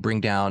food and bring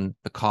down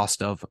the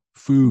cost of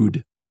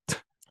food.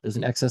 There's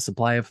an excess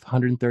supply of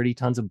 130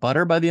 tons of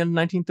butter by the end of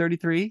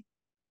 1933.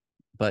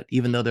 But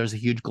even though there's a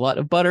huge glut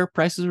of butter,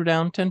 prices were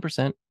down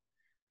 10%.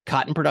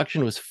 Cotton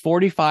production was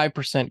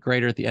 45%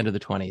 greater at the end of the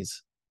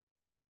 20s.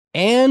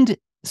 And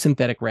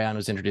synthetic rayon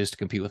was introduced to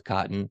compete with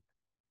cotton.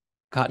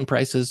 Cotton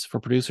prices for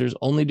producers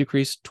only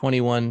decreased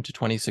 21 to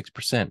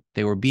 26%.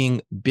 They were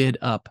being bid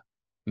up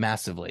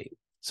massively.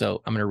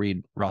 So I'm going to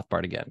read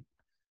Rothbard again.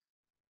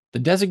 The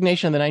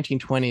designation of the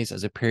 1920s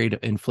as a period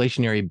of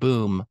inflationary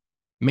boom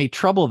may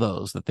trouble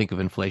those that think of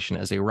inflation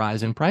as a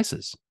rise in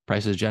prices.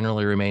 Prices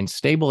generally remained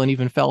stable and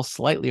even fell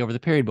slightly over the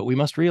period, but we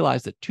must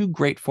realize that two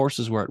great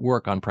forces were at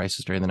work on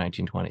prices during the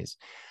 1920s.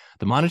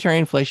 The monetary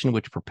inflation,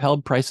 which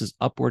propelled prices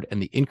upward,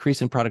 and the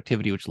increase in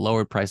productivity, which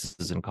lowered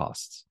prices and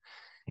costs.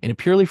 In a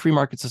purely free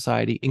market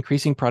society,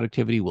 increasing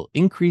productivity will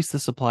increase the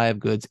supply of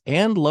goods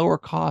and lower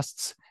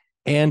costs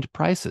and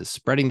prices,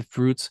 spreading the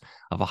fruits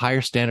of a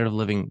higher standard of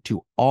living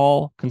to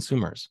all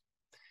consumers.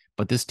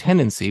 But this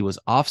tendency was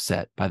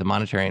offset by the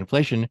monetary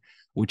inflation,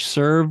 which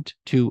served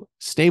to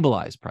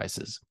stabilize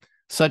prices.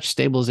 Such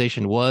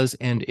stabilization was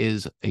and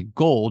is a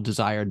goal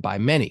desired by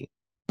many,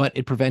 but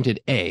it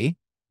prevented A,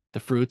 the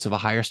fruits of a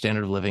higher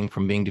standard of living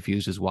from being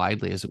diffused as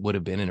widely as it would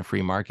have been in a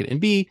free market, and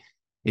B,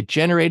 it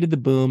generated the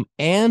boom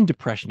and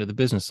depression of the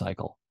business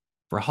cycle.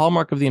 For a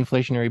hallmark of the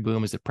inflationary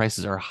boom is that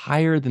prices are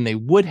higher than they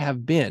would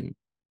have been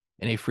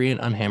in a free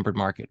and unhampered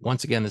market.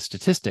 Once again, the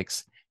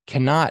statistics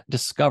cannot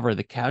discover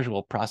the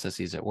casual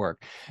processes at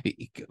work.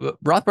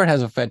 Rothbard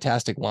has a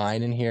fantastic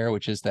line in here,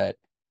 which is that,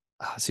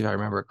 let's see if I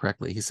remember it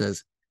correctly. He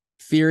says,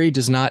 theory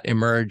does not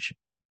emerge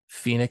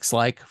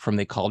phoenix-like from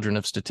the cauldron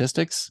of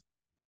statistics,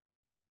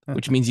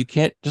 which means you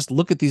can't just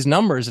look at these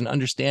numbers and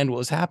understand what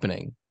was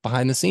happening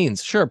behind the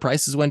scenes. Sure,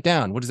 prices went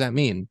down. What does that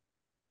mean?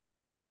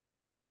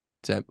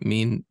 Does that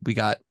mean we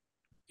got,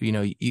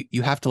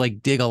 you have to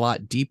dig a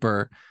lot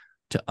deeper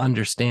to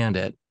understand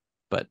it.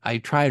 But I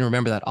try and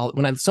remember that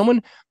when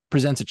someone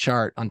presents a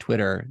chart on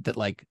Twitter that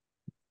like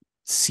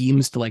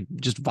seems to like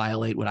just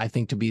violate what I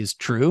think to be is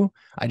true,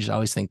 I just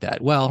always think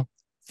that, well,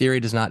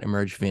 theory does not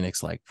emerge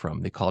phoenix like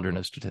from the cauldron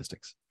of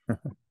statistics.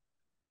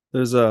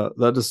 There's a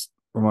that just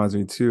reminds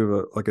me too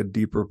of like a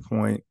deeper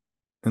point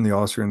in the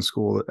Austrian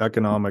school that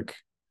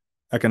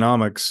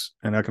economics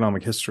and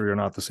economic history are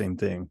not the same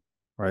thing,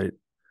 right?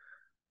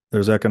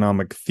 There's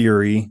economic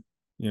theory,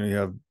 you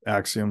have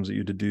axioms that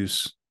you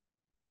deduce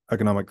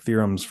economic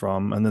theorems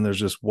from, and then there's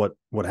just what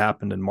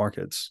happened in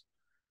markets.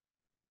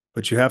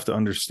 But you have to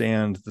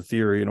understand the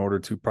theory in order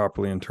to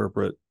properly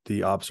interpret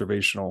the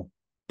observational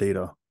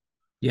data.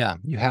 Yeah,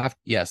 you have.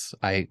 Yes,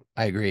 I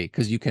agree,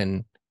 because you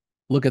can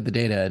look at the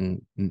data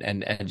and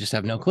just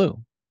have no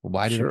clue.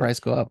 Why did the Sure.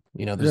 price go up?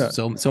 There's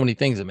so many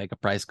things that make a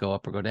price go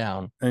up or go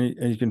down. And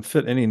you can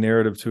fit any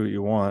narrative to it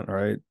you want,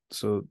 right?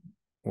 So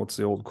what's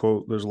the old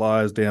quote? There's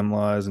lies, damn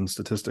lies, and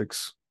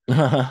statistics.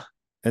 And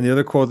the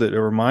other quote that it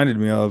reminded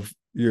me of,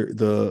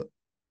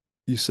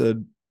 you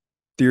said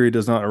theory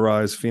does not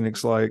arise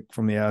phoenix-like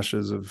from the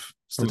ashes of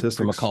statistics.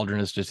 From a cauldron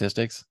of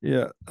statistics.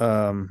 Yeah.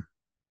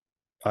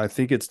 I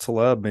think it's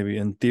Taleb, maybe.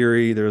 In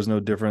theory, there is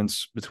no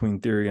difference between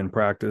theory and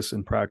practice.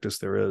 In practice,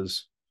 there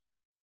is.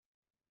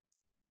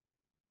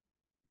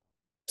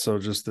 So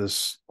just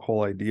this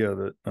whole idea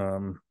that, I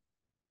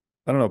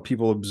don't know,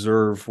 people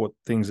observe what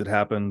things that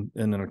happen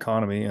in an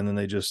economy, and then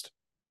they just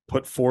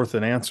put forth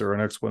an answer, an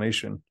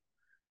explanation.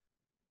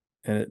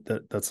 And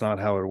that's not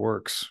how it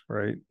works,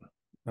 right?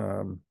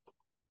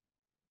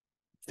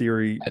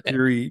 Theory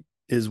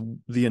is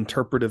the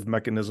interpretive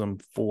mechanism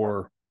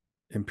for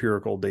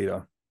empirical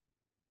data.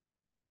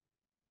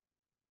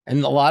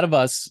 And a lot of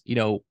us,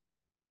 the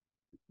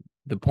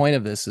point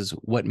of this is,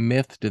 what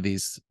myth do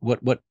these,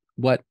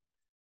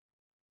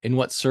 in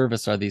what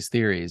service are these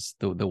theories,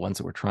 the ones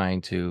that we're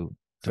trying to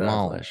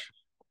demolish?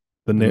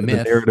 Exactly.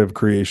 The narrative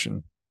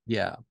creation.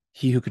 Yeah.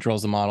 He who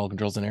controls the model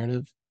controls the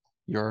narrative.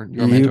 Your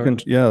mentor.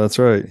 Yeah, that's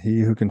right.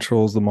 He who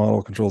controls the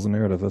model controls the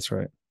narrative. That's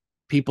right.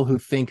 People who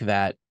think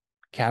that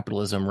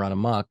capitalism run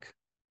amok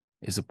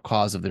is a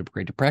cause of the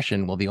Great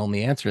Depression. Well, the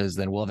only answer is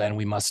then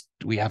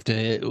we have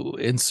to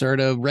insert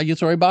a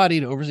regulatory body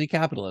to oversee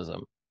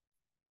capitalism.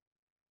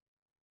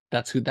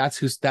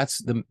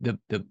 The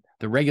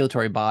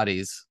regulatory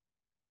bodies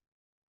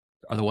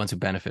are the ones who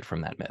benefit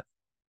from that myth.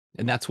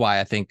 And that's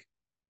why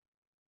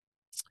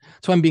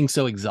I'm being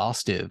so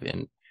exhaustive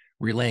in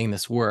relaying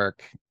this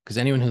work, because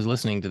anyone who's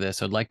listening to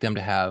this, I'd like them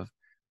to have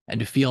and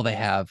to feel they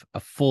have a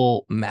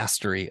full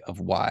mastery of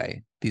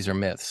why these are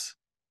myths.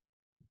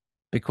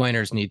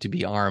 Bitcoiners need to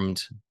be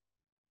armed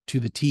to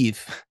the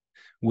teeth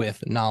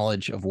with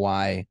knowledge of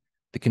why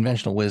the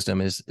conventional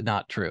wisdom is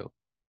not true.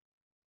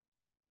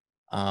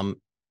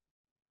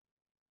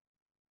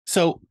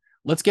 So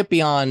let's get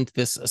beyond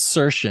this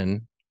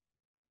assertion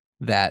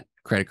that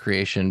credit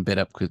creation bid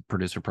up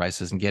producer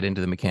prices and get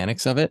into the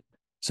mechanics of it,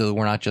 so that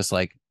we're not just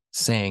like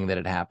saying that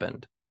it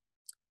happened.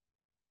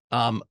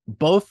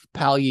 Both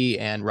Palyi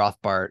and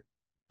Rothbart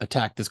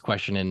attacked this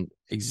question in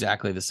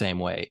exactly the same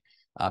way.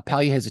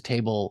 Palyi has a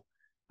table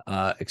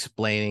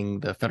explaining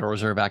the Federal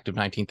Reserve Act of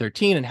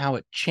 1913 and how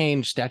it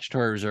changed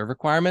statutory reserve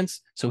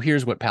requirements. So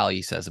here's what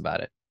Palyi says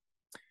about it.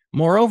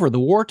 Moreover, the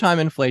wartime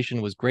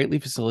inflation was greatly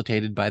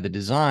facilitated by the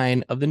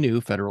design of the new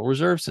Federal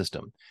Reserve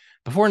System.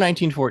 Before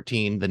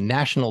 1914, the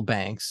national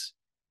banks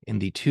in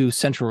the two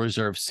Central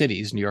Reserve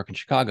cities, New York and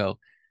Chicago,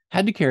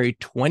 had to carry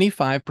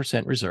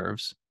 25%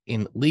 reserves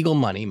in legal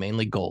money,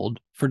 mainly gold,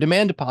 for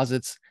demand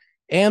deposits,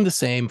 and the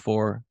same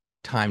for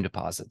time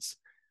deposits.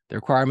 The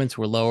requirements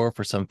were lower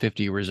for some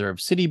 50 reserve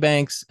city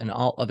banks and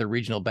all other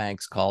regional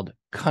banks called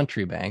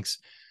country banks,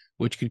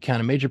 which could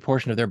count a major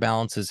portion of their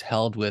balances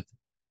held with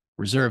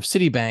reserve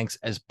city banks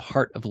as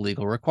part of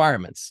legal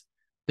requirements.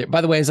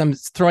 By the way, as I'm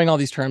throwing all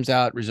these terms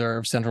out,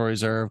 reserve, central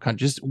reserve,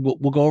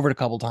 we'll go over it a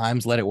couple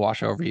times, let it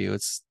wash over you.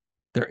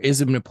 There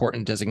is an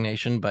important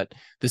designation, but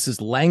this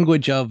is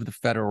language of the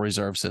Federal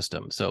Reserve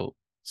System. So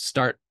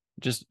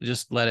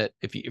just let it,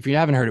 if you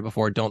haven't heard it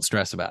before, don't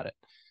stress about it.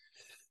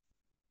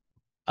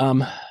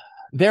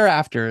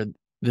 Thereafter,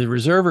 the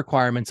reserve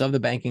requirements of the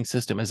banking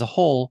system as a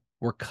whole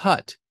were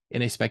cut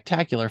in a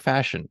spectacular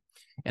fashion.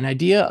 An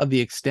idea of the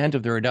extent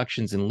of the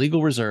reductions in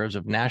legal reserves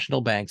of national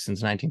banks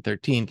since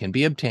 1913 can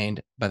be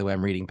obtained. By the way,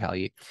 I'm reading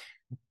Palyi.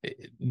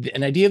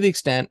 An idea of the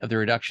extent of the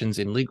reductions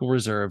in legal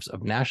reserves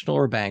of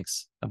national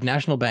banks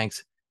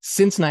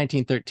since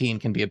 1913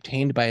 can be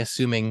obtained by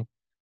assuming,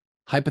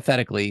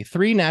 hypothetically,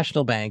 three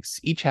national banks,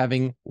 each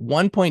having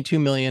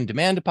 1.2 million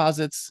demand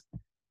deposits,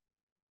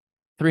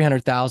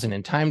 300,000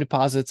 in time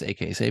deposits,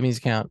 aka savings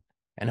account,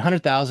 and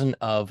 100,000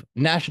 of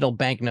national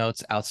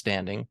banknotes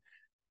outstanding.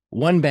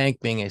 One bank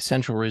being in a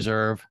central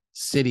reserve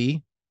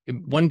city,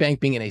 one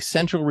in a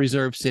central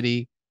reserve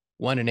city,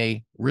 one in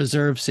a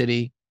reserve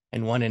city,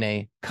 and one in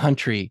a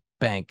country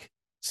bank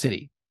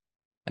city.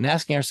 And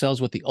asking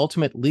ourselves what the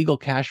ultimate legal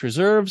cash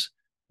reserves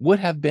would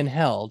have been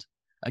held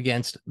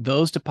against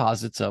those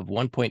deposits of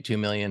 1.2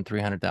 million,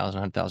 300,000,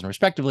 100,000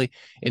 respectively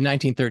in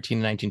 1913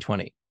 and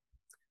 1920.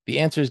 The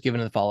answer is given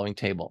in the following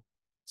table.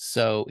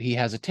 So he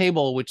has a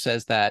table which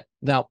says that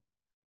now,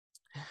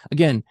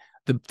 again,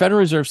 the Federal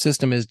Reserve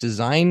System is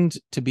designed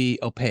to be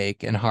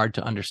opaque and hard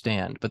to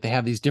understand, but they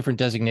have these different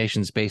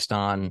designations based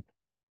on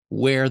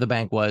where the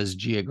bank was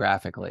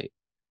geographically.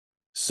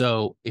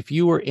 So if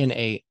you were in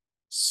a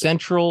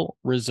central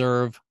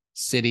reserve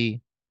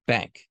city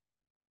bank,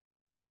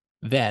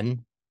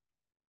 then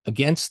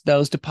against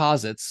those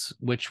deposits,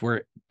 which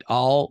were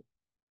all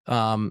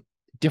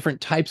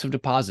different types of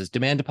deposits,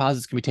 demand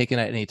deposits can be taken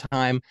at any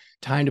time.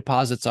 Time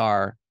deposits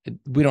are,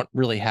 we don't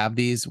really have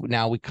these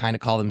now. We kind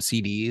of call them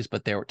CDs,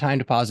 but there were time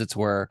deposits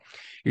were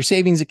your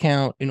savings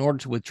account. In order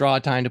to withdraw a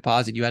time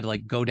deposit, you had to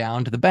like go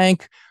down to the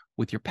bank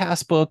with your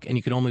passbook, and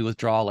you could only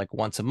withdraw like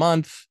once a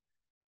month.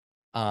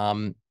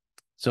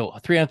 So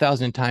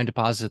 300,000 in time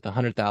deposits,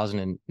 100,000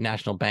 in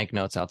national bank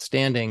notes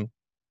outstanding.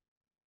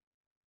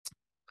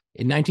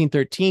 In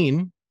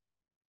 1913,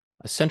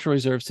 a Central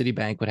Reserve City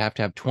Bank would have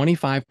to have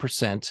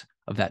 25%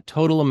 of that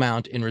total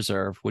amount in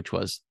reserve, which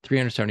was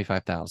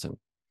 375,000.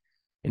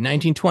 In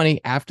 1920,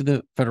 after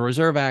the Federal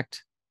Reserve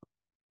Act,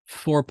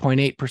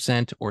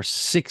 4.8% or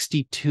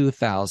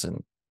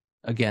 62,000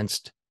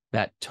 against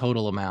that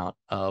total amount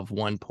of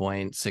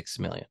 1.6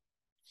 million.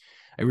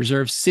 A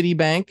reserve city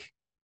bank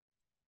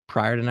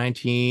prior to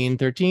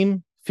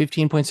 1913,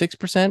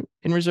 15.6%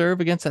 in reserve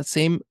against that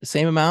same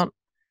amount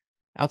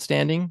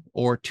outstanding,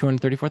 or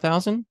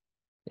 234,000.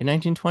 In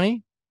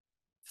 1920,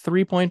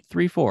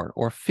 3.34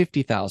 or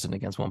 50,000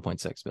 against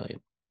 1.6 million.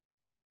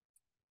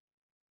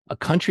 A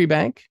country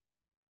bank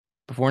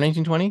before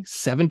 1920,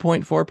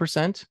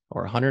 7.4%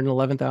 or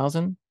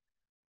 111,000.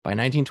 By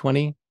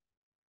 1920,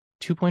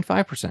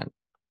 2.5%.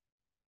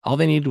 All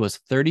they needed was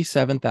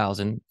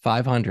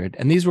 37,500.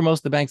 And these were most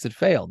of the banks that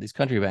failed, these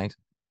country banks.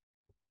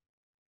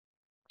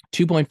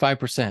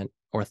 2.5%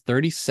 or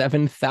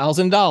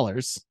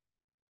 $37,000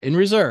 in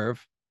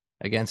reserve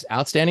against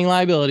outstanding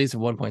liabilities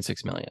of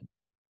 1.6 million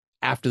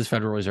after the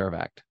Federal Reserve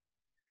Act.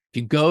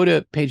 If you go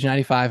to page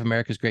 95,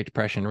 America's Great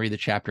Depression, and read the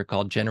chapter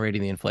called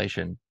Generating the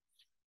Inflation,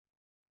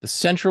 the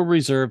Central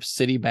Reserve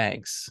City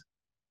Banks,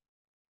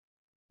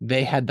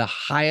 they had the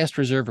highest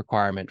reserve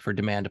requirement for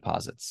demand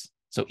deposits.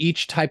 So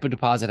each type of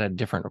deposit had a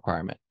different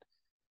requirement.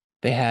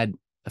 They had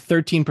a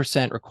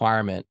 13%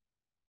 requirement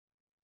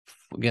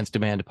against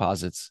demand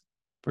deposits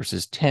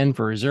versus 10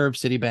 for reserve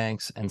city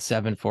banks and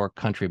 7 for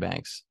country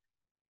banks.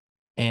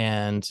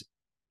 And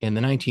in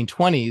the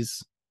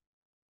 1920s,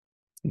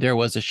 there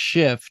was a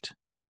shift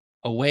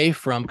away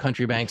from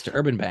country banks to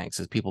urban banks.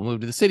 As people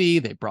moved to the city,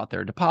 they brought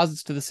their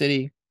deposits to the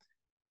city.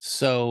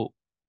 So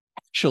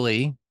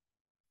actually,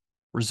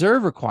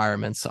 reserve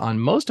requirements on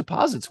most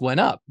deposits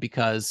went up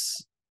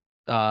because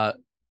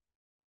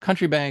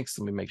country banks,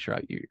 let me make sure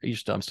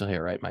I'm still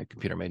here, right? My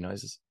computer made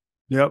noises.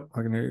 Yep,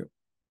 I can hear you.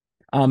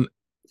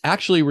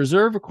 Actually,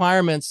 reserve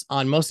requirements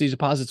on most of these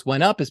deposits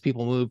went up as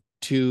people moved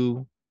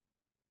to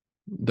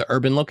the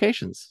urban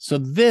locations. So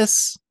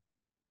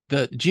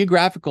the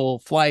geographical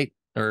flight,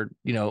 or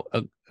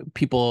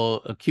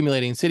people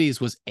accumulating in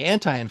cities, was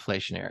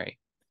anti-inflationary.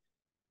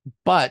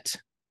 But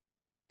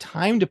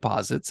time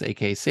deposits,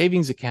 aka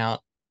savings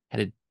account,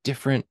 had a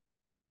different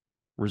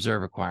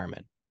reserve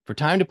requirement. For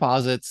time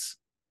deposits,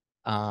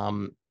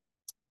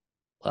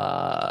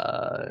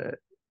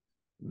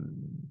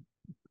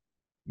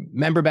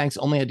 member banks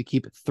only had to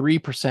keep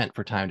 3%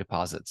 for time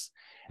deposits.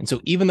 And so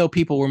even though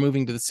people were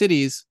moving to the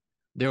cities,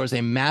 there was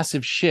a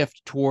massive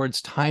shift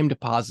towards time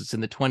deposits in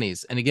the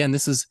 20s. And again,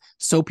 this is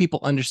so people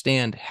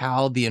understand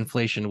how the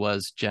inflation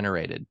was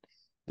generated.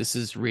 This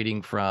is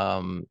reading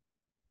from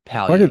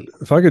Pallier.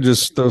 If I could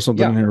just throw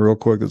something in here real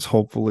quick that's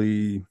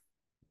hopefully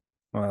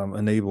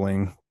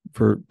enabling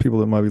for people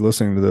that might be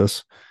listening to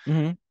this.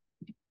 Mm-hmm.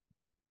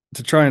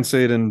 To try and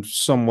say it in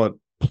somewhat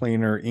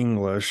plainer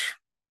English,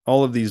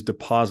 all of these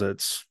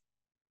deposits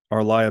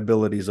are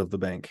liabilities of the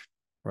bank,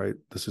 right?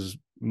 This is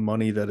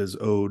money that is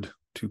owed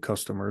to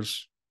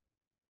customers.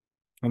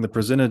 And the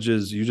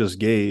percentages you just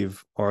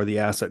gave are the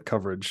asset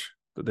coverage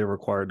that they're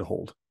required to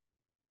hold.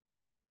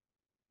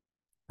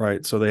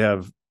 Right. So they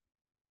have,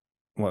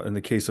 well, in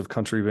the case of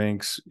country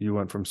banks, you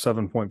went from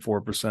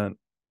 7.4%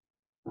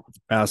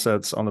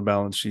 assets on the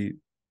balance sheet,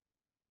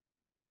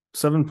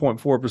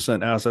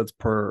 7.4% assets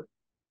per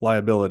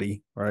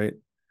liability, right,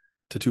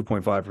 to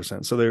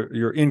 2.5%. So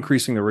you're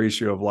increasing the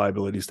ratio of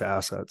liabilities to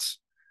assets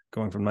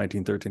going from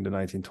 1913 to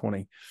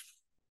 1920.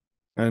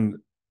 And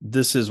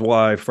this is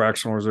why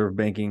fractional reserve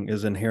banking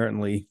is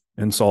inherently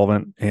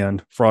insolvent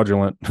and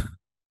fraudulent,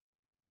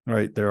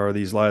 right? There are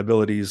these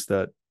liabilities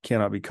that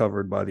cannot be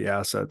covered by the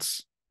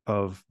assets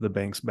of the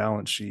bank's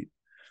balance sheet.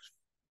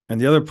 And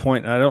the other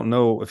point, I don't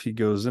know if he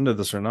goes into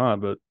this or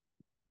not, but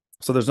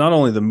so there's not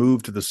only the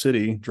move to the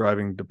city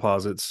driving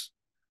deposits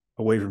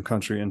away from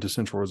country into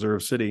Central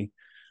Reserve City,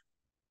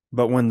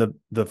 but when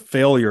the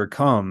failure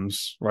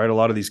comes, right, a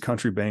lot of these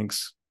country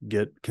banks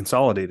get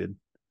consolidated.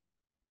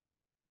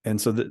 And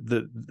so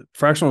the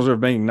fractional reserve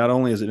banking, not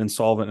only is it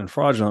insolvent and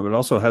fraudulent, but it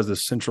also has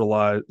this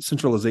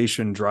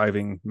centralization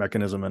driving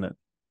mechanism in it,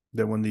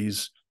 that when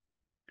these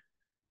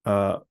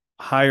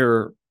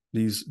higher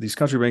these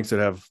country banks that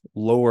have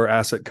lower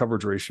asset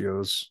coverage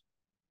ratios,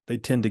 they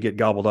tend to get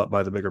gobbled up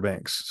by the bigger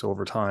banks. So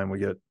over time, we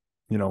get,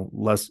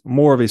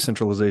 more of a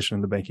centralization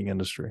in the banking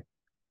industry.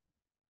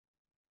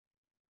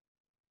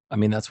 I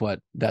mean,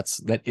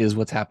 that is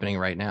what's happening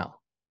right now.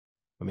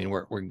 I mean,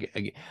 we're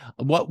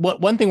what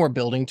one thing we're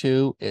building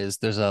to is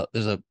there's a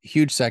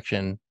huge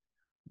section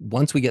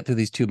once we get through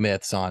these two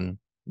myths on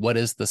what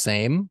is the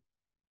same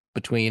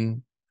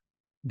between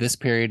this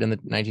period in the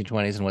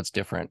 1920s and what's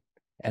different.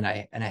 And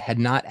I had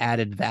not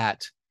added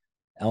that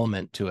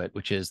element to it,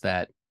 which is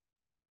that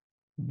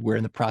we're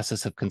in the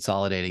process of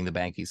consolidating the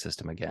banking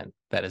system again.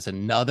 That is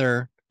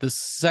this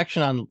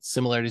section on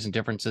similarities and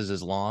differences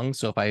is long.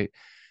 So I'm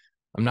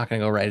not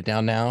going to go write it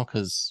down now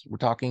because we're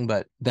talking,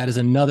 but that is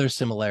another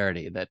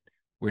similarity, that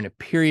we're in a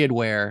period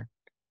where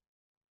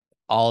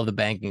all of the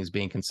banking is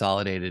being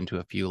consolidated into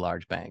a few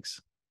large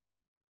banks.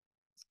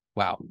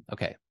 Wow.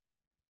 Okay.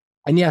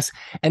 And yes,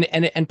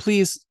 and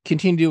please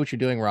continue to do what you're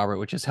doing, Robert,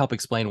 which is help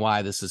explain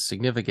why this is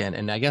significant.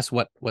 And I guess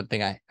one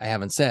thing I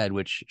haven't said,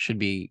 which should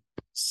be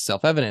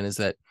self-evident, is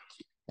that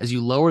as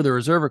you lower the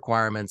reserve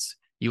requirements,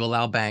 you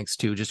allow banks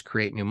to just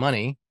create new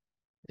money.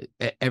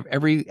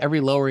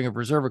 Every lowering of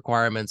reserve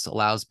requirements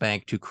allows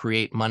bank to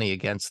create money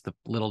against the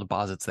little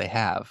deposits they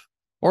have,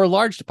 or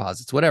large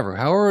deposits, whatever.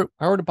 However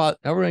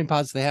many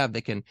deposits they have,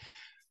 they can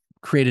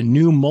create a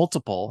new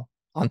multiple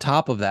on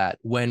top of that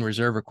when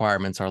reserve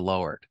requirements are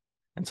lowered.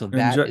 And so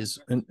that is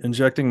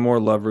injecting more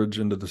leverage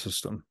into the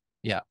system.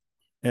 Yeah.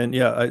 And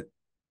yeah,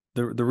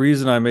 the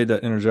reason I made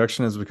that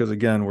interjection is because,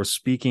 again, we're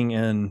speaking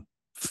in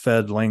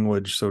Fed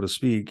language, so to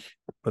speak,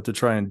 but to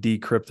try and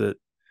decrypt it.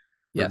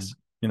 Yes.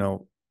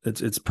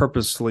 It's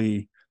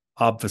purposely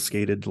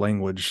obfuscated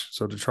language.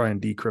 So to try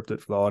and decrypt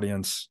it for the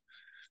audience,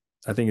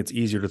 I think it's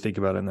easier to think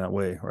about it in that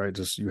way, right?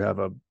 Just if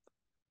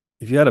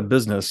you had a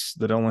business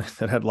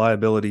that had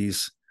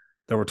liabilities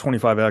that were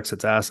 25x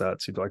its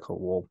assets, you'd be like, oh,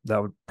 well,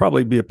 that would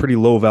probably be a pretty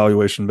low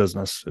valuation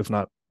business, if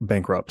not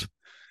bankrupt.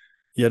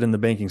 Yet in the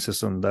banking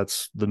system,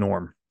 that's the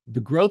norm. The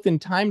growth in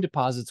time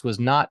deposits was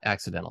not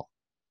accidental.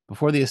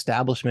 Before the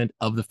establishment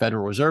of the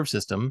Federal Reserve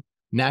System,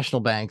 national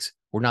banks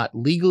were not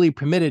legally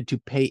permitted to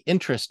pay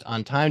interest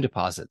on time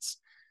deposits.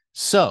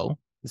 So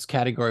this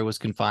category was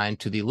confined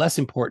to the less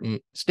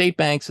important state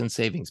banks and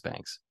savings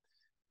banks.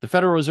 The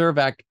Federal Reserve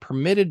Act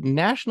permitted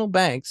national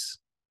banks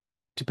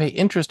to pay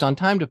interest on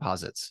time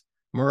deposits.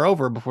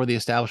 Moreover, before the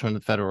establishment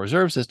of the Federal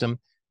Reserve System,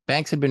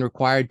 banks had been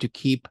required to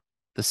keep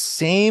the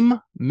same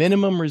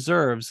minimum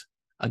reserves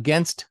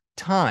against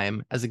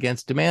time as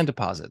against demand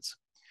deposits.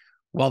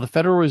 While the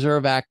Federal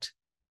Reserve Act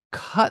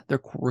cut the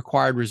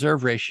required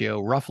reserve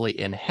ratio roughly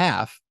in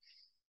half,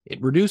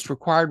 it reduced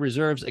required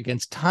reserves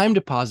against time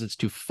deposits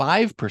to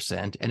 5%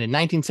 and in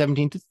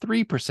 1917 to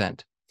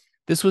 3%.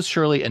 This was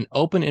surely an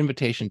open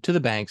invitation to the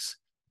banks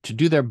to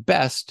do their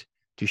best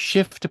to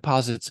shift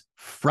deposits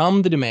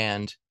from the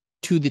demand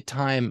to the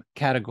time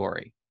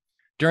category.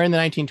 During the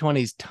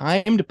 1920s,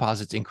 time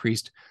deposits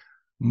increased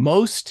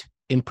most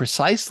in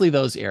precisely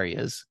those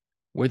areas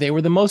where they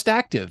were the most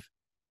active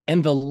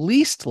and the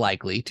least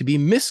likely to be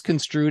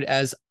misconstrued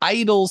as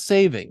idle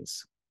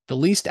savings. The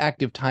least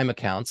active time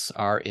accounts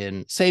are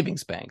in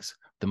savings banks.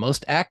 The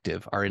most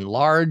active are in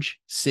large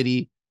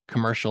city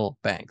commercial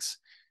banks.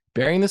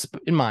 Bearing this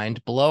in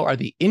mind, below are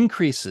the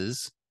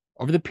increases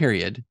over the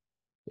period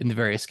in the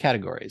various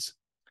categories.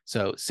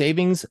 So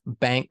savings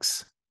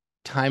banks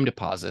time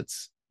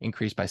deposits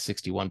increased by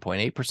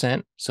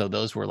 61.8%. So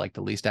those were like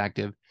the least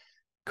active.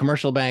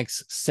 Commercial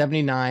banks,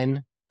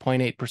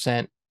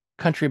 79.8%.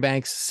 Country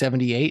banks,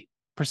 78%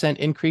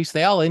 increase.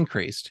 They all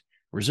increased.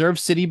 Reserve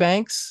city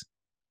banks,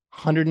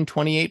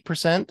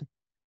 128%.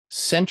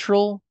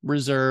 Central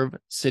Reserve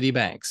city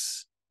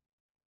banks,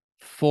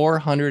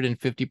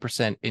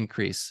 450%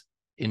 increase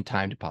in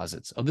time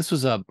deposits. Oh, this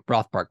was a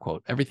Rothbard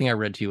quote. Everything I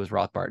read to you was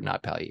Rothbard,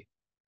 not Pallier.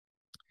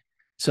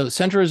 So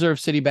Central Reserve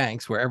city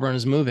banks, where everyone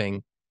is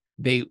moving,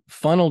 they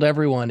funneled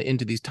everyone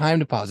into these time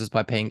deposits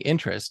by paying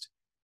interest.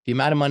 The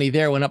amount of money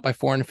there went up by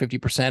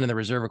 450% and the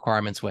reserve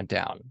requirements went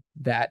down.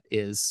 But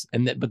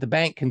the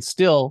bank can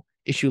still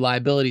issue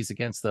liabilities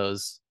against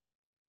those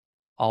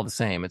all the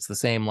same. It's the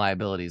same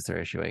liabilities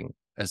they're issuing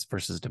as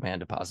versus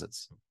demand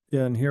deposits.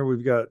 Yeah, and here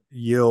we've got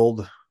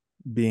yield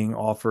being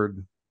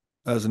offered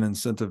as an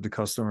incentive to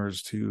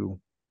customers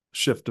to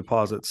shift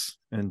deposits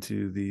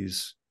into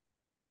these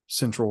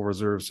central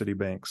reserve city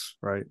banks,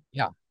 right?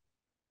 Yeah.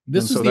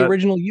 This is the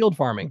original yield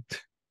farming.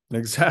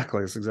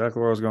 Exactly. It's exactly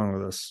where I was going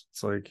with this.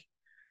 It's like,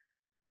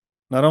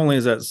 not only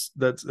is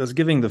that's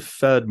giving the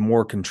Fed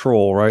more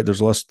control, right?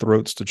 There's less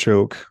throats to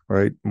choke,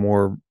 right?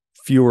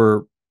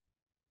 Fewer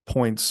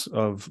points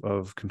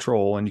of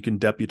control, and you can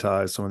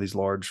deputize some of these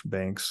large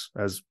banks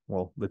as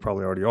well. They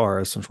probably already are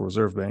as central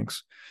reserve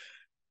banks.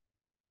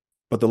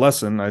 But the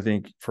lesson, I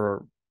think,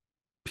 for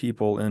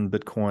people in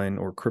Bitcoin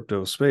or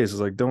crypto space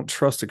is like, don't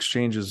trust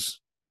exchanges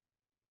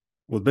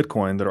with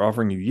Bitcoin that are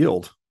offering you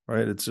yield,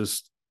 right? It's a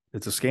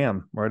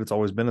scam, right? It's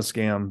always been a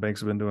scam.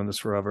 Banks have been doing this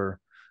forever.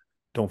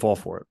 Don't fall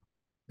for it.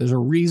 There's a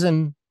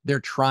reason they're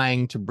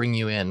trying to bring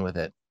you in with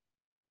it.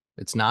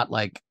 It's not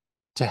like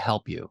to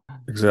help you.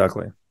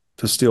 Exactly.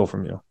 To steal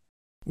from you.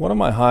 One of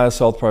my highest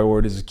health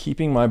priorities is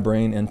keeping my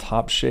brain in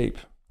top shape.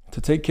 To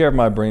take care of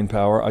my brain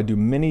power, I do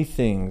many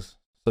things,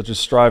 such as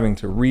striving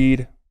to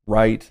read,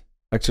 write,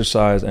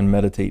 exercise, and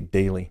meditate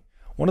daily.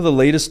 One of the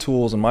latest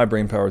tools in my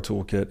brain power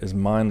toolkit is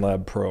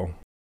MindLab Pro.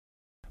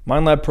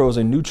 MindLab Pro is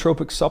a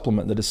nootropic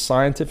supplement that is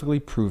scientifically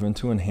proven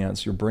to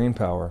enhance your brain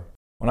power.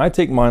 When I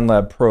take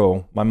MindLab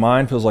Pro, my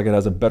mind feels like it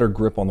has a better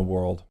grip on the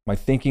world. My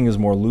thinking is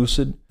more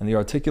lucid, and the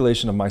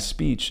articulation of my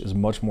speech is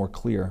much more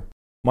clear.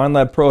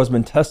 MindLab Pro has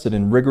been tested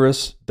in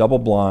rigorous,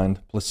 double-blind,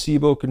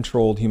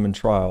 placebo-controlled human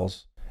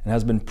trials and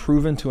has been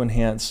proven to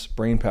enhance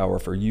brain power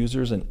for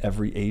users in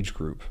every age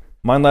group.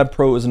 MindLab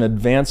Pro is an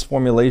advanced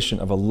formulation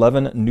of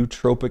 11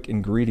 nootropic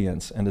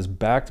ingredients and is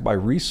backed by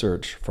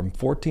research from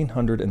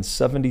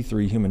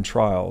 1,473 human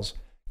trials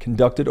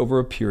conducted over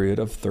a period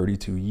of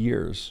 32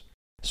 years.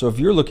 So if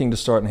you're looking to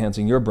start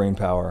enhancing your brain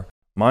power,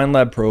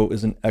 MindLab Pro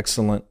is an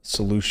excellent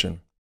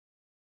solution.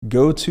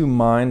 Go to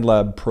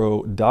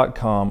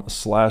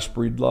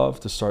mindlabpro.com/breedlove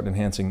to start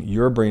enhancing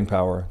your brain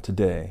power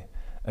today.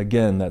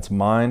 Again, that's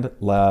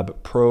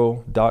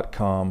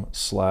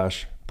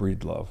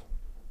mindlabpro.com/breedlove.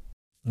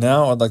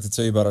 Now I'd like to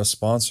tell you about our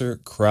sponsor,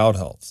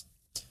 CrowdHealth.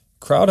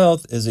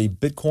 CrowdHealth is a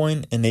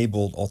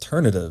Bitcoin-enabled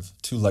alternative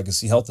to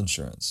legacy health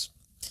insurance.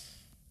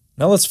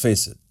 Now let's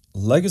face it,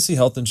 legacy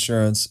health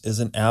insurance is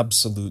an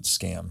absolute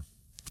scam.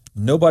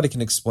 Nobody can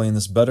explain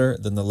this better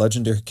than the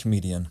legendary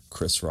comedian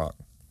Chris Rock.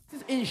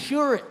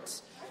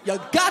 Insurance. You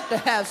got to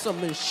have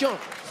some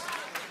insurance.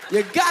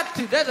 You got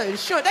to. That's an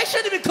insurance. They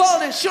shouldn't even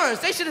call it insurance.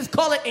 They should just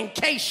call it in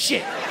case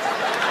shit.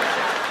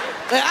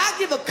 Like, I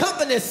give a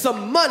company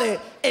some money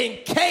in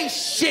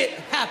case shit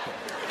happens.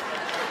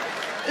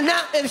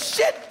 Now, if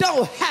shit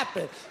don't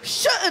happen,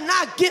 shouldn't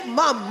I get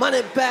my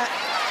money back?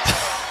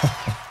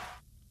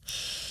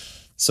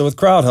 So with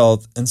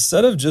CrowdHealth,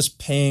 instead of just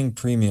paying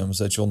premiums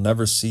that you'll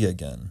never see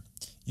again,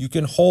 you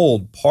can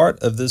hold part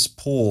of this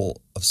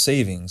pool of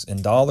savings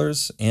in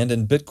dollars and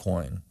in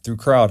Bitcoin through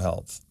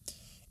CrowdHealth.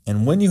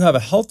 And when you have a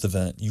health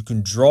event, you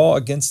can draw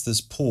against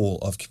this pool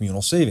of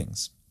communal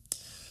savings.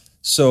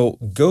 So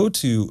go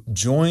to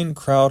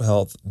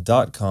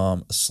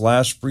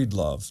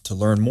joincrowdhealth.com/breedlove to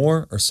learn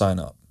more or sign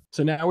up.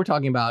 So now we're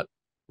talking about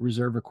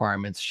reserve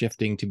requirements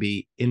shifting to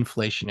be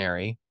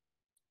inflationary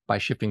by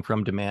shifting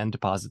from demand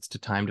deposits to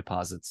time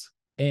deposits,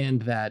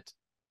 and that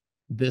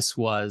this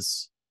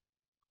was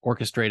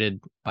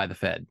orchestrated by the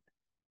Fed.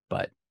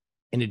 But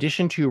in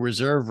addition to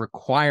reserve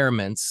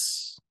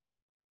requirements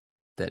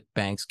that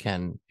banks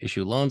can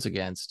issue loans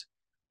against,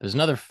 there's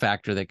another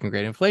factor that can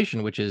create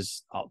inflation, which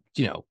is,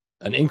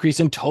 an increase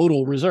in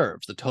total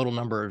reserves, the total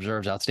number of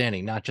reserves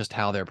outstanding, not just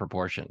how they're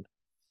proportioned.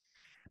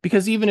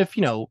 Because even if,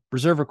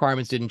 reserve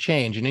requirements didn't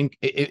change, and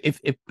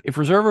if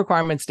reserve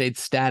requirements stayed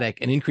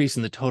static, an increase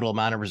in the total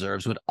amount of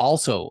reserves would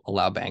also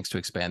allow banks to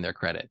expand their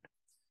credit.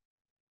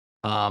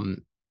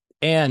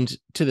 And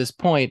to this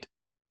point,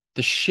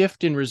 the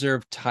shift in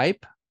reserve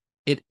type,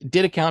 it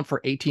did account for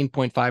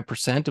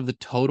 18.5% of the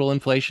total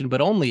inflation,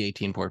 but only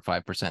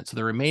 18.5%. So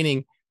the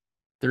remaining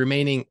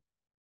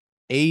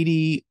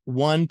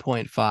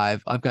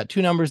 81.5, I've got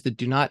two numbers that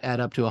do not add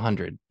up to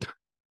 100.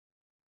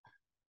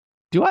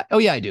 Do I? Oh,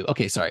 yeah, I do.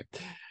 Okay, sorry.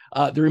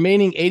 The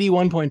remaining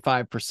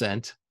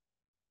 81.5%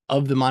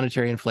 of the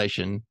monetary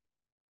inflation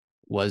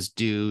was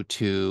due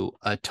to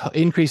an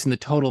increase in the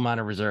total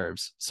amount of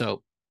reserves.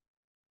 So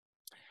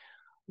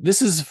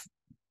this is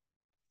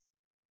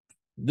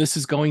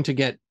going to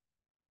get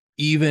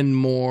even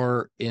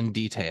more in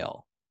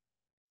detail.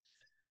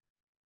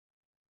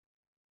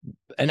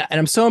 And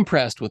I'm so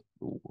impressed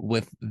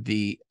with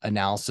the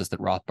analysis that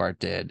Rothbard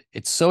did.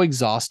 It's so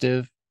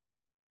exhaustive,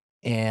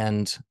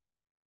 and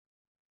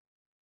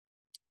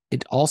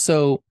it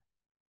also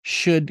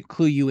should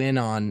clue you in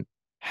on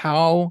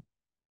how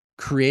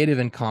creative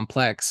and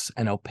complex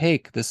and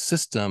opaque this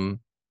system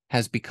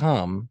has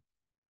become,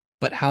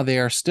 but how they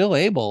are still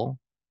able,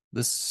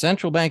 the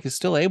central bank is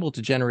still able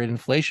to generate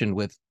inflation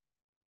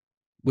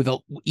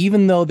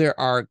even though there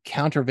are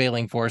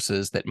countervailing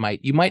forces that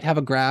you might have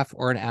a graph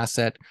or an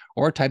asset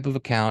or a type of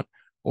account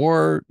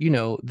or,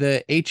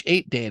 the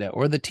H8 data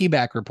or the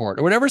TBAC report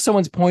or whatever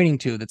someone's pointing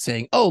to that's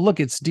saying, oh, look,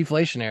 it's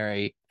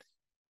deflationary.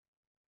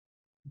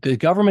 The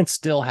government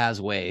still has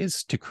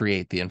ways to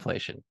create the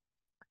inflation.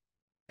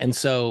 And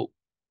so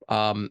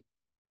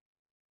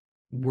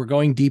we're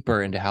going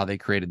deeper into how they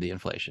created the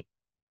inflation.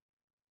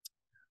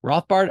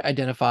 Rothbard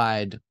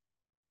identified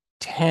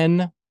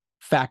 10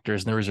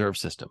 factors in the reserve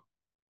system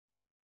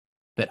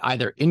that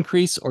either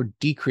increase or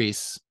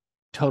decrease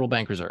total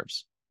bank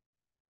reserves.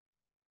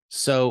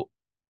 So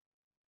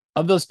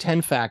of those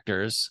 10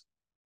 factors,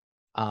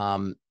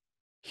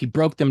 he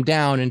broke them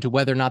down into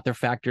whether or not they're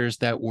factors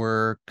that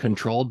were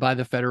controlled by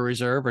the Federal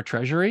Reserve or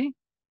Treasury,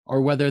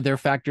 or whether they're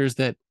factors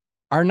that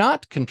are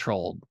not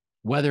controlled.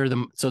 Does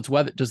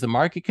the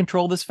market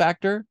control this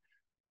factor,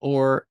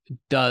 or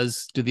do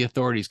the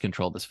authorities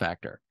control this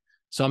factor?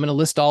 So I'm going to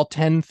list all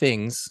 10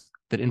 things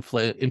that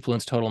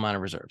influence total amount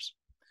of reserves.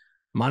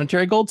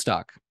 Monetary gold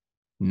stock,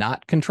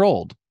 not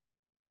controlled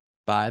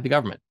by the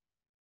government.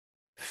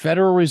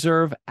 Federal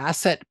Reserve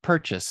assets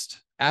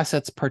purchased,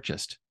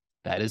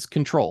 that is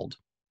controlled.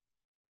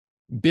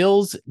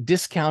 Bills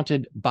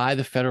discounted by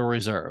the Federal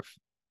Reserve.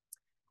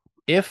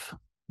 If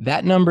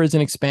that number is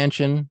in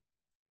expansion,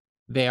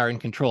 they are in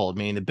control,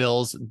 meaning the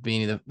bills,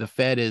 meaning the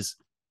Fed is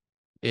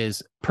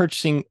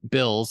purchasing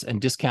bills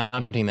and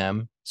discounting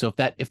them. So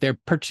if they're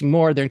purchasing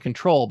more, they're in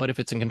control. But if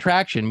it's in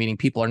contraction, meaning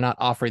people are not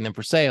offering them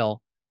for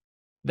sale,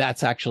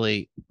 that's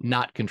actually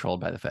not controlled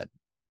by the Fed.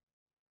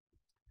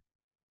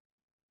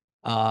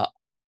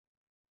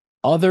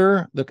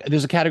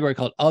 There's a category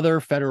called other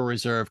Federal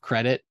Reserve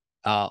credit,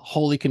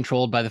 wholly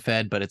controlled by the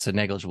Fed, but it's a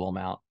negligible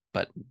amount,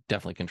 but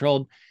definitely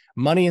controlled.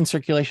 Money in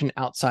circulation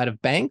outside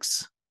of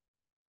banks.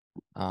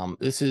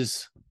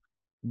 This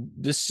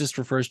just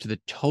refers to the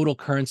total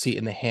currency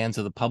in the hands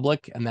of the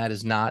public, and that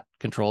is not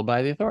controlled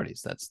by the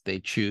authorities. They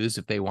choose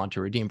if they want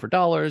to redeem for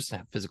dollars,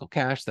 have physical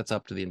cash. That's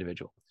up to the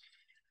individual.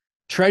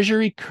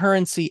 Treasury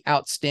currency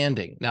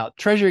outstanding. Now,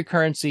 treasury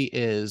currency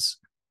is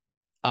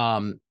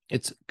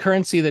it's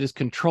currency that is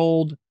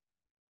controlled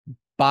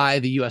by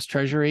the U.S.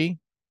 Treasury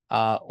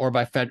or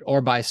by Fed or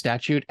by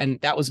statute, and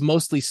that was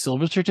mostly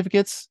silver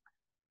certificates,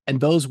 and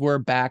those were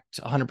backed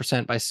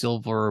 100% by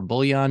silver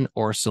bullion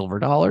or silver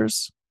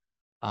dollars.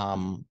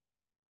 That's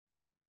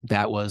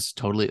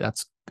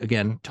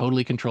again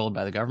totally controlled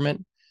by the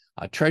government.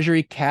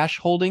 Treasury cash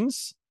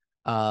holdings.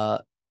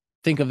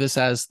 Think of this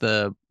as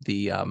the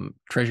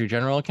Treasury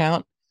General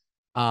account.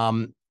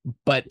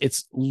 But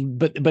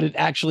it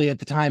actually at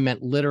the time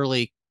meant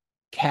literally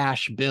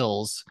cash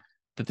bills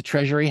that the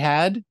Treasury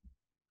had,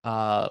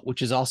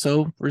 which is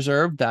also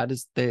reserved.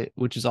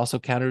 Which is also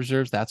counter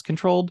reserves. That's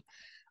controlled.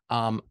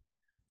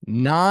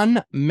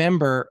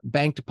 Non-member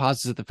bank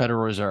deposits at the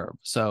Federal Reserve.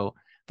 So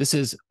this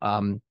is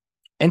foreign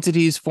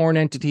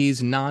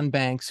entities,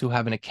 non-banks who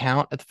have an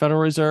account at the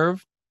Federal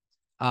Reserve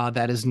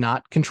that is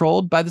not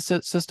controlled by the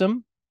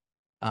system.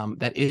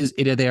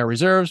 They are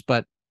reserves,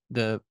 but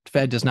the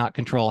Fed does not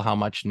control how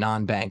much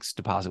non-banks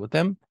deposit with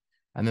them.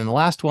 And then the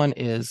last one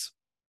is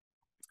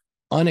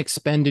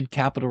unexpended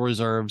capital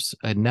reserves,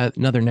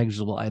 another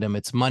negligible item.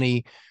 It's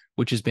money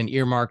which has been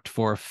earmarked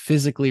for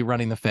physically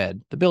running the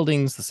Fed, the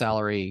buildings, the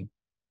salary,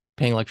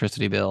 paying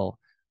electricity bill.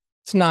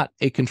 It's not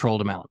a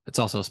controlled amount. It's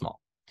also small.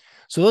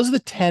 So those are the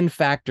 10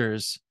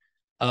 factors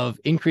of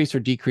increase or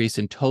decrease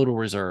in total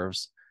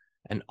reserves.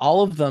 And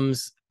all of them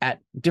at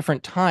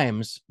different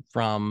times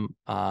from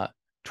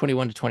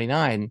 21 to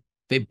 29,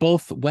 they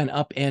both went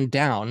up and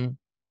down,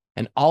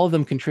 and all of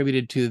them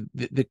contributed to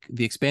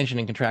the expansion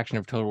and contraction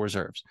of total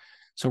reserves.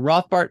 So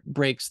Rothbard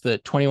breaks the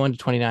 21 to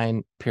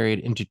 29 period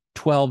into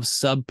 12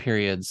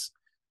 sub-periods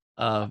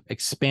of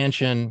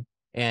expansion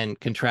and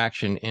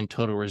contraction in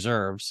total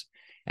reserves.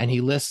 And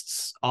he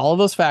lists all of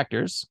those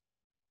factors,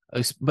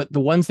 but the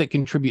ones that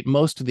contribute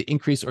most to the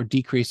increase or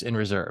decrease in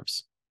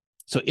reserves.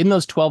 So in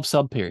those 12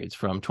 sub-periods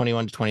from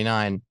 21 to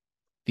 29,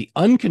 the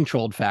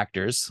uncontrolled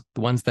factors,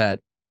 the ones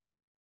that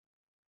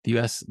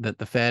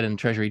the Fed and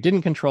Treasury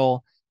didn't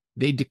control,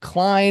 they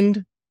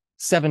declined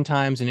 7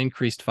 times and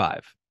increased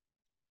 5.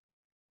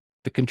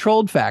 The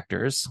controlled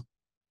factors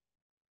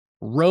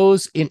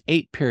rose in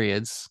 8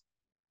 periods,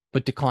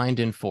 but declined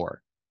in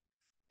 4.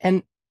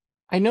 And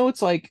I know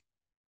it's like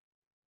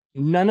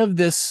none of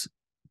this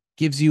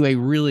gives you a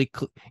really,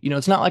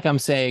 it's not like I'm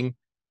saying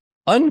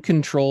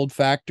uncontrolled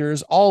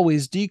factors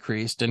always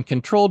decreased and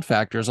controlled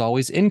factors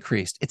always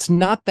increased. It's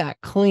not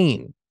that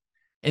clean.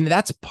 And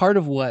that's part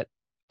of what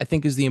I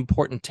think is the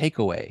important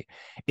takeaway.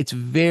 It's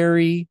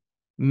very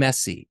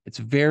messy. It's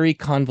very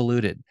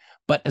convoluted.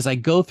 But as I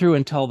go through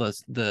and tell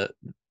the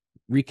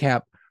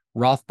recap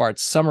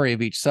Rothbard's summary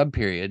of each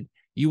subperiod,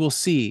 you will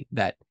see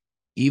that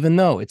even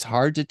though it's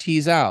hard to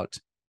tease out,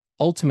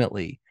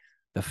 ultimately,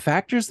 the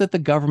factors that the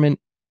government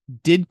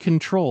did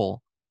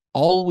control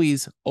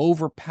always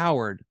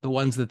overpowered the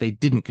ones that they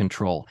didn't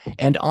control.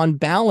 And on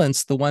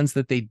balance, the ones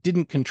that they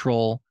didn't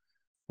control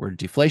were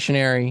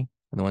deflationary,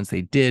 and the ones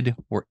they did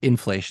were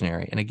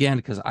inflationary. And again,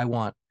 because I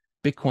want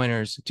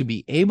Bitcoiners to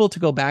be able to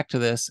go back to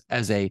this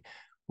as a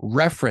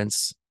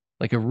reference,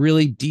 like a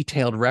really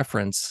detailed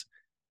reference,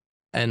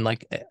 and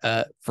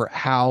for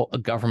how a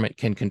government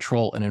can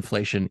control an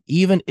inflation,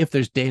 even if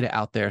there's data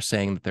out there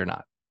saying that they're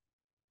not.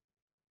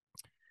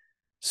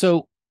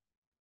 So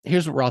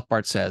here's what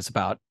Rothbard says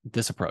about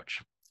this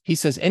approach. He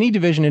says, any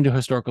division into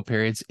historical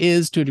periods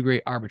is to a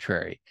degree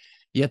arbitrary,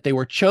 yet they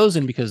were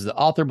chosen because the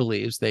author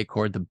believes they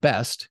accord the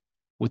best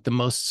with the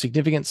most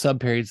significant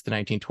subperiods of the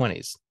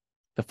 1920s.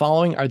 The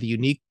following are the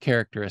unique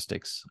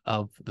characteristics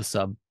of the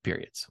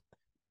subperiods.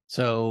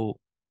 So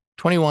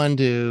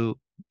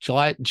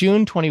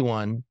June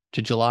 21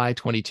 to July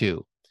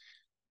 22,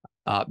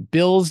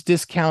 bills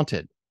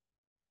discounted,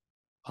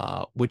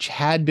 which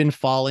had been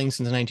falling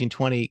since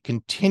 1920,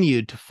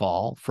 continued to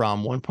fall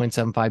from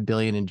 1.75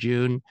 billion in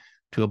June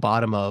to a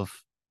bottom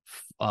of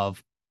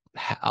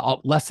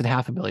less than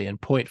 $500 million,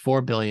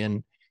 0.4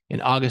 billion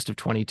in August of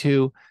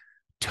 22.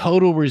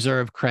 Total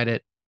reserve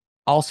credit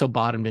also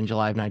bottomed in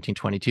July of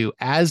 1922,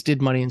 as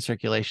did money in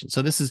circulation.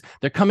 So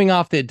they're coming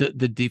off the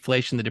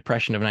deflation, the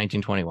depression of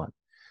 1921.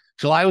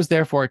 July was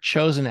therefore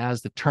chosen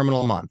as the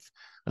terminal month.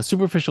 A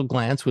superficial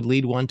glance would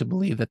lead one to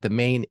believe that the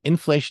main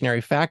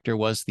inflationary factor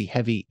was the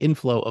heavy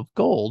inflow of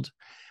gold,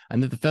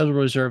 and that the Federal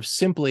Reserve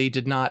simply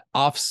did not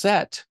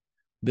offset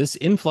this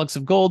influx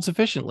of gold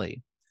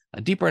sufficiently. A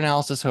deeper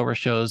analysis, however,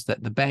 shows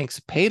that the banks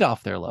paid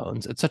off their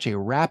loans at such a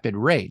rapid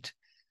rate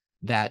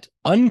that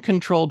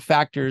uncontrolled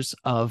factors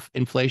of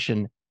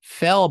inflation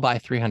fell by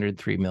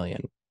 303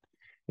 million.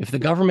 If the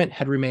government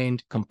had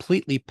remained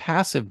completely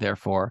passive,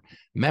 therefore,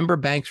 member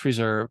bank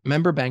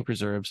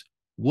reserves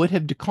would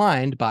have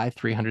declined by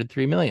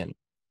 303 million.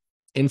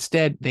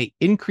 Instead, they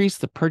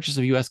increased the purchase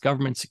of U.S.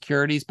 government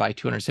securities by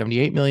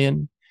 278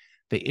 million.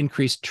 They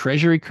increased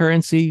treasury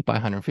currency by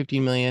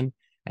 115 million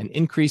and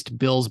increased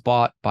bills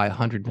bought by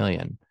 100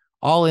 million.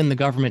 All in, the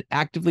government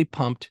actively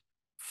pumped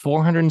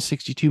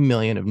 462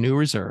 million of new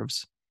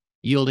reserves,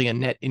 yielding a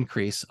net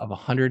increase of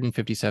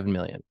 157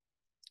 million.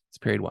 It's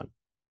period one.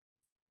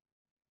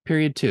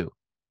 Period two,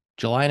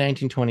 July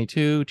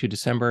 1922 to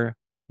December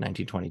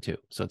 1922.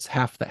 So it's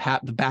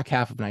the back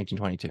half of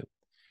 1922.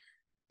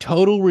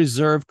 Total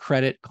reserve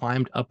credit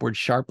climbed upward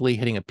sharply,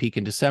 hitting a peak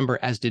in December,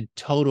 as did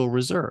total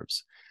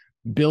reserves.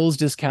 Bills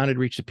discounted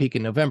reached a peak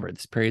in November.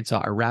 This period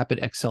saw a rapid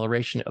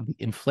acceleration of the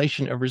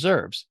inflation of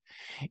reserves,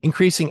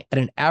 increasing at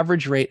an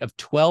average rate of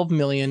 12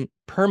 million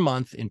per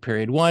month in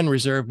period one.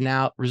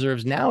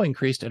 Reserves now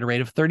increased at a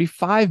rate of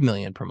 35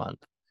 million per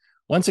month.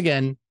 Once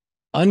again,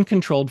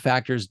 uncontrolled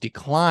factors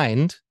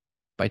declined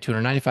by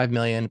 295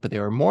 million, but they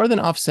were more than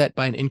offset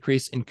by an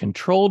increase in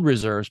controlled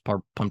reserves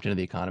pumped into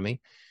the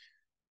economy.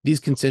 These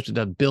consisted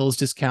of bills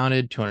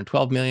discounted,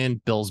 212 million,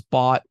 bills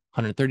bought,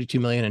 132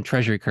 million, and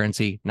treasury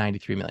currency,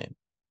 93 million.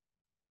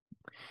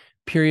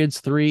 Periods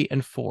 3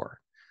 and 4.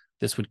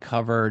 This would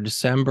cover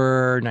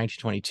December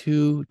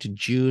 1922 to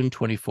June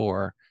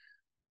 24.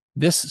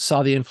 This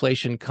saw the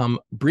inflation come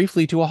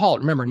briefly to a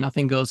halt. Remember,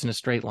 nothing goes in a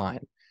straight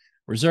line.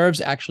 Reserves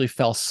actually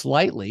fell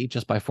slightly,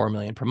 just by 4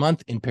 million per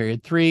month in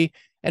period 3,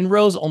 and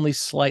rose only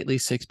slightly,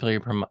 6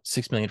 million per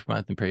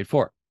month in period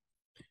 4.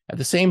 At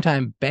the same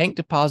time, bank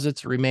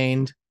deposits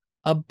remained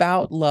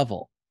about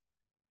level.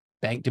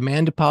 Bank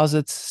demand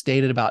deposits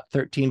stayed at about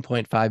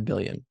 13.5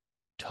 billion.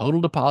 Total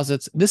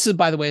deposits, this is,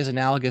 by the way, is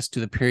analogous to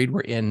the period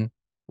we're in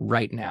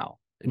right now.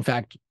 In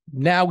fact,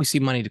 now we see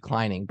money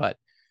declining, but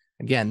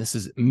again, this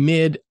is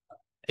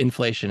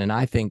mid-inflation, and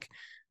I think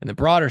in the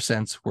broader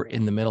sense, we're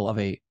in the middle of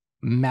a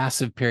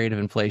massive period of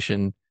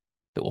inflation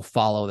that will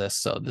follow this.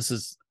 So this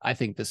is, I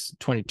think this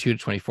 22 to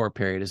 24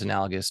 period is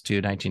analogous to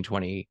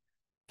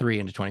 1923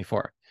 into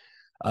 24.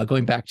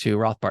 Going back to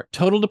Rothbard,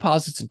 total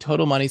deposits and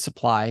total money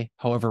supply,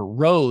 however,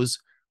 rose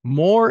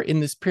more in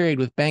this period,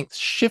 with banks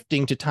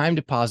shifting to time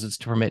deposits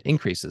to permit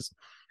increases.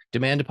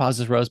 Demand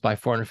deposits rose by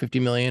 450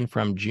 million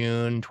from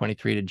June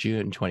 23 to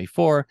June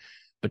 24,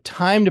 but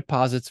time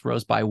deposits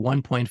rose by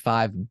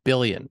 1.5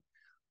 billion.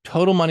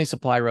 Total money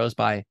supply rose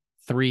by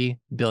 3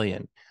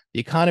 billion. The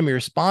economy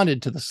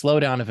responded to the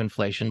slowdown of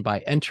inflation by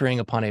entering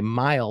upon a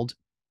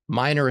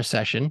minor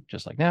recession,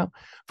 just like now,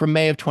 from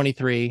May of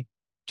 23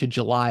 to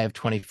July of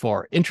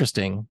 24.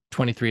 Interesting,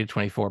 23 to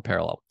 24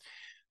 parallel.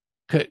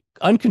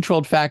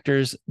 Uncontrolled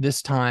factors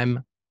this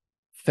time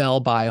fell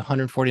by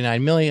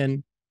 149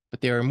 million,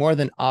 but they were more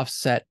than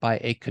offset by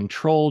a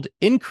controlled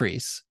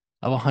increase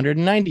of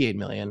 198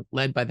 million,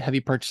 led by the heavy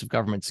purchase of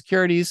government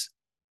securities,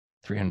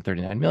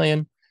 339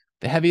 million,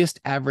 the heaviest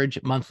average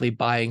monthly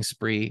buying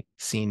spree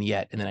seen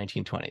yet in the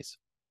 1920s.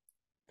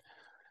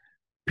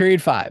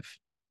 Period 5,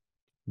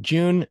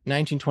 June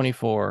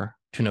 1924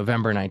 to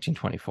November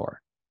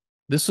 1924.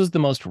 This was the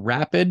most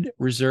rapid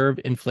reserve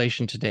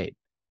inflation to date,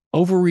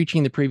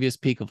 overreaching the previous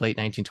peak of late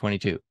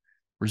 1922.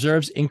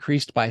 Reserves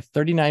increased by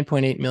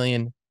 39.8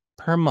 million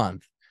per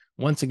month.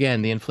 Once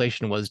again, the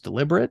inflation was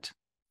deliberate,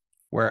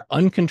 where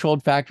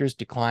uncontrolled factors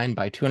declined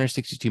by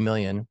 262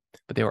 million,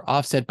 but they were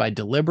offset by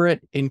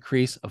deliberate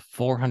increase of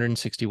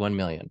 461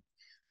 million.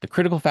 The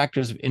critical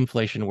factors of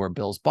inflation were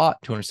bills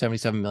bought,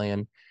 277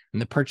 million,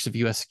 and the purchase of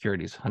U.S.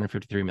 securities,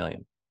 153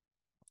 million.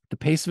 The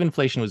pace of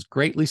inflation was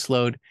greatly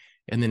slowed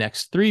in the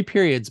next 3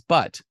 periods,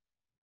 but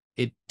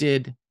it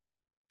did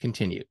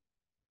continue.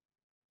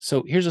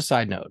 So here's a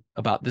side note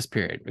about this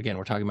period. Again,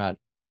 we're talking about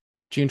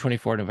June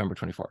 24, November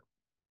 24.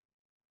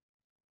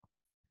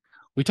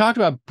 We talked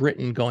about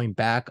Britain going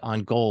back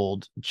on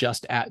gold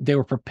they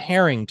were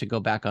preparing to go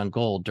back on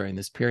gold during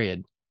this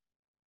period.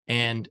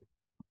 And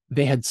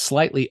they had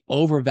slightly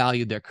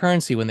overvalued their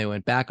currency when they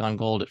went back on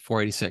gold at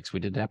 486.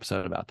 We did an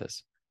episode about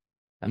this.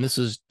 And this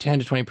was 10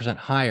 to 20%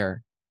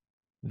 higher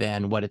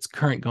than what its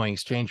current going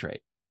exchange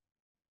rate.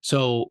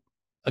 So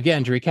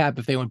again, to recap,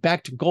 if they went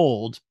back to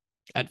gold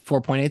at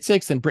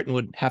 4.86, then Britain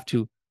would have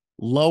to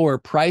lower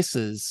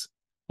prices.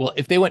 Well,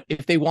 if they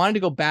wanted to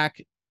go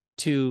back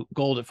to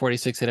gold at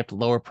 46, they'd have to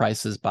lower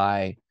prices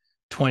by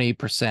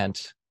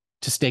 20%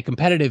 to stay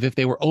competitive. If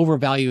they were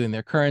overvaluing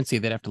their currency,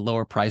 they'd have to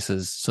lower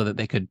prices so that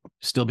they could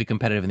still be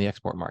competitive in the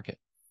export market.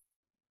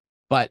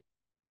 But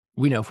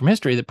we know from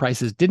history that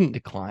prices didn't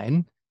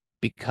decline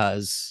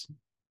because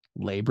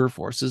labor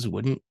forces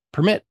wouldn't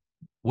permit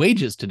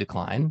wages to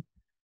decline.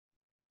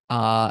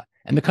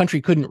 And the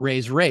country couldn't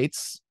raise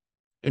rates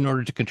in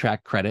order to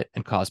contract credit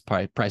and cause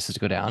prices to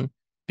go down,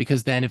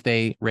 because then if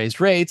they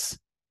raised rates,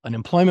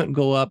 unemployment would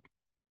go up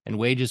and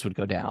wages would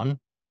go down.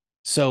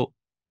 So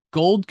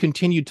gold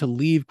continued to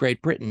leave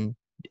Great Britain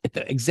at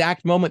the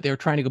exact moment they were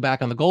trying to go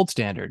back on the gold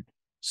standard.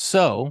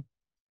 So,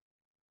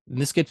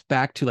 and this gets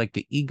back to like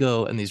the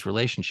ego and these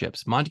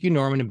relationships. Montague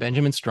Norman and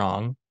Benjamin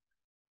Strong,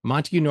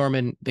 Montague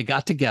Norman, they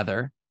got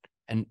together,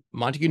 and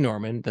Montague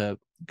Norman, the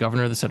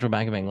governor of the Central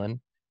Bank of England,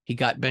 he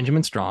got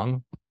Benjamin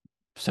Strong,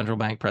 central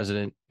bank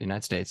president of the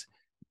United States,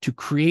 to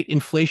create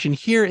inflation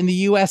here in the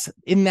US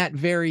in that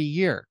very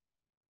year.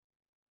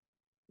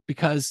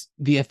 Because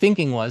the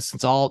thinking was,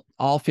 since all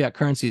fiat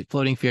currencies,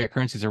 floating fiat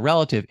currencies are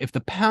relative, if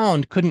the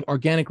pound couldn't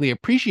organically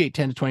appreciate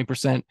 10 to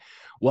 20%,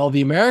 well,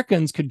 the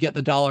Americans could get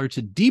the dollar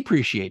to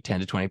depreciate 10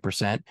 to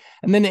 20%,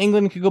 and then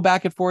England could go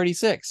back at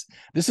 486.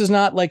 This is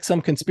not like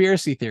some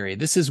conspiracy theory.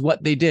 This is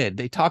what they did.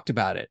 They talked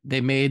about it. They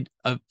made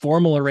a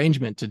formal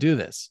arrangement to do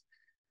this.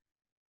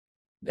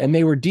 And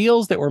they were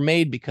deals that were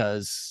made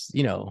because,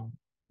 you know,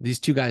 these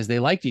two guys, they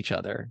liked each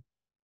other,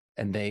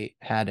 and they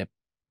had a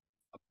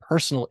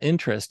personal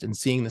interest in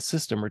seeing the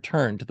system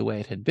return to the way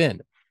it had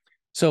been.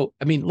 So,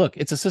 I mean, look,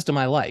 it's a system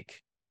I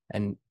like.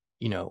 And,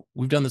 you know,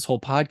 we've done this whole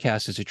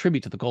podcast as a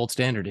tribute to the gold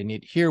standard. And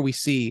yet here we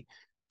see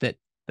that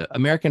the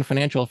American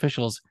financial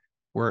officials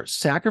were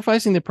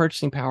sacrificing the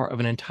purchasing power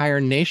of an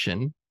entire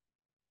nation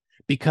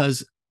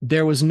because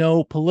there was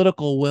no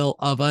political will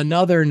of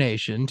another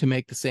nation to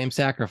make the same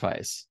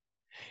sacrifice.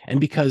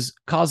 And because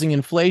causing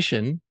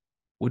inflation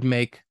would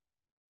make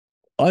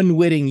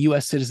unwitting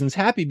US citizens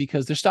happy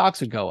because their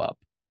stocks would go up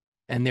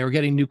and they were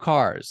getting new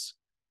cars.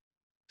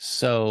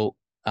 So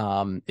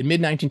in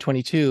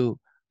mid-1922,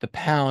 the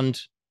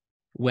pound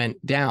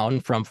went down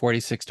from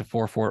 46 to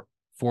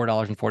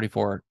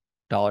 $4.44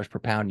 per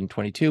pound in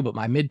 22. But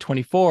by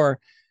mid-24,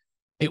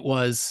 it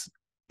was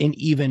in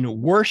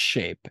even worse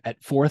shape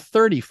at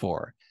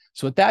 434.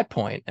 So at that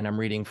point, and I'm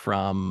reading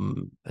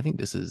from, I think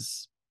this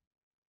is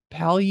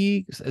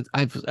Palyi.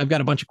 I've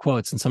got a bunch of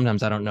quotes, and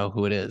sometimes I don't know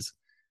who it is.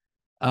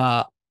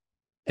 At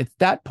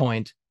that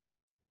point,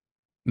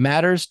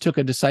 matters took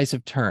a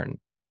decisive turn.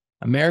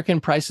 American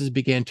prices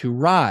began to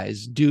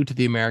rise due to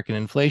the American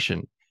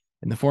inflation.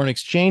 In the foreign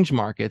exchange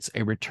markets,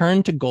 a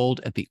return to gold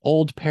at the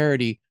old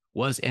parity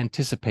was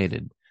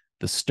anticipated.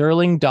 The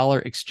sterling dollar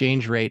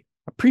exchange rate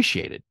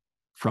appreciated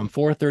from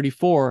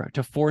 434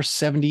 to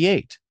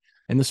 478.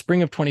 In the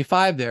spring of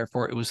 25,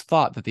 therefore, it was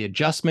thought that the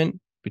adjustment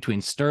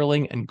between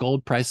sterling and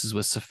gold prices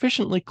was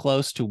sufficiently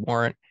close to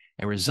warrant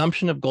a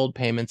resumption of gold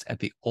payments at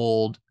the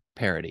old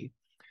parity.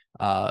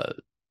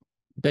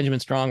 Benjamin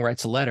Strong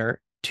writes a letter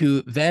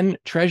to then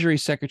Treasury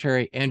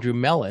Secretary Andrew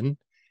Mellon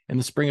in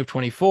the spring of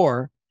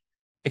 24,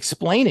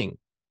 explaining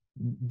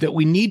that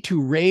we need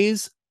to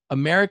raise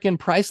American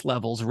price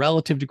levels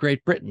relative to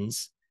Great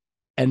Britain's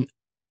and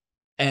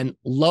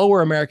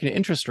lower American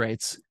interest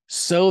rates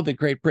so that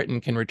Great Britain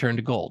can return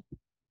to gold.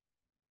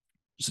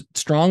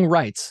 Strong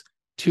writes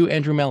to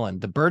Andrew Mellon,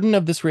 the burden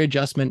of this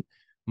readjustment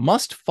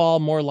must fall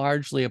more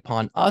largely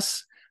upon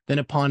us than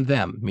upon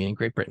them, meaning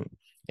Great Britain.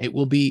 It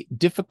will be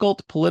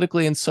difficult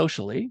politically and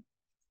socially.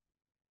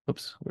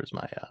 Oops, where's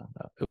my,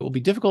 it will be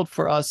difficult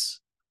for us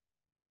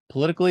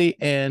politically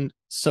and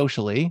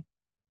socially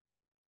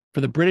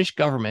for the British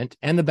government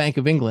and the Bank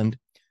of England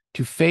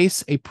to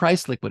face a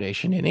price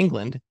liquidation in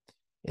England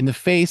in the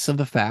face of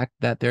the fact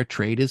that their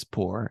trade is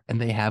poor and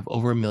they have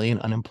over 1 million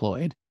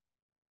unemployed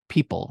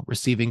people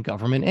receiving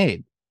government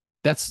aid.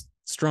 That's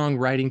Strong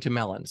writing to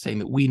Mellon saying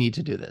that we need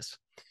to do this.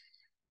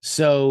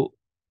 So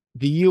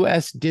the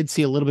US did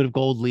see a little bit of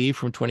gold leave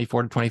from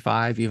 24 to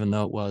 25, even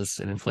though it was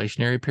an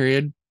inflationary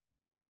period.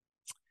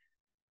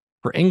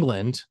 For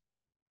England,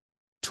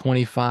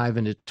 25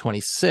 into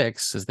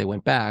 26, as they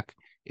went back,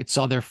 it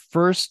saw their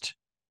first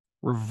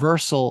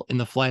reversal in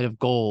the flight of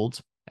gold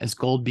as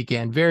gold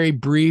began very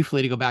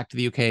briefly to go back to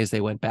the UK as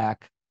they went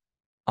back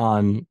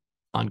on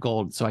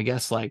gold. So I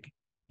guess like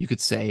you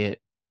could say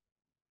it,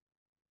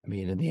 I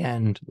mean, in the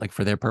end, like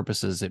for their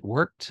purposes, it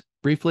worked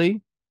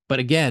briefly. But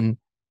again,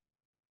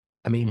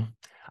 I mean,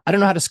 I don't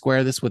know how to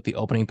square this with the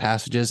opening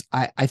passages.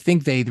 I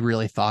think they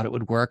really thought it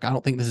would work. I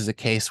don't think this is a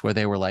case where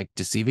they were like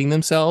deceiving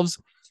themselves,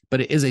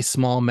 but it is a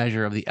small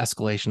measure of the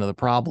escalation of the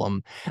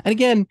problem. And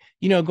again,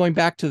 you know, going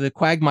back to the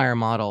Quagmire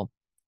model,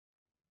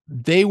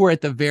 they were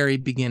at the very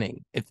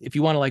beginning. If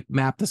you want to like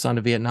map this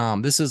onto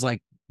Vietnam, this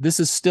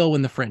is still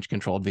when the French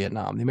controlled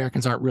Vietnam. The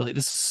Americans aren't really,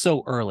 this is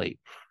so early.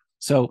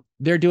 So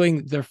they're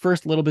doing their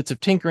first little bits of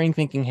tinkering,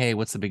 thinking, hey,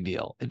 what's the big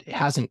deal? It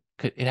hasn't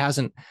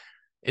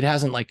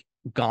like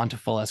gone to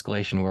full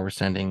escalation where we're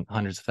sending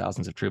hundreds of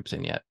thousands of troops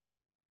in yet.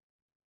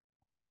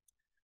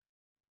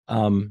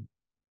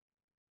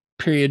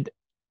 Period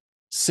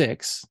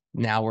 6,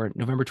 now we're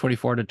November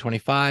 24 to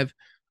 25,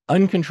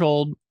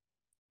 uncontrolled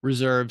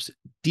reserves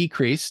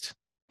decreased,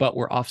 but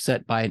were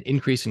offset by an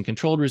increase in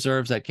controlled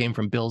reserves that came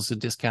from bills that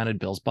discounted,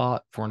 bills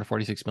bought,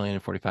 446 million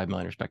and 45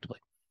 million respectively.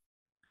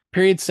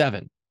 Period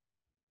 7,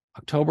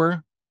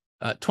 November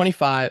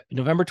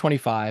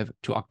 25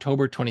 to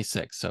October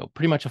 26, so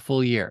pretty much a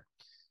full year.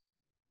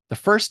 the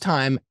first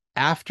time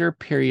after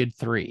period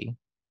 3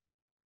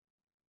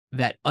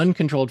 that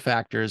uncontrolled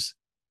factors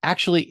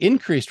actually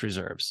increased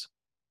reserves.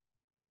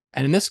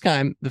 And in this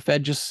time, the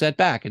Fed just sat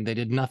back and they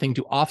did nothing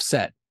to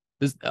offset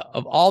this.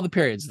 Of all the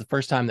periods, the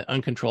first time that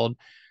uncontrolled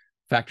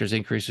factors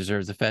increased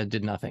reserves, the Fed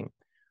did nothing.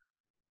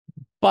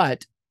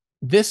 But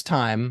this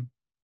time,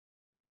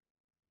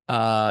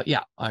 I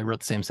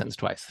wrote the same sentence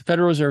twice. The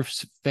Federal Reserve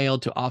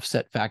failed to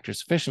offset factors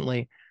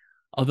sufficiently,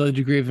 although the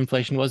degree of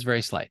inflation was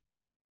very slight.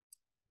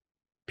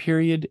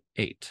 Period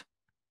 8,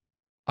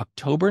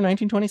 October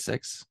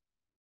 1926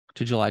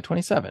 to July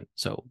 27.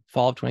 So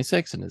fall of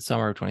 26 and the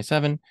summer of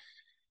 27.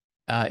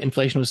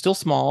 Inflation was still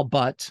small,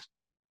 but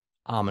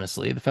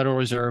ominously, the Federal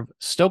Reserve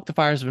stoked the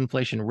fires of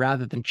inflation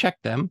rather than check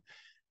them.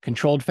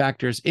 Controlled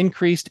factors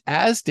increased,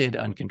 as did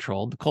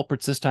uncontrolled. The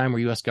culprits this time were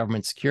U.S.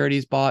 government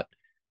securities bought,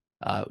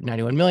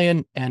 91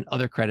 million, and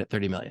other credit,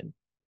 30 million.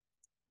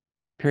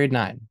 Period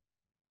 9,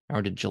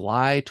 or to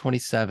July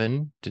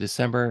 27 to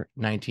December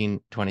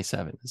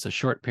 1927. It's a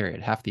short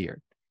period, half the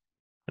year.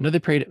 Another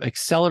period of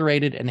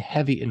accelerated and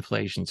heavy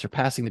inflation,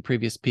 surpassing the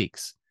previous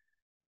peaks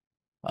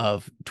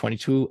of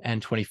 22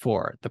 and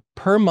 24. The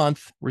per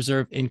month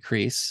reserve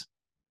increase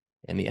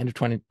in the end of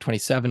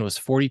 2027 was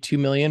 42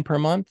 million per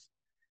month.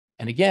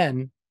 And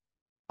again,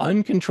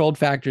 uncontrolled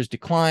factors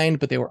declined,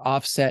 but they were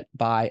offset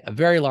by a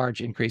very large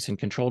increase in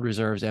controlled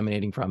reserves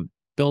emanating from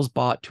bills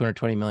bought,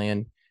 220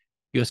 million,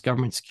 U.S.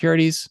 government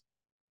securities,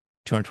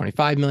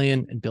 225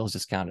 million, and bills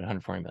discounted,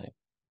 140 million.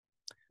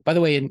 By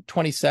the way, in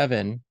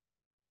 27,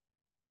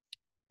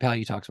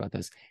 Palliu talks about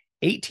this,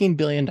 $18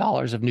 billion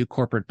of new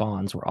corporate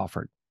bonds were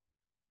offered,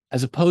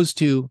 as opposed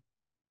to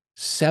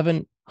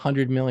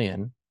 700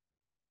 million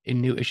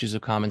in new issues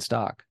of common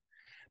stock.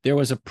 There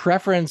was a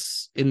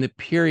preference in the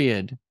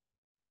period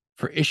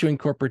for issuing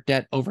corporate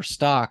debt over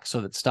stock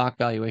so that stock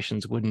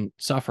valuations wouldn't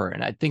suffer.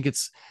 And I think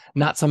it's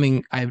not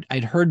something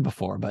I'd heard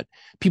before, but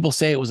people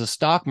say it was a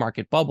stock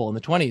market bubble in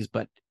the 20s,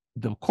 but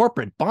the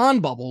corporate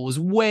bond bubble was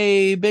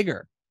way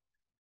bigger.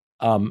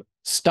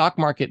 Stock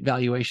market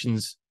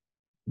valuations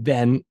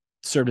then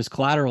served as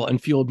collateral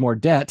and fueled more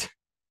debt.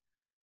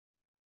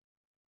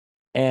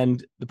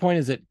 And the point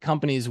is that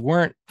companies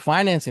weren't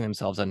financing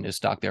themselves on new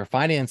stock. They were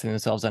financing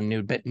themselves on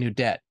new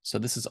debt. So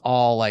this is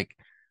all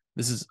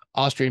this is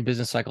Austrian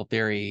business cycle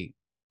theory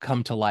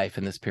come to life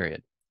in this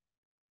period.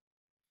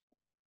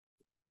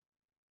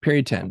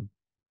 Period 10,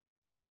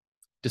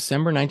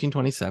 December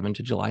 1927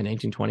 to July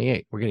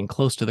 1928. We're getting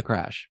close to the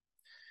crash.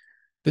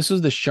 This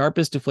was the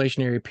sharpest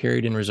deflationary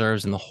period in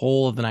reserves in the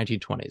whole of the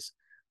 1920s.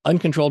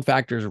 Uncontrolled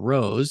factors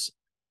rose,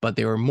 but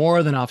they were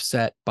more than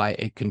offset by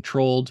a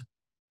controlled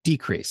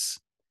decrease.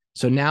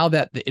 So now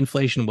that the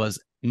inflation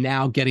was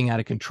now getting out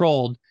of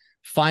control,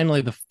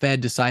 finally the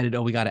Fed decided,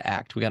 we got to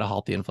act. We got to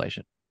halt the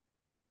inflation.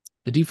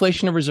 The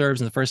deflation of reserves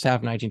in the first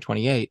half of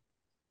 1928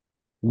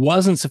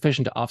 wasn't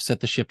sufficient to offset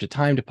the shift to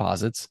time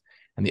deposits,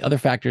 and the other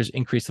factors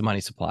increased the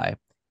money supply.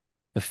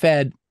 The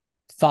Fed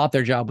thought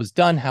their job was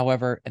done,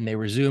 however, and they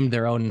resumed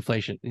their own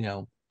inflation.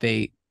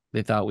 They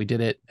thought we did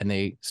it, and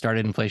they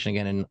started inflation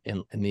again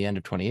in the end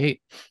of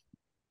 28.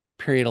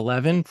 Period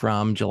 11,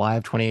 from July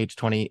of 28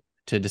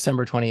 to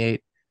December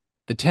 28,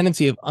 the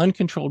tendency of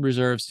uncontrolled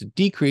reserves to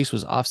decrease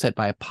was offset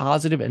by a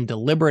positive and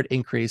deliberate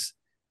increase,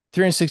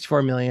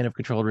 364 million of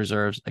controlled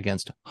reserves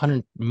against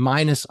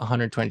minus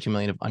 122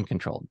 million of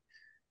uncontrolled.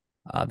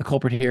 The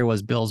culprit here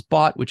was bills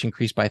bought, which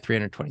increased by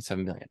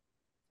 327 million.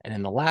 And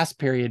in the last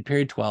period,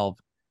 period 12,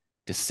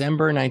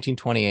 December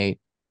 1928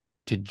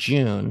 to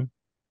June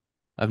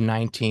of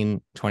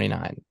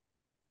 1929,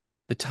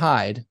 the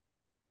tide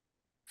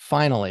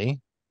finally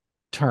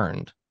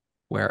turned,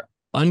 where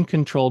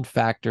uncontrolled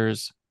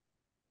factors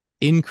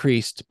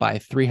increased by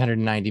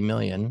 390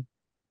 million,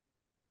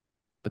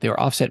 but they were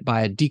offset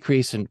by a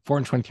decrease in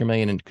 423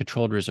 million in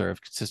controlled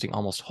reserve, consisting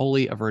almost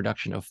wholly of a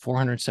reduction of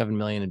 407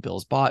 million in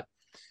bills bought.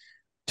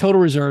 Total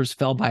reserves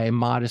fell by a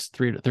modest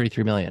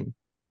 33 million.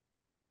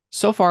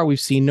 So far, we've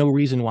seen no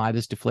reason why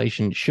this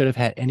deflation should have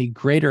had any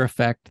greater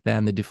effect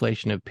than the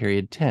deflation of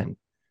period 10.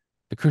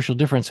 The crucial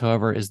difference,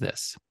 however, is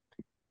this.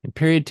 In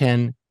period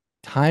 10,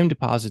 time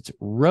deposits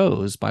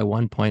rose by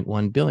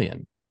 1.1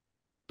 billion.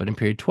 But in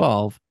period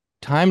 12,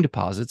 time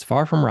deposits,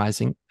 far from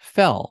rising,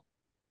 fell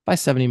by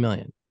 70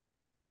 million.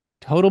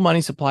 Total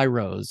money supply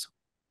rose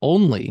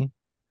only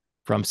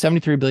from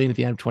 73 billion at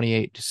the end of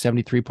 28 to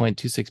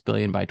 73.26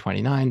 billion by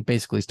 29,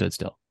 basically stood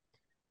still.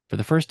 For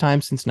the first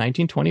time since June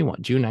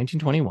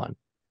 1921,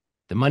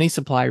 the money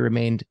supply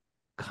remained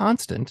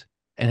constant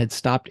and had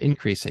stopped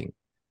increasing.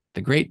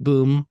 The great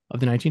boom of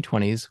the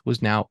 1920s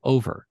was now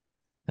over,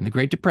 and the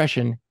Great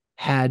Depression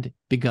had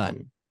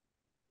begun.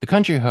 The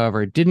country,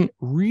 however, didn't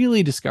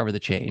really discover the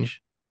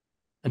change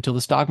until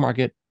the stock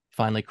market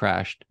finally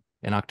crashed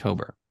in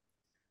October.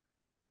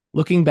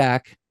 Looking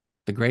back,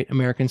 the Great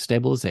American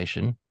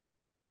Stabilization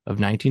of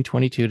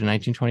 1922 to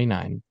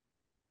 1929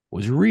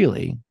 was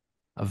really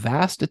a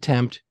vast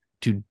attempt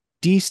to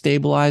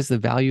destabilize the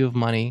value of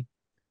money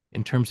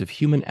in terms of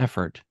human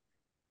effort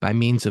by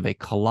means of a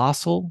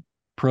colossal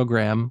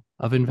program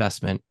of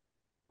investment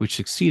which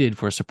succeeded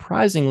for a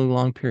surprisingly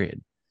long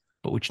period,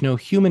 but which no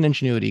human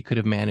ingenuity could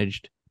have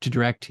managed to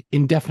direct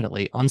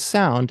indefinitely on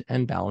sound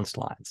and balanced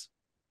lines.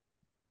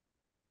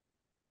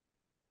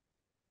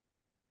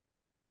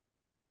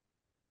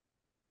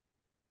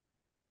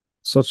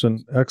 Such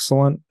an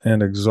excellent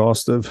and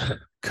exhaustive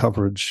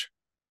coverage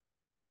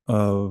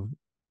of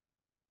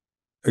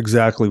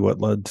exactly what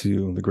led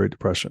to the Great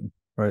Depression,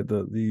 right?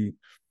 The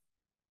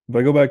if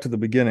I go back to the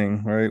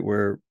beginning, right,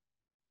 where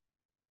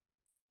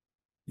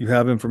you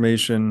have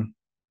information,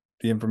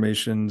 the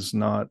information's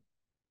not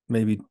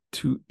maybe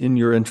too in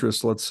your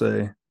interest, let's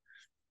say,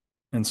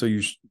 and so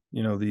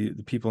the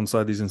people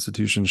inside these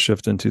institutions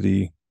shift into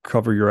the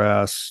cover your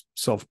ass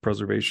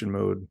self-preservation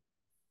mode.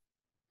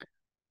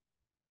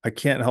 I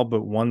can't help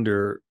but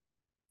wonder,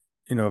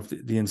 if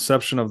the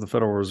inception of the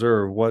Federal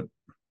Reserve,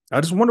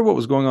 I just wonder what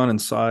was going on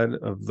inside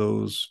of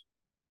those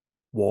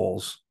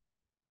walls,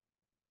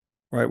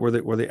 right?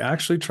 Were they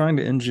actually trying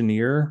to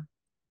engineer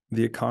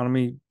the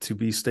economy to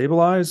be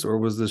stabilized, or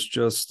was this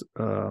just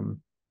a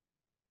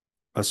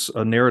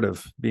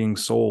narrative being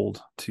sold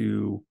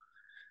to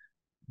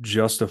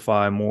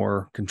justify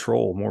more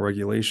control, more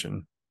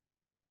regulation?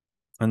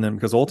 And then,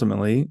 because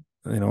ultimately,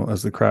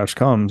 as the crash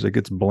comes, it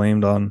gets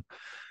blamed on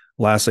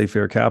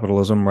laissez-faire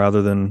capitalism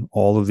rather than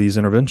all of these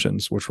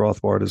interventions, which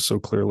Rothbard is so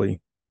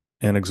clearly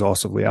and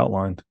exhaustively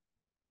outlined.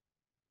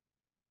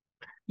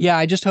 Yeah,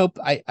 I just hope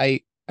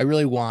I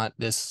really want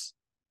this,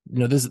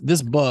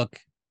 this book,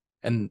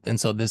 and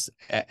so this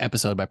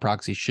episode by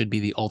proxy should be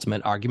the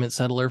ultimate argument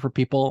settler for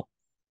people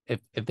if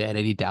they had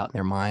any doubt in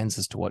their minds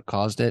as to what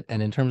caused it.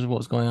 And in terms of what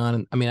was going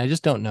on, I mean, I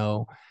just don't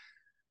know.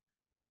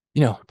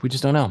 We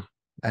just don't know.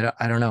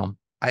 I don't know.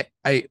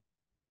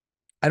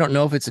 I don't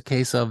know if it's a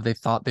case of they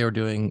thought they were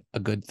doing a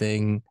good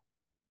thing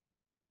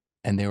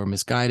and they were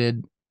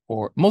misguided,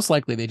 or most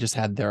likely they just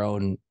had their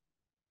own.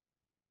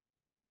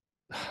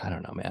 I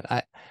don't know, man.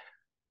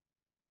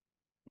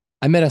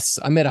 I'm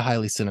at a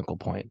highly cynical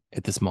point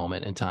at this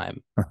moment in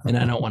time, and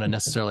I don't want to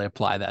necessarily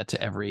apply that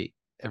to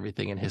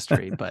everything in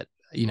history, but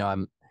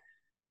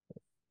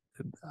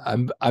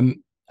I'm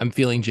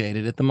feeling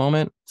jaded at the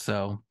moment.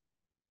 So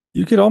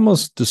you could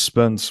almost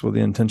dispense with the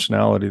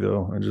intentionality,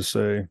 though, and just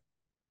say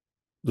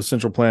the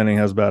central planning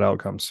has bad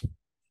outcomes,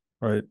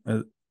 right?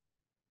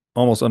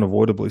 Almost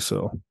unavoidably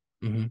so.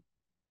 Mm-hmm.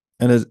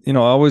 And I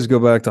always go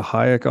back to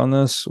Hayek on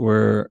this,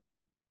 where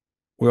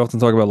we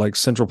often talk about like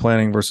central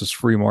planning versus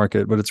free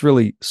market, but it's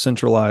really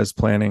centralized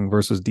planning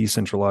versus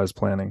decentralized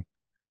planning.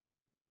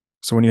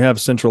 So when you have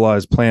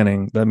centralized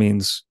planning, that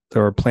means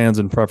there are plans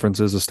and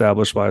preferences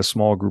established by a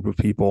small group of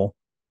people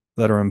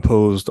that are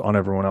imposed on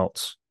everyone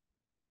else.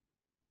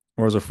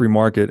 Whereas a free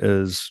market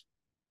is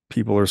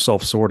people are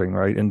self-sorting,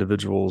 right?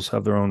 Individuals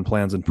have their own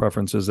plans and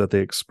preferences that they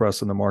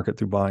express in the market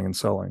through buying and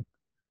selling.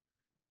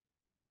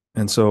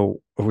 And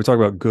so if we talk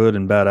about good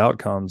and bad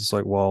outcomes, it's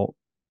like, well,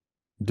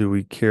 do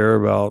we care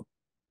about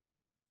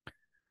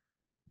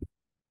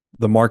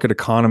the market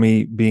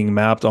economy being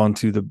mapped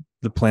onto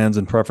the plans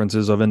and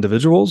preferences of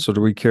individuals, or do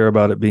we care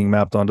about it being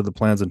mapped onto the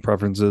plans and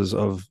preferences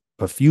of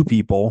a few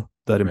people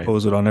that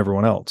impose it on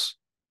everyone else?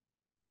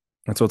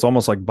 And so it's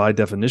almost like by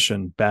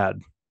definition bad.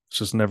 It's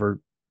just never,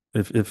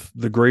 if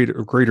the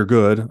greater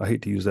good, I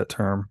hate to use that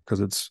term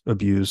because it's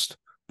abused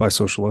by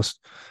socialists,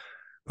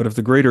 but if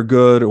the greater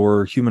good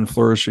or human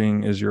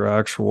flourishing is your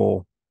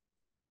actual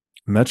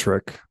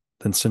metric,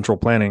 then central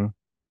planning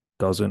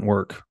doesn't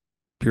work,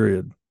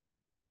 period.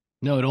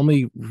 No, it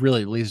only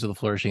really leads to the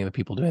flourishing of the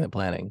people doing the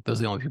planning. Those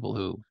are the only people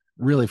who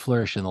really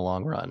flourish in the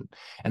long run.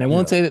 And I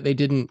won't say that they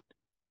didn't.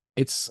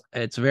 It's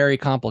very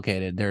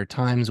complicated. There are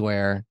times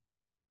where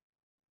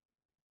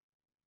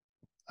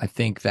I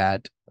think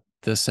that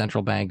the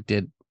central bank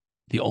did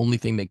the only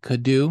thing they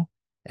could do,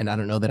 and I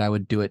don't know that I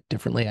would do it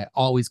differently. I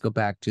always go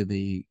back to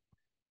the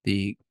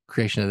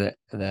creation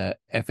of the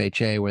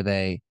FHA, where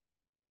they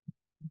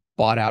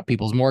bought out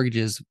people's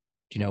mortgages,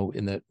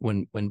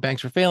 when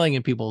banks were failing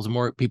and people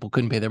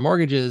couldn't pay their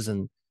mortgages,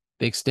 and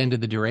they extended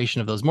the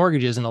duration of those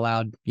mortgages and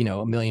allowed,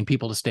 1 million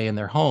people to stay in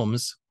their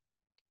homes.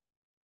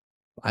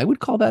 I would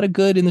call that a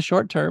good in the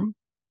short term.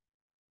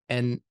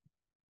 And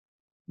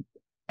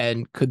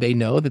could they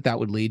know that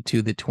would lead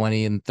to the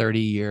 20 and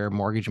 30-year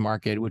mortgage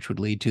market, which would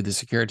lead to the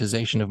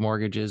securitization of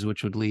mortgages,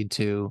 which would lead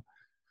to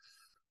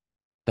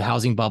the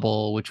housing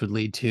bubble, which would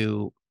lead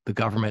to the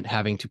government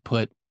having to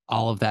put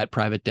all of that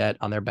private debt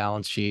on their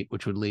balance sheet,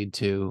 which would lead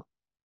to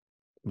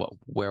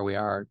where we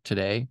are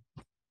today?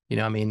 I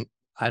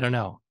don't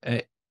know.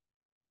 I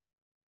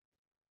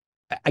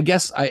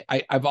guess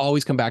I've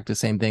always come back to the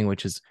same thing,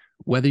 which is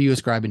whether you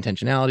ascribe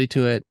intentionality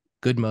to it,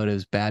 good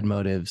motives, bad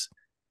motives,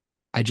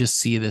 I just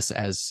see this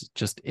as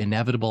just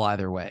inevitable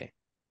either way.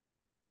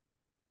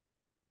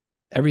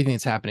 Everything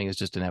that's happening is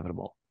just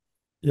inevitable.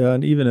 Yeah,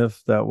 and even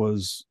if that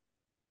was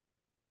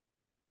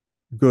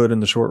good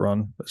in the short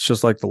run, it's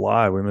just like the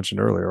lie we mentioned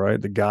earlier,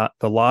 right?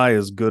 The lie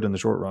is good in the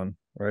short run,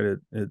 right?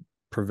 It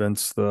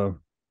prevents the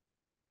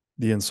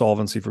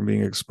insolvency from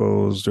being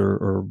exposed,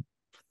 or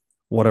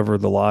whatever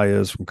the lie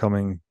is from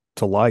coming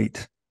to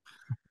light.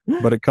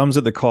 But it comes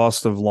at the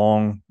cost of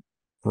long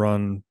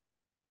run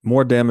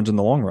more damage in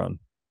the long run.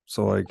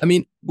 So like, I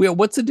mean,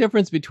 what's the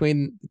difference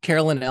between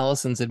Carolyn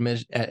Ellison's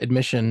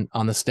admission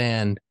on the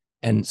stand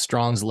and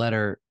Strong's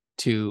letter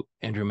to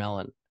Andrew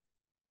Mellon?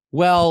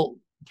 Well,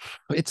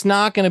 it's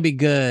not going to be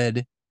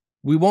good.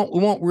 We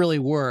won't really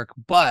work,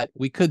 but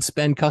we could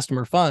spend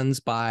customer funds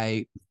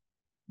by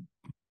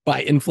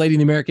inflating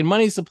the American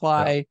money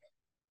supply,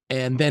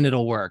 and then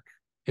it'll work.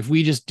 If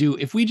we just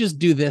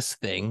do this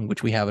thing,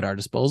 which we have at our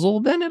disposal,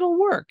 then it'll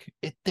work.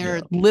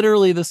 They're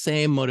literally the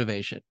same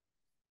motivation.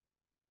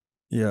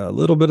 Yeah, a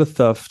little bit of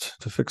theft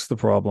to fix the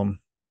problem.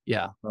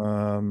 Yeah.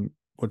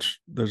 Which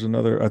there's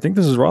another, I think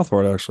this is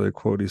Rothbard actually, a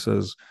quote. He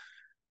says,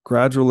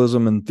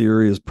 gradualism in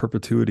theory is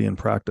perpetuity in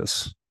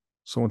practice.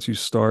 So once you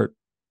start,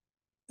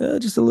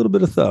 just a little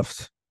bit of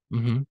theft.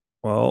 Mm-hmm.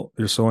 Well,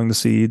 you're sowing the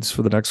seeds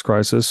for the next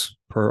crisis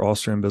per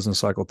Austrian business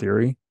cycle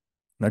theory.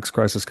 Next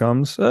crisis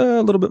comes,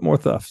 a little bit more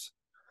theft.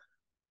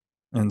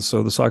 And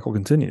so the cycle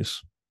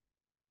continues.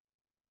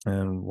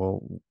 And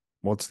well,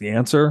 what's the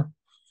answer?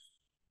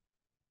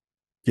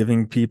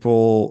 Giving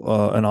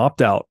people an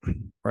opt-out,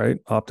 right?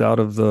 Opt out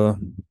of the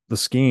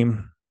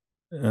scheme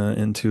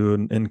into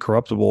an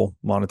incorruptible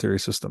monetary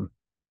system.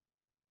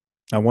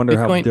 I wonder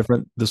how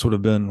different this would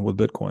have been with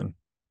Bitcoin.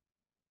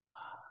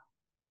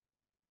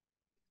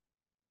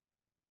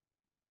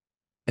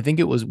 I think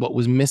it was what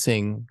was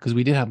missing, because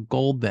we did have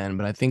gold then,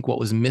 but I think what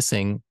was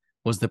missing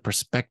was the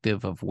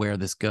perspective of where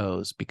this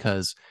goes,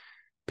 because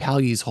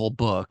Palyi's whole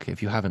book,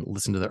 if you haven't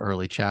listened to the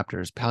early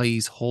chapters,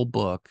 Palyi's whole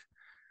book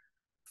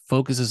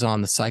focuses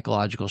on the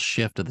psychological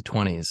shift of the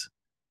 20s.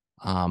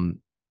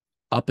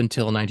 Up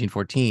until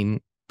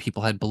 1914,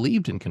 people had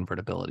believed in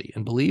convertibility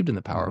and believed in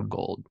the power of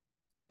gold.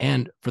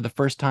 And for the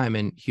first time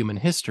in human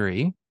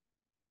history,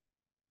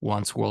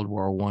 once World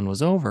War I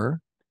was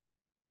over,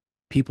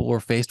 people were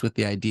faced with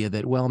the idea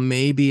that, well,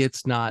 maybe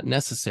it's not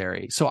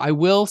necessary. So I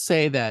will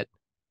say that,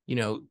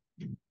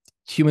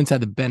 humans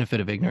had the benefit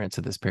of ignorance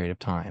at this period of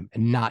time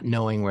and not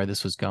knowing where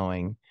this was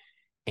going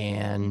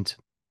and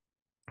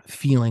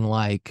feeling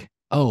like,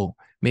 oh,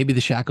 maybe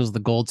the shackles of the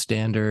gold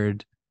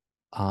standard.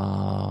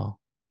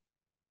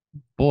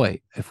 Boy,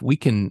 if we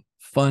can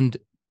fund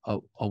a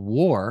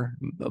war,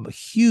 a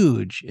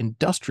huge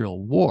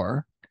industrial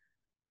war,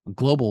 a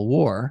global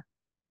war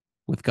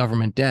with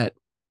government debt,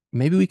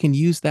 maybe we can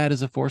use that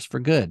as a force for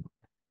good.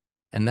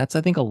 And that's,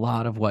 I think, a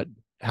lot of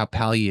how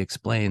Palyi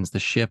explains the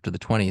shift of the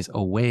 20s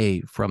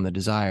away from the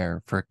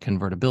desire for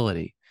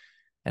convertibility.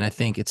 And I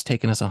think it's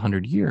taken us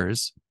 100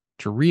 years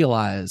to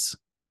realize,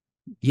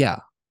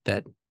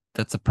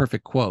 that's a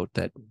perfect quote.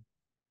 That,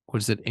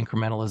 what is it?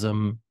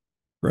 Incrementalism.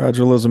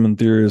 Gradualism in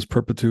theory is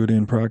perpetuity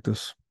in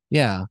practice.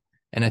 Yeah.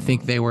 And I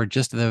think they were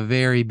just the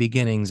very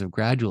beginnings of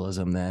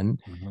gradualism then.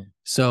 Mm-hmm.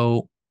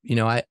 So,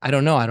 I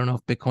don't know. I don't know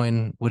if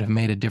Bitcoin would have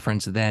made a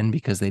difference then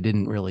because they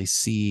didn't really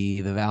see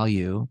the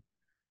value.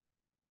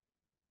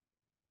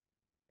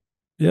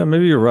 Yeah,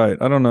 maybe you're right.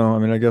 I don't know. I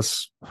mean, I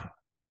guess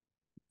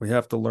we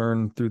have to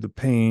learn through the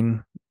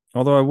pain.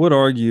 Although I would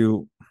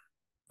argue,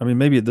 I mean,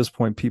 maybe at this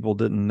point people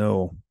didn't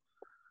know.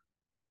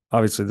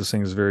 Obviously, this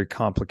thing is very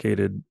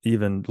complicated.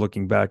 Even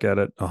looking back at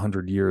it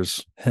 100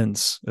 years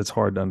hence, it's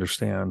hard to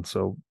understand.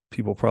 So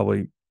people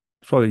probably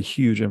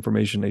huge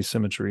information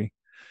asymmetry.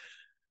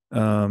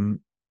 But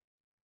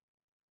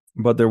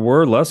there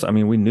were less. I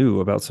mean, we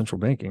knew about central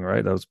banking,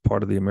 right? That was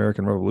part of the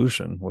American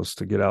Revolution, was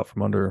to get out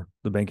from under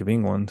the Bank of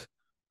England.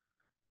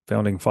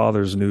 Founding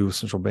fathers knew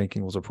central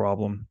banking was a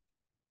problem.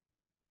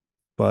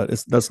 But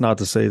that's not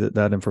to say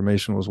that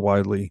information was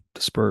widely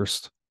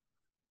dispersed.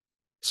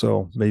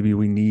 So maybe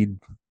we need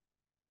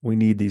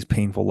these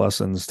painful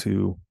lessons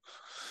to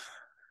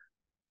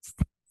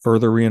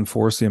further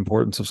reinforce the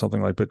importance of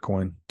something like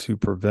Bitcoin to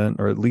prevent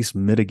or at least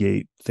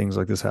mitigate things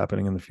like this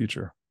happening in the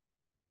future.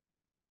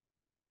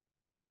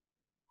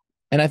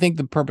 And I think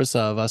the purpose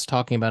of us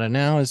talking about it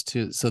now is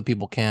so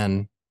people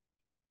can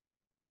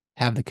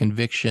have the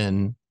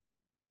conviction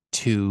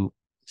to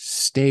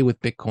stay with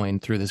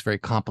Bitcoin through this very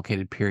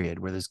complicated period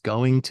where there's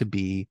going to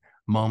be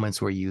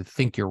moments where you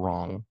think you're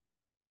wrong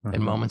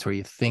and moments where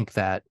you think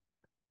that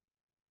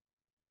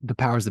the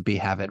powers that be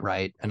have it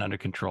right and under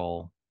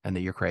control and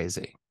that you're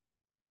crazy.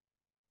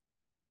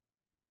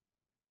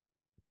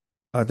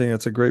 I think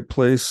that's a great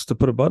place to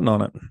put a button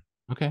on it.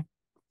 Okay.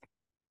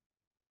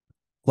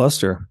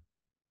 Lester,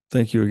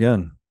 thank you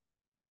again.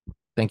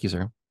 Thank you,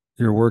 sir.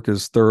 Your work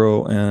is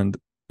thorough and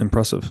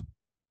impressive.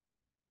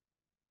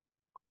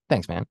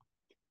 Thanks, man.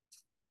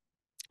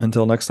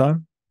 Until next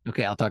time.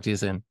 Okay, I'll talk to you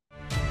soon.